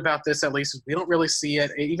little bit about this, at least. We don't really see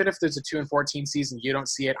it. Even if there's a 2-14 season, you don't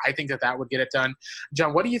see it. I think that would get it done.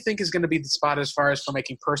 John, what do you think is going to be the spot as far as for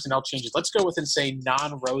making personnel changes? Let's go with and say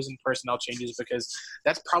non-Rosen personnel changes, because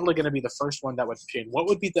that's probably going to be the first one that would change. What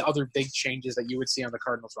would be the other big changes that you would see on the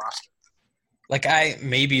Cardinals roster?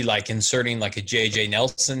 Inserting a J.J.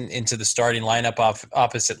 Nelson into the starting lineup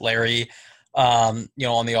opposite Larry, on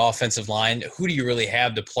the offensive line. Who do you really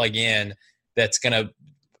have to plug in that's going to,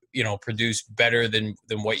 produce better than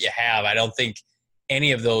what you have? I don't think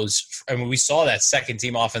any of those – I mean, we saw that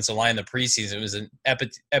second-team offensive line in the preseason. It was an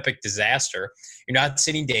epic disaster. You're not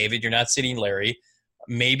sitting David. You're not sitting Larry.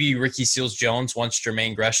 Maybe Ricky Seals-Jones once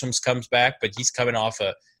Jermaine Gresham comes back, but he's coming off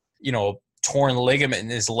a torn ligament in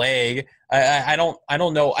his leg. I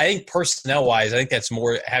don't know. I think personnel-wise, I think that's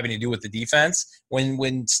more having to do with the defense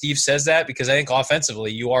when Steve says that, because I think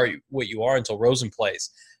offensively you are what you are until Rosen plays.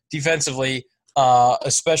 Defensively,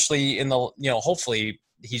 especially in the, hopefully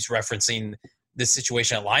he's referencing the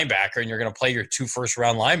situation at linebacker, and you're going to play your 2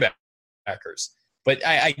 first-round linebackers. But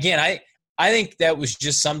I think that was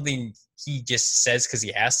just something he just says because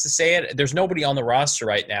he has to say it. There's nobody on the roster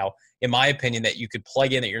right now, in my opinion, that you could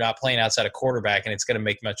plug in that you're not playing outside of quarterback, and it's going to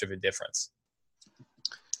make much of a difference.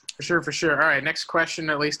 For sure. All right, next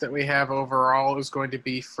question, at least that we have overall, is going to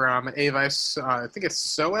be from Avis. I think it's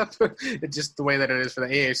Soap. It's just the way that it is for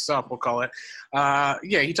the AA Soap, we'll call it.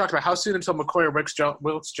 He talked about how soon until McCoy or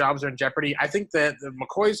Wilkes' jobs are in jeopardy. I think that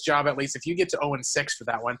McCoy's job, at least, if you get to 0-6 for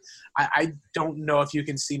that one, I don't know if you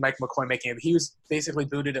can see Mike McCoy making it. He was basically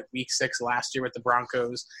booted at week 6 last year with the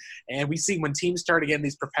Broncos. And we see when teams start again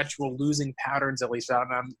these perpetual losing patterns, at least,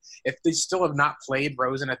 if they still have not played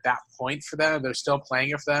Rosen at that point for them, they're still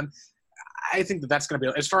playing it for them. I think that's going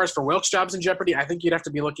to be – as far as for Wilkes' jobs in jeopardy, I think you'd have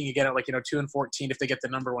to be looking again at 2-14 if they get the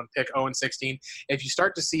number 1 pick, 0-16. If you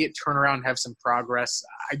start to see it turn around and have some progress,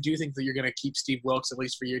 I do think that you're going to keep Steve Wilkes at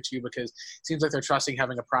least for year 2, because it seems like they're trusting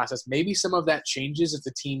having a process. Maybe some of that changes if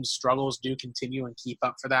the team's struggles do continue and keep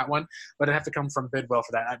up for that one, but it'd have to come from Bidwell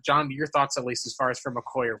for that. John, your thoughts at least as far as for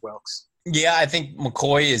McCoy or Wilkes? Yeah, I think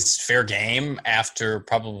McCoy is fair game after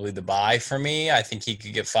probably the bye for me. I think he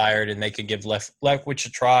could get fired and they could give Leftwich a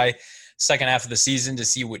try second half of the season to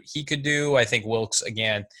see what he could do. I think Wilkes,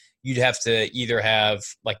 again, you'd have to either have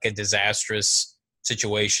a disastrous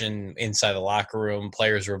situation inside the locker room,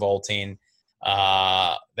 players revolting,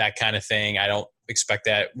 that kind of thing. I don't expect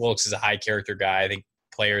that. Wilkes is a high character guy. I think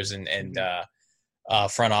players and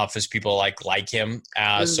front office people like him.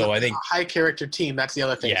 So I think high character team. That's the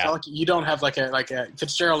other thing. Yeah. It's not like you don't have like a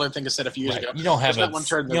Fitzgerald, I think I said a few years ago. You don't have a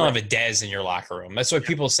Dez in your locker room. That's what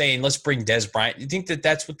people are saying. Let's bring Dez Bryant. You think that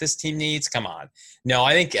that's what this team needs? Come on. No,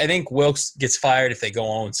 I think Wilkes gets fired if they go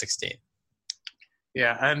 0-16.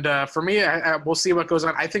 Yeah, and for me, we'll see what goes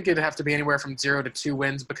on. I think it'd have to be anywhere from 0 to 2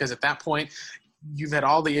 wins, because at that point, you've had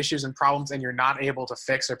all the issues and problems and you're not able to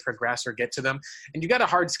fix or progress or get to them. And you got a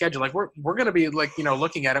hard schedule. Like we're going to be like,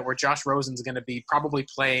 looking at it where Josh Rosen's going to be probably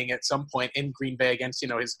playing at some point in Green Bay against,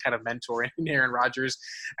 his kind of mentor in Aaron Rodgers.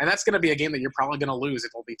 And that's going to be a game that you're probably going to lose.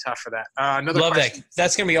 It will be tough for that. Love question. That.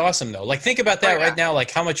 That's going to be awesome though. Like think about that right now, like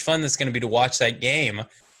how much fun that's going to be to watch that game.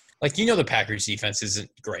 Like, the Packers defense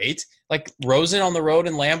isn't great. Like, Rosen on the road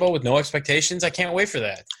in Lambeau with no expectations, I can't wait for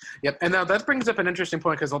that. Yep, and now that brings up an interesting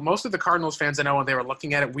point because most of the Cardinals fans I know when they were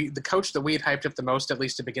looking at it, the coach that we had hyped up the most, at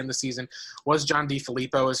least to begin the season, was John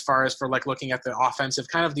DeFilippo as far as for, like, looking at the offensive,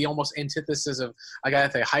 kind of the almost antithesis of a guy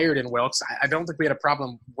that they hired in Wilks. I don't think we had a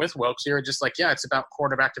problem with Wilks. We were just like, yeah, it's about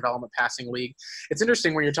quarterback development, passing league. It's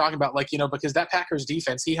interesting when you're talking about, like, because that Packers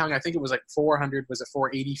defense, he hung, I think it was like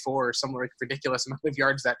 484 or some like ridiculous amount of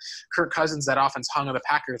yards that Kirk Cousins, that offense hung on the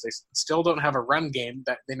Packers. They still don't have a run game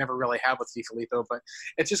that they never really have with DeFilippo, but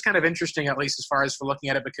it's just kind of interesting, at least as far as for looking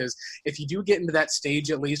at it, because if you do get into that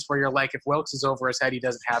stage, at least where you're like, if Wilks is over his head, he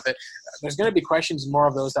doesn't have it, there's going to be questions, more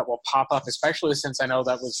of those that will pop up, especially since I know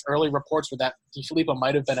that was early reports where that DeFilippo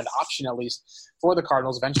might have been an option, at least for the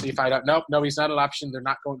Cardinals. Eventually you find out, no, he's not an option. They're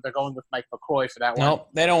going with Mike McCoy for that one. No,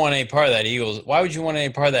 they don't want any part of that Eagles. Why would you want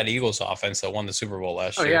any part of that Eagles offense that won the Super Bowl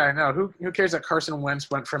last year? Oh, yeah, I know. Who cares that Carson Wentz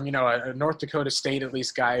went from, a North Dakota State, at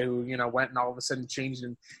least, guy who, went and all of a sudden changed,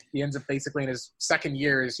 and he ends up basically in his second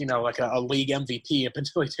year is, like a league MVP up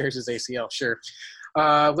until he tears his ACL. Sure.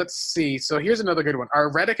 Let's see. So here's another good one. Are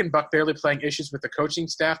Reddick and Buck Barely playing issues with the coaching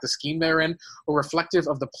staff, the scheme they're in, or reflective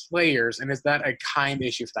of the players? And is that a Keim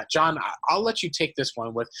issue for that? John, I'll let you take this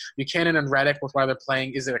one with Buchanan and Reddick with why they're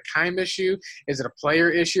playing. Is it a Keim issue? Is it a player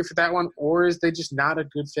issue for that one? Or is they just not a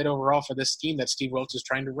good fit overall for this scheme that Steve Wilks is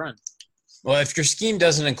trying to run? Well, if your scheme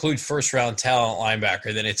doesn't include first-round talent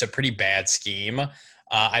linebacker, then it's a pretty bad scheme.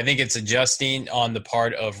 I think it's adjusting on the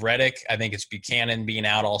part of Reddick. I think it's Buchanan being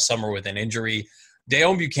out all summer with an injury.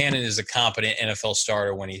 Deone Buchanan is a competent NFL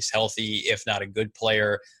starter when he's healthy, if not a good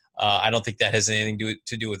player. I don't think that has anything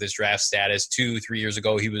to do with his draft status. 2-3 years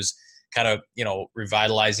ago, he was kind of,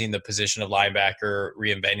 revitalizing the position of linebacker,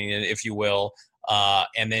 reinventing it, if you will.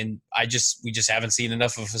 And then we just haven't seen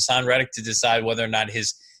enough of Hassan Reddick to decide whether or not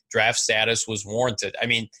his draft status was warranted. I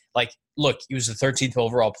mean, like, look, he was the 13th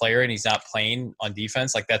overall player and he's not playing on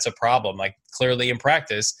defense. Like, that's a problem. Like, clearly in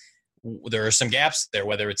practice, there are some gaps there,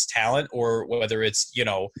 whether it's talent or whether it's,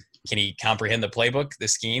 can he comprehend the playbook, the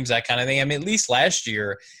schemes, that kind of thing. I mean, at least last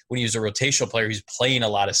year when he was a rotational player, he's playing a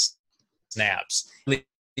lot of snaps.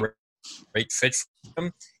 Great fit for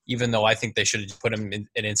him, even though I think they should have put him in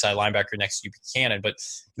an inside linebacker next to Buchanan. But,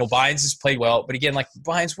 Bynes has played well. But again, like,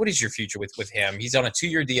 Bynes, what is your future with him? He's on a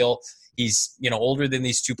 2-year deal. He's, older than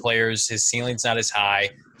these two players. His ceiling's not as high.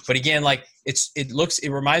 But again, like,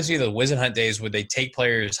 it reminds me of the Wisenhunt days where they take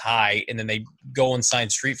players high and then they go and sign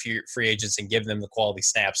street free agents and give them the quality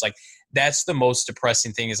snaps. Like, that's the most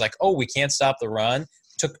depressing thing is like, oh, we can't stop the run.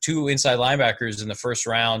 Took 2 inside linebackers in the first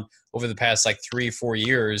round over the past 3-4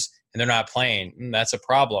 years, and they're not playing. That's a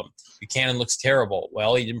problem. Buchanan looks terrible.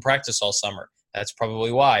 Well, he didn't practice all summer. That's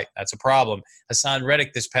probably why. That's a problem. Hassan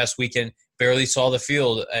Reddick this past weekend barely saw the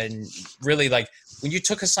field. And really, when you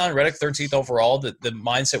took Hassan Reddick 13th overall, the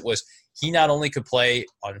mindset was he not only could play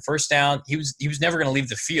on first down, he was never going to leave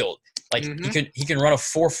the field. Like, he can run a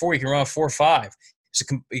 4.4, he can run a 4.5.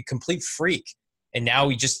 He's a complete freak. And now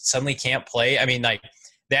he just suddenly can't play. I mean,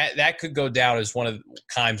 that could go down as one of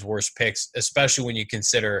Keim's worst picks, especially when you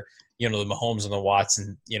consider, the Mahomes and the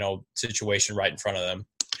Watson, situation right in front of them.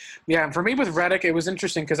 Yeah, and for me with Reddick, it was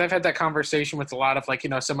interesting because I've had that conversation with a lot of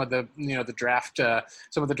some of the the draft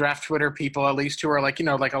some of the draft Twitter people, at least, who are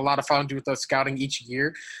a lot of fun with the scouting each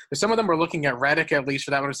year. But some of them were looking at Reddick, at least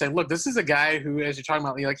for that one, and saying, look, this is a guy who, as you're talking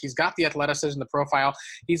about, he's got the athleticism, the profile.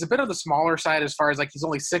 He's a bit of the smaller side as far as he's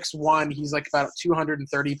only 6'1". He's about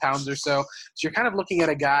 230 pounds or so. So you're kind of looking at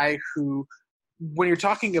a guy who, when you're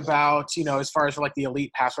talking about, as far as for the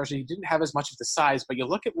elite pass rusher, he didn't have as much of the size, but you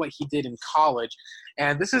look at what he did in college,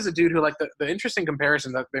 and this is a dude who, the interesting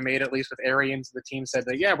comparison that they made, at least with Arians, the team said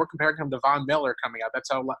that, yeah, we're comparing him to Von Miller coming out. That's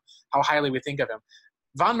how highly we think of him.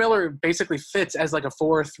 Von Miller basically fits as a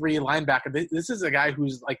 4-3 linebacker. This is a guy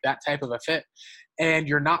who's that type of a fit, and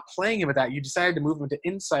you're not playing him with that. You decided to move him to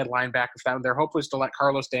inside linebacker for that, and their hope was to let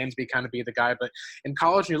Carlos Dansby kind of be the guy. But in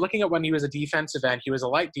college, you're looking at when he was a defensive end, he was a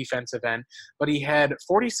light defensive end, but he had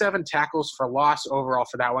 47 tackles for loss overall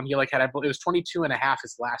for that one. He had, it was 22 and a half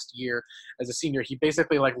his last year as a senior. He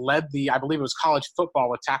basically led I believe it was college football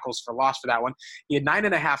with tackles for loss for that one. He had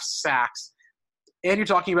 9.5 sacks. And you're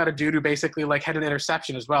talking about a dude who basically had an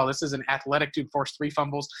interception as well. This is an athletic dude, forced 3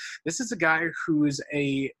 fumbles. This is a guy who's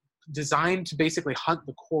a designed to basically hunt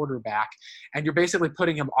the quarterback, and you're basically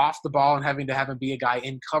putting him off the ball and having to have him be a guy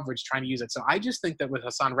in coverage trying to use it. So I just think that with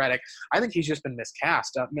Hassan Reddick, I think he's just been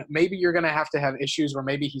miscast. Maybe you're going to have issues where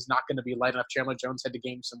maybe he's not going to be light enough. Chandler Jones had to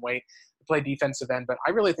gain some weight to play defensive end, but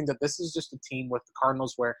I really think that this is just a team with the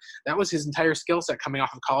Cardinals where that was his entire skill set coming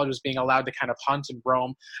off of college, was being allowed to kind of hunt and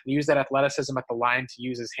roam and use that athleticism at the line to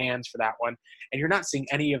use his hands for that one. And you're not seeing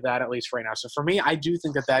any of that, at least right now. So for me, I do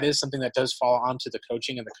think that that is something that does fall onto the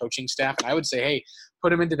coaching and the coaching staff. And I would say, hey,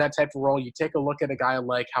 put him into that type of role. You take a look at a guy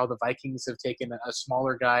like how the Vikings have taken a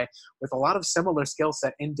smaller guy with a lot of similar skill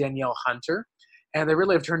set in Danielle Hunter, and they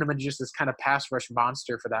really have turned him into just this kind of pass rush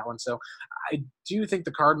monster for that one. So I do think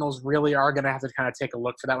the Cardinals really are going to have to kind of take a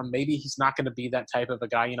look for that one. Maybe he's not going to be that type of a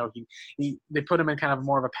guy. They put him in kind of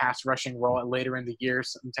more of a pass rushing role later in the year.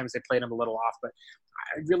 Sometimes they played him a little off, but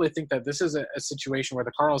I really think that this is a situation where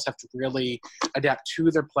the Cardinals have to really adapt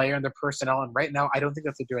to their player and their personnel. And right now, I don't think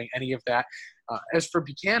that they're doing any of that. As for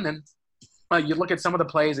Buchanan, you look at some of the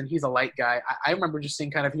plays, and he's a light guy. I remember just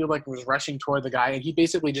seeing kind of, he was rushing toward the guy, and he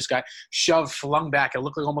basically just got shoved, flung back. It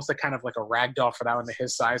looked like almost like kind of like a rag doll for that one to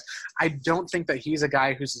his size. I don't think that he's a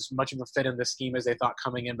guy who's as much of a fit in this scheme as they thought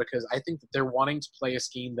coming in, because I think that they're wanting to play a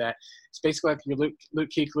scheme that it's basically like your Luke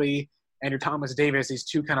Kuechly and your Thomas Davis, these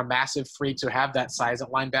two kind of massive freaks who have that size at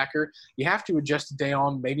linebacker. You have to adjust to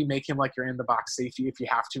Dayon, maybe make him like your in-the-box safety if you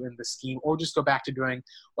have to in the scheme, or just go back to doing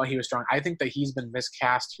what he was strong. I think that he's been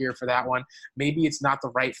miscast here for that one. Maybe it's not the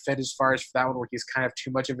right fit as far as for that one, where he's kind of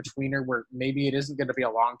too much of a tweener, where maybe it isn't going to be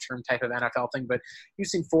a long-term type of NFL thing, but you've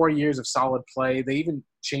seen 4 years of solid play. They even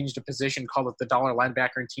changed a position, called it the dollar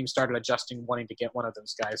linebacker, and teams started adjusting, wanting to get one of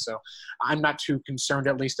those guys. So I'm not too concerned,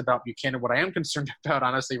 at least, about Buchanan. What I am concerned about,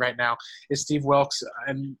 honestly, right now is Steve Wilks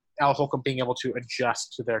and Al Holcomb being able to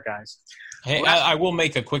adjust to their guys. Hey, I will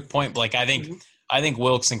make a quick point, Blake. I think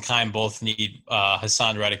Wilks and Keim both need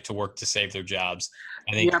Hassan Reddick to work to save their jobs.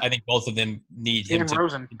 I think both of them need him to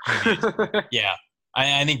Rosen. contribute. Yeah.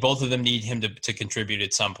 I think both of them need him to contribute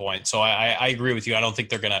at some point. So I agree with you. I don't think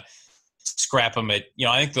they're going to scrap him at,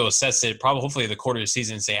 I think they'll assess it probably hopefully the quarter of the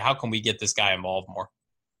season and say, how can we get this guy involved more?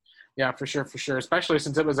 Yeah, for sure. Especially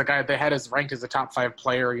since it was a guy they had as ranked as a top 5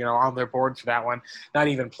 player, on their board for that one, not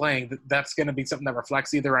even playing. That's going to be something that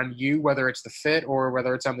reflects either on you, whether it's the fit, or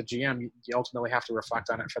whether it's on the GM. You ultimately have to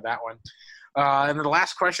reflect on it for that one. And then the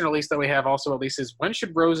last question, at least, that we have also, at least, is when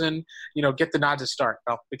should Rosen, get the nod to start?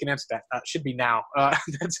 Well, we can answer that. It should be now.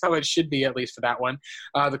 That's how it should be, at least for that one.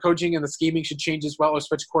 The coaching and the scheming should change as well, or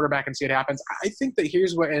switch quarterback and see what happens. I think that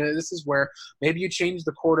and this is where maybe you change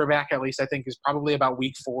the quarterback, at least I think is probably about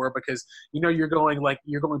week 4, because, you're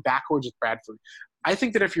going backwards with Bradford. I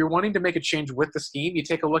think that if you're wanting to make a change with the scheme, you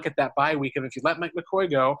take a look at that bye week. And if you let Mike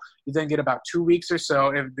McCoy go, you then get about 2 weeks or so.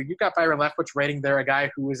 If you got Byron Leftwich rating there, a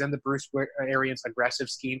guy who was in the Bruce Arians aggressive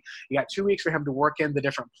scheme, you got 2 weeks for him to work in the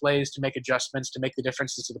different plays, to make adjustments, to make the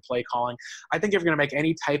differences to the play calling. I think if you're going to make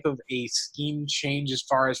any type of a scheme change as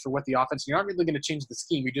far as for what the offense, you're not really going to change the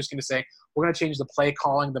scheme. You're just going to say, we're going to change the play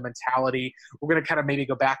calling, the mentality. We're going to kind of maybe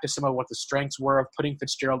go back to some of what the strengths were of putting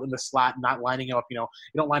Fitzgerald in the slot, not lining him up. You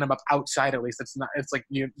don't line him up outside, at least. It's like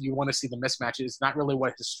you want to see the mismatch. It's not really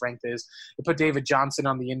what his strength is. You put David Johnson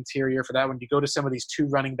on the interior for that one. You go to some of these 2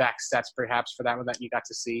 running back sets, perhaps, for that one that you got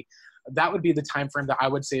to see. That would be the time frame that I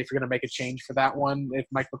would say if you're going to make a change for that one. If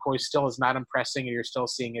Mike McCoy still is not impressing and you're still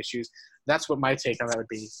seeing issues, that's what my take on that would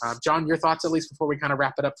be. John, your thoughts, at least, before we kind of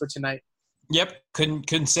wrap it up for tonight? Yep,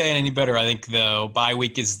 couldn't say it any better. I think the bye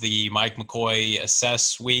week is the Mike McCoy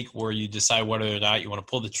assess week, where you decide whether or not you want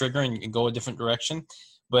to pull the trigger and go a different direction.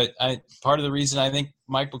 But part of the reason I think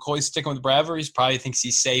Mike McCoy's sticking with Bradford, he probably thinks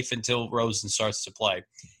he's safe until Rosen starts to play.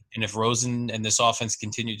 And if Rosen and this offense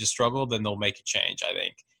continue to struggle, then they'll make a change. I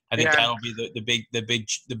think that'll be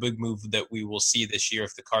the big move that we will see this year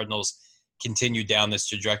if the Cardinals continue down this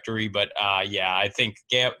trajectory. But I think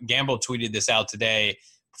Gamble tweeted this out today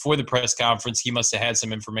before the press conference. He must have had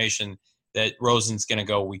some information that Rosen's going to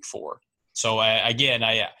go week 4. So I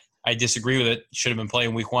disagree with it. Should have been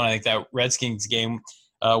playing week 1. I think that Redskins game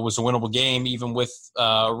was a winnable game, even with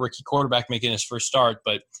a rookie quarterback making his first start.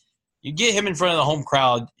 But you get him in front of the home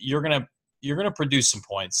crowd, you're gonna produce some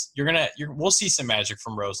points. We'll see some magic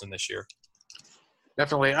from Rosen this year.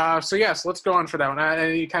 Definitely. So let's go on for that one.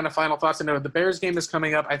 Any kind of final thoughts? I know the Bears game is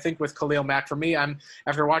coming up, I think, with Khalil Mack. For me,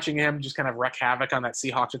 after watching him just kind of wreak havoc on that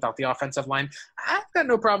Seahawks without the offensive line, I've got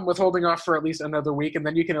no problem with holding off for at least another week. And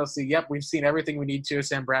then you can see, we've seen everything we need to.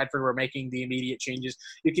 Sam Bradford, we're making the immediate changes.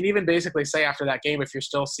 You can even basically say after that game, if you're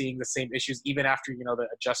still seeing the same issues, even after, the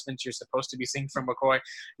adjustments you're supposed to be seeing from McCoy,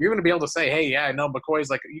 you're going to be able to say, hey, yeah, I know McCoy's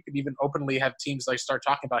you could even openly have teams start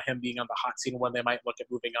talking about him being on the hot seat and when they might look at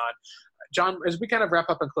moving on. John, as we kind of of wrap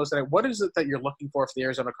up and close it, what is it that you're looking for the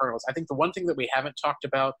Arizona Cardinals? I think the one thing that we haven't talked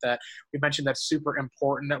about that we mentioned that's super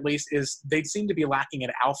important, at least, is they seem to be lacking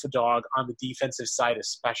an alpha dog on the defensive side,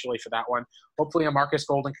 especially for that one. Hopefully a Marcus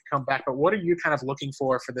Golden can come back, but what are you kind of looking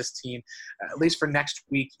for this team, at least for next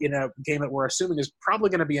week, in a game that we're assuming is probably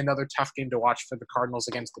going to be another tough game to watch for the Cardinals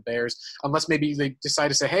against the Bears, unless maybe they decide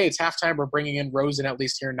to say, hey, it's halftime, we're bringing in Rosen at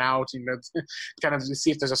least here now to kind of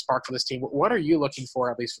see if there's a spark for this team. What are you looking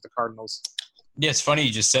for, at least for the Cardinals? Yeah, it's funny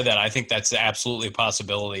you just said that. I think that's absolutely a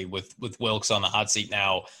possibility with Wilkes on the hot seat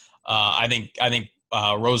now. I think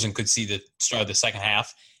Rosen could see the start of the second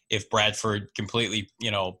half if Bradford completely,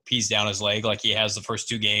 pees down his leg like he has the first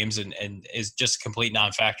two games and is just a complete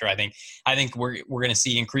non-factor. I think we're going to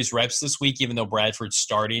see increased reps this week, even though Bradford's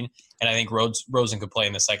starting, and I think Rosen could play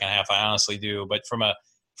in the second half. I honestly do. But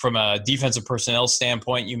from a defensive personnel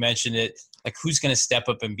standpoint, you mentioned it, like who's going to step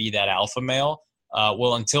up and be that alpha male?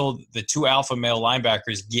 Well, until the two alpha male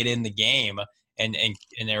linebackers get in the game and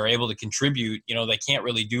they're able to contribute, they can't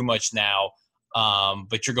really do much now.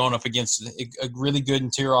 But you're going up against a really good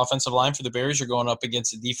interior offensive line for the Bears. You're going up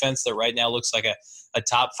against a defense that right now looks like a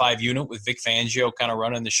top 5 unit with Vic Fangio kind of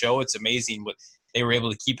running the show. It's amazing what they were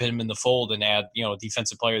able to keep him in the fold and add,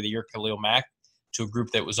 Defensive Player of the Year Khalil Mack to a group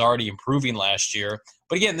that was already improving last year.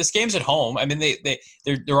 But again, this game's at home. I mean,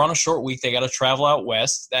 they're on a short week. They got to travel out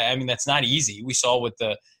west. That's not easy. We saw with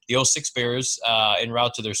the 06 Bears en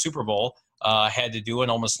route to their Super Bowl had to do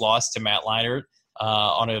and almost lost to Matt Leinart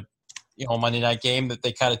on a Monday night game that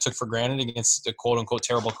they kind of took for granted against the quote unquote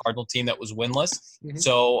terrible Cardinal team that was winless. Mm-hmm.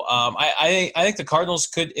 So I think the Cardinals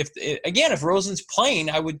could, if Rosen's playing,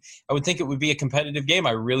 I would think it would be a competitive game.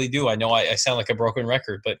 I really do. I know I sound like a broken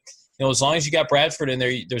record, but as long as you got Bradford in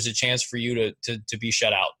there, there's a chance for you to be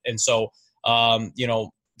shut out. And so,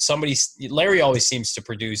 Larry always seems to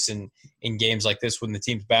produce in games like this when the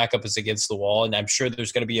team's backup is against the wall. And I'm sure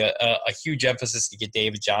there's going to be a huge emphasis to get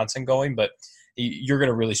David Johnson going, but you're going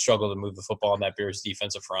to really struggle to move the football on that Bears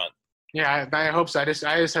defensive front. Yeah, I hope so. I just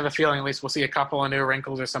have a feeling at least we'll see a couple of new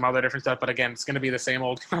wrinkles or some other different stuff. But again, it's going to be the same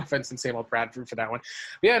old offense and same old Bradford for that one.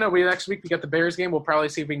 But yeah, no, next week we got the Bears game. We'll probably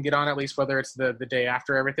see if we can get on at least whether it's the day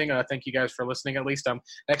after everything. Thank you guys for listening at least.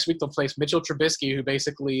 Next week they'll place Mitchell Trubisky, who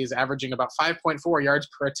basically is averaging about 5.4 yards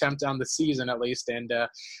per attempt on the season at least. And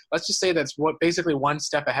let's just say that's basically one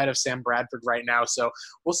step ahead of Sam Bradford right now. So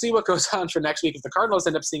we'll see what goes on for next week. If the Cardinals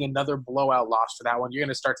end up seeing another blowout loss for that one, you're going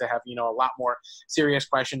to start to have, a lot more serious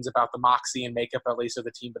questions about the moxie and makeup at least of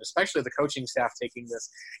the team, but especially the coaching staff taking this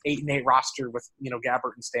 8-8 roster with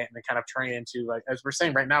Gabbert and Stanton and kind of turning into, like as we're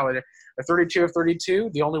saying right now, they're 32 of 32.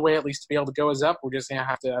 The only way at least to be able to go is up. We're just going to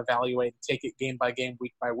have to evaluate and take it game by game,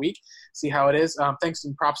 week by week, see how it is. Thanks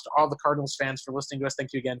and props to all the Cardinals fans for listening to us.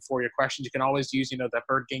 Thank you again for your questions. You can always use that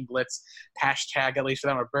Bird Gang Blitz hashtag at least for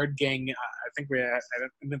them, or Bird Gang. I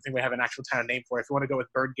don't think we have an actual kind of name for it. If you want to go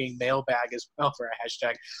with Bird Gang Mailbag as well for a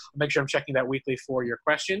hashtag, I'll make sure I'm checking that weekly for your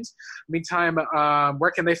questions. Meantime,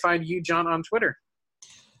 where can they find you, John, on Twitter?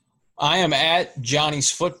 I am at Johnny's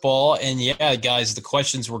Football. And yeah, guys, the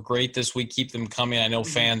questions were great this week. Keep them coming. I know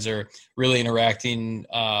fans are really interacting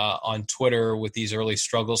on Twitter with these early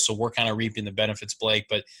struggles. So we're kind of reaping the benefits, Blake,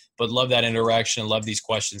 but love that interaction and love these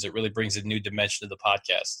questions. It really brings a new dimension to the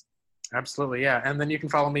podcast. Absolutely, yeah. And then you can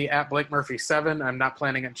follow me at Blake Murphy 7. I'm not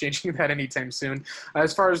planning on changing that anytime soon.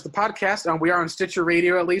 As far as the podcast, we are on Stitcher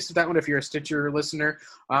Radio, at least. That one, if you're a Stitcher listener.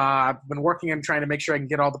 I've been working on trying to make sure I can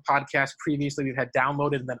get all the podcasts previously we've had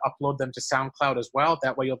downloaded and then upload them to SoundCloud as well.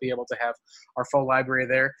 That way you'll be able to have our full library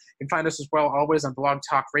there. You can find us as well always on Blog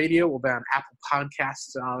Talk Radio. We'll be on Apple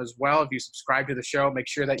Podcasts as well. If you subscribe to the show, make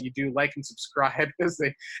sure that you do like and subscribe, as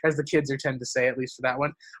the kids tend to say, at least for that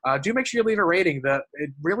one. Do make sure you leave a rating.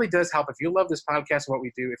 It really does help. If you love this podcast and what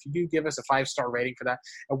we do, if you do give us a 5-star rating for that,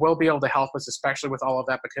 it will be able to help us, especially with all of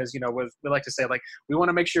that, because, we like to say, we want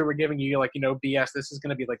to make sure we're giving you, BS. This is going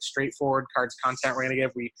to be, straightforward Cards content we're going to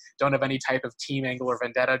give. We don't have any type of team angle or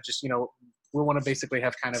vendetta. Just, we want to basically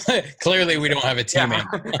have kind of – Clearly we don't have a team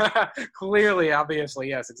angle. Clearly, obviously,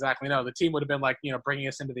 yes, exactly. No, the team would have been bringing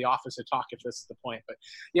us into the office to talk if this is the point. But,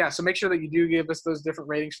 yeah, so make sure that you do give us those different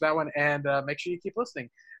ratings for that one, and make sure you keep listening.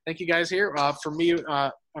 Thank you guys here. For me,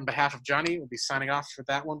 on behalf of Johnny, we'll be signing off for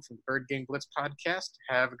that one from the Bird Gang Blitz podcast.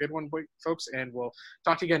 Have a good one, folks, and we'll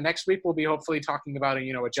talk to you again next week. We'll be hopefully talking about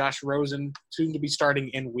a Josh Rosen soon to be starting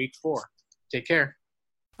in week 4. Take care.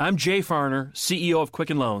 I'm Jay Farner, CEO of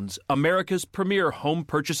Quicken Loans, America's premier home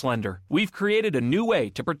purchase lender. We've created a new way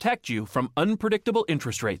to protect you from unpredictable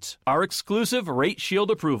interest rates. Our exclusive Rate Shield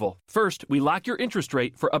approval. First, we lock your interest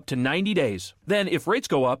rate for up to 90 days. Then, if rates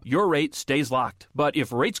go up, your rate stays locked. But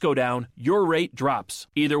if rates go down, your rate drops.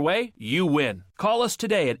 Either way, you win. Call us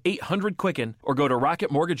today at 800-QUICKEN or go to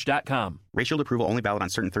rocketmortgage.com. Rate Shield approval only valid on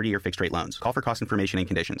certain 30-year fixed-rate loans. Call for cost information and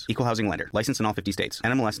conditions. Equal housing lender. License in all 50 states.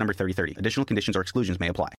 NMLS number 3030. Additional conditions or exclusions may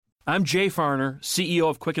apply. I'm Jay Farner, CEO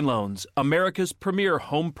of Quicken Loans, America's premier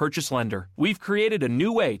home purchase lender. We've created a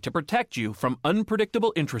new way to protect you from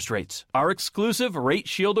unpredictable interest rates. Our exclusive Rate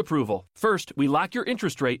Shield approval. First, we lock your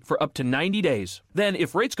interest rate for up to 90 days. Then,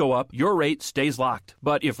 if rates go up, your rate stays locked.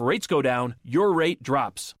 But if rates go down, your rate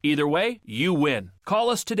drops. Either way, you win.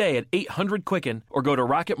 Call us today at 800-QUICKEN or go to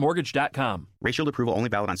rocketmortgage.com. Rate Shield approval only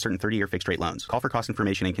valid on certain 30-year fixed-rate loans. Call for cost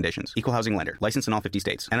information and conditions. Equal housing lender. License in all 50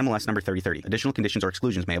 states. NMLS number 3030. Additional conditions or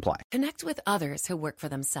exclusions may apply. Connect with others who work for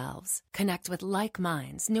themselves. Connect with like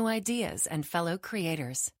minds, new ideas, and fellow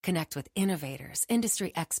creators. Connect with innovators,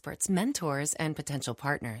 industry experts, mentors, and potential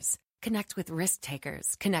partners. Connect with risk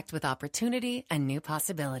takers. Connect with opportunity and new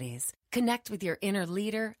possibilities. Connect with your inner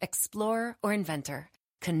leader, explorer, or inventor.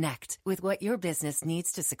 Connect with what your business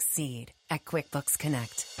needs to succeed at QuickBooks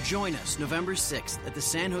Connect. Join us November 6th at the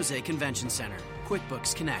San Jose Convention Center.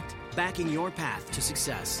 QuickBooks Connect, backing your path to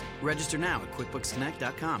success. Register now at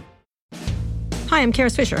QuickBooksConnect.com. Hi, I'm Kara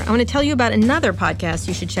Swisher. I want to tell you about another podcast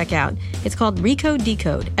you should check out. It's called Recode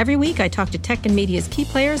Decode. Every week, I talk to tech and media's key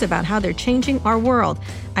players about how they're changing our world.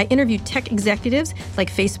 I interview tech executives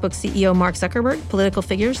like Facebook CEO Mark Zuckerberg, political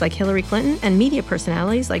figures like Hillary Clinton, and media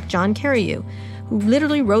personalities like John Carreyrou, who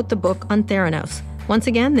literally wrote the book on Theranos. Once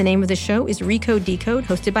again, the name of the show is Recode Decode,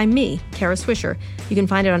 hosted by me, Kara Swisher. You can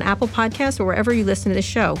find it on Apple Podcasts or wherever you listen to the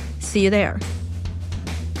show. See you there.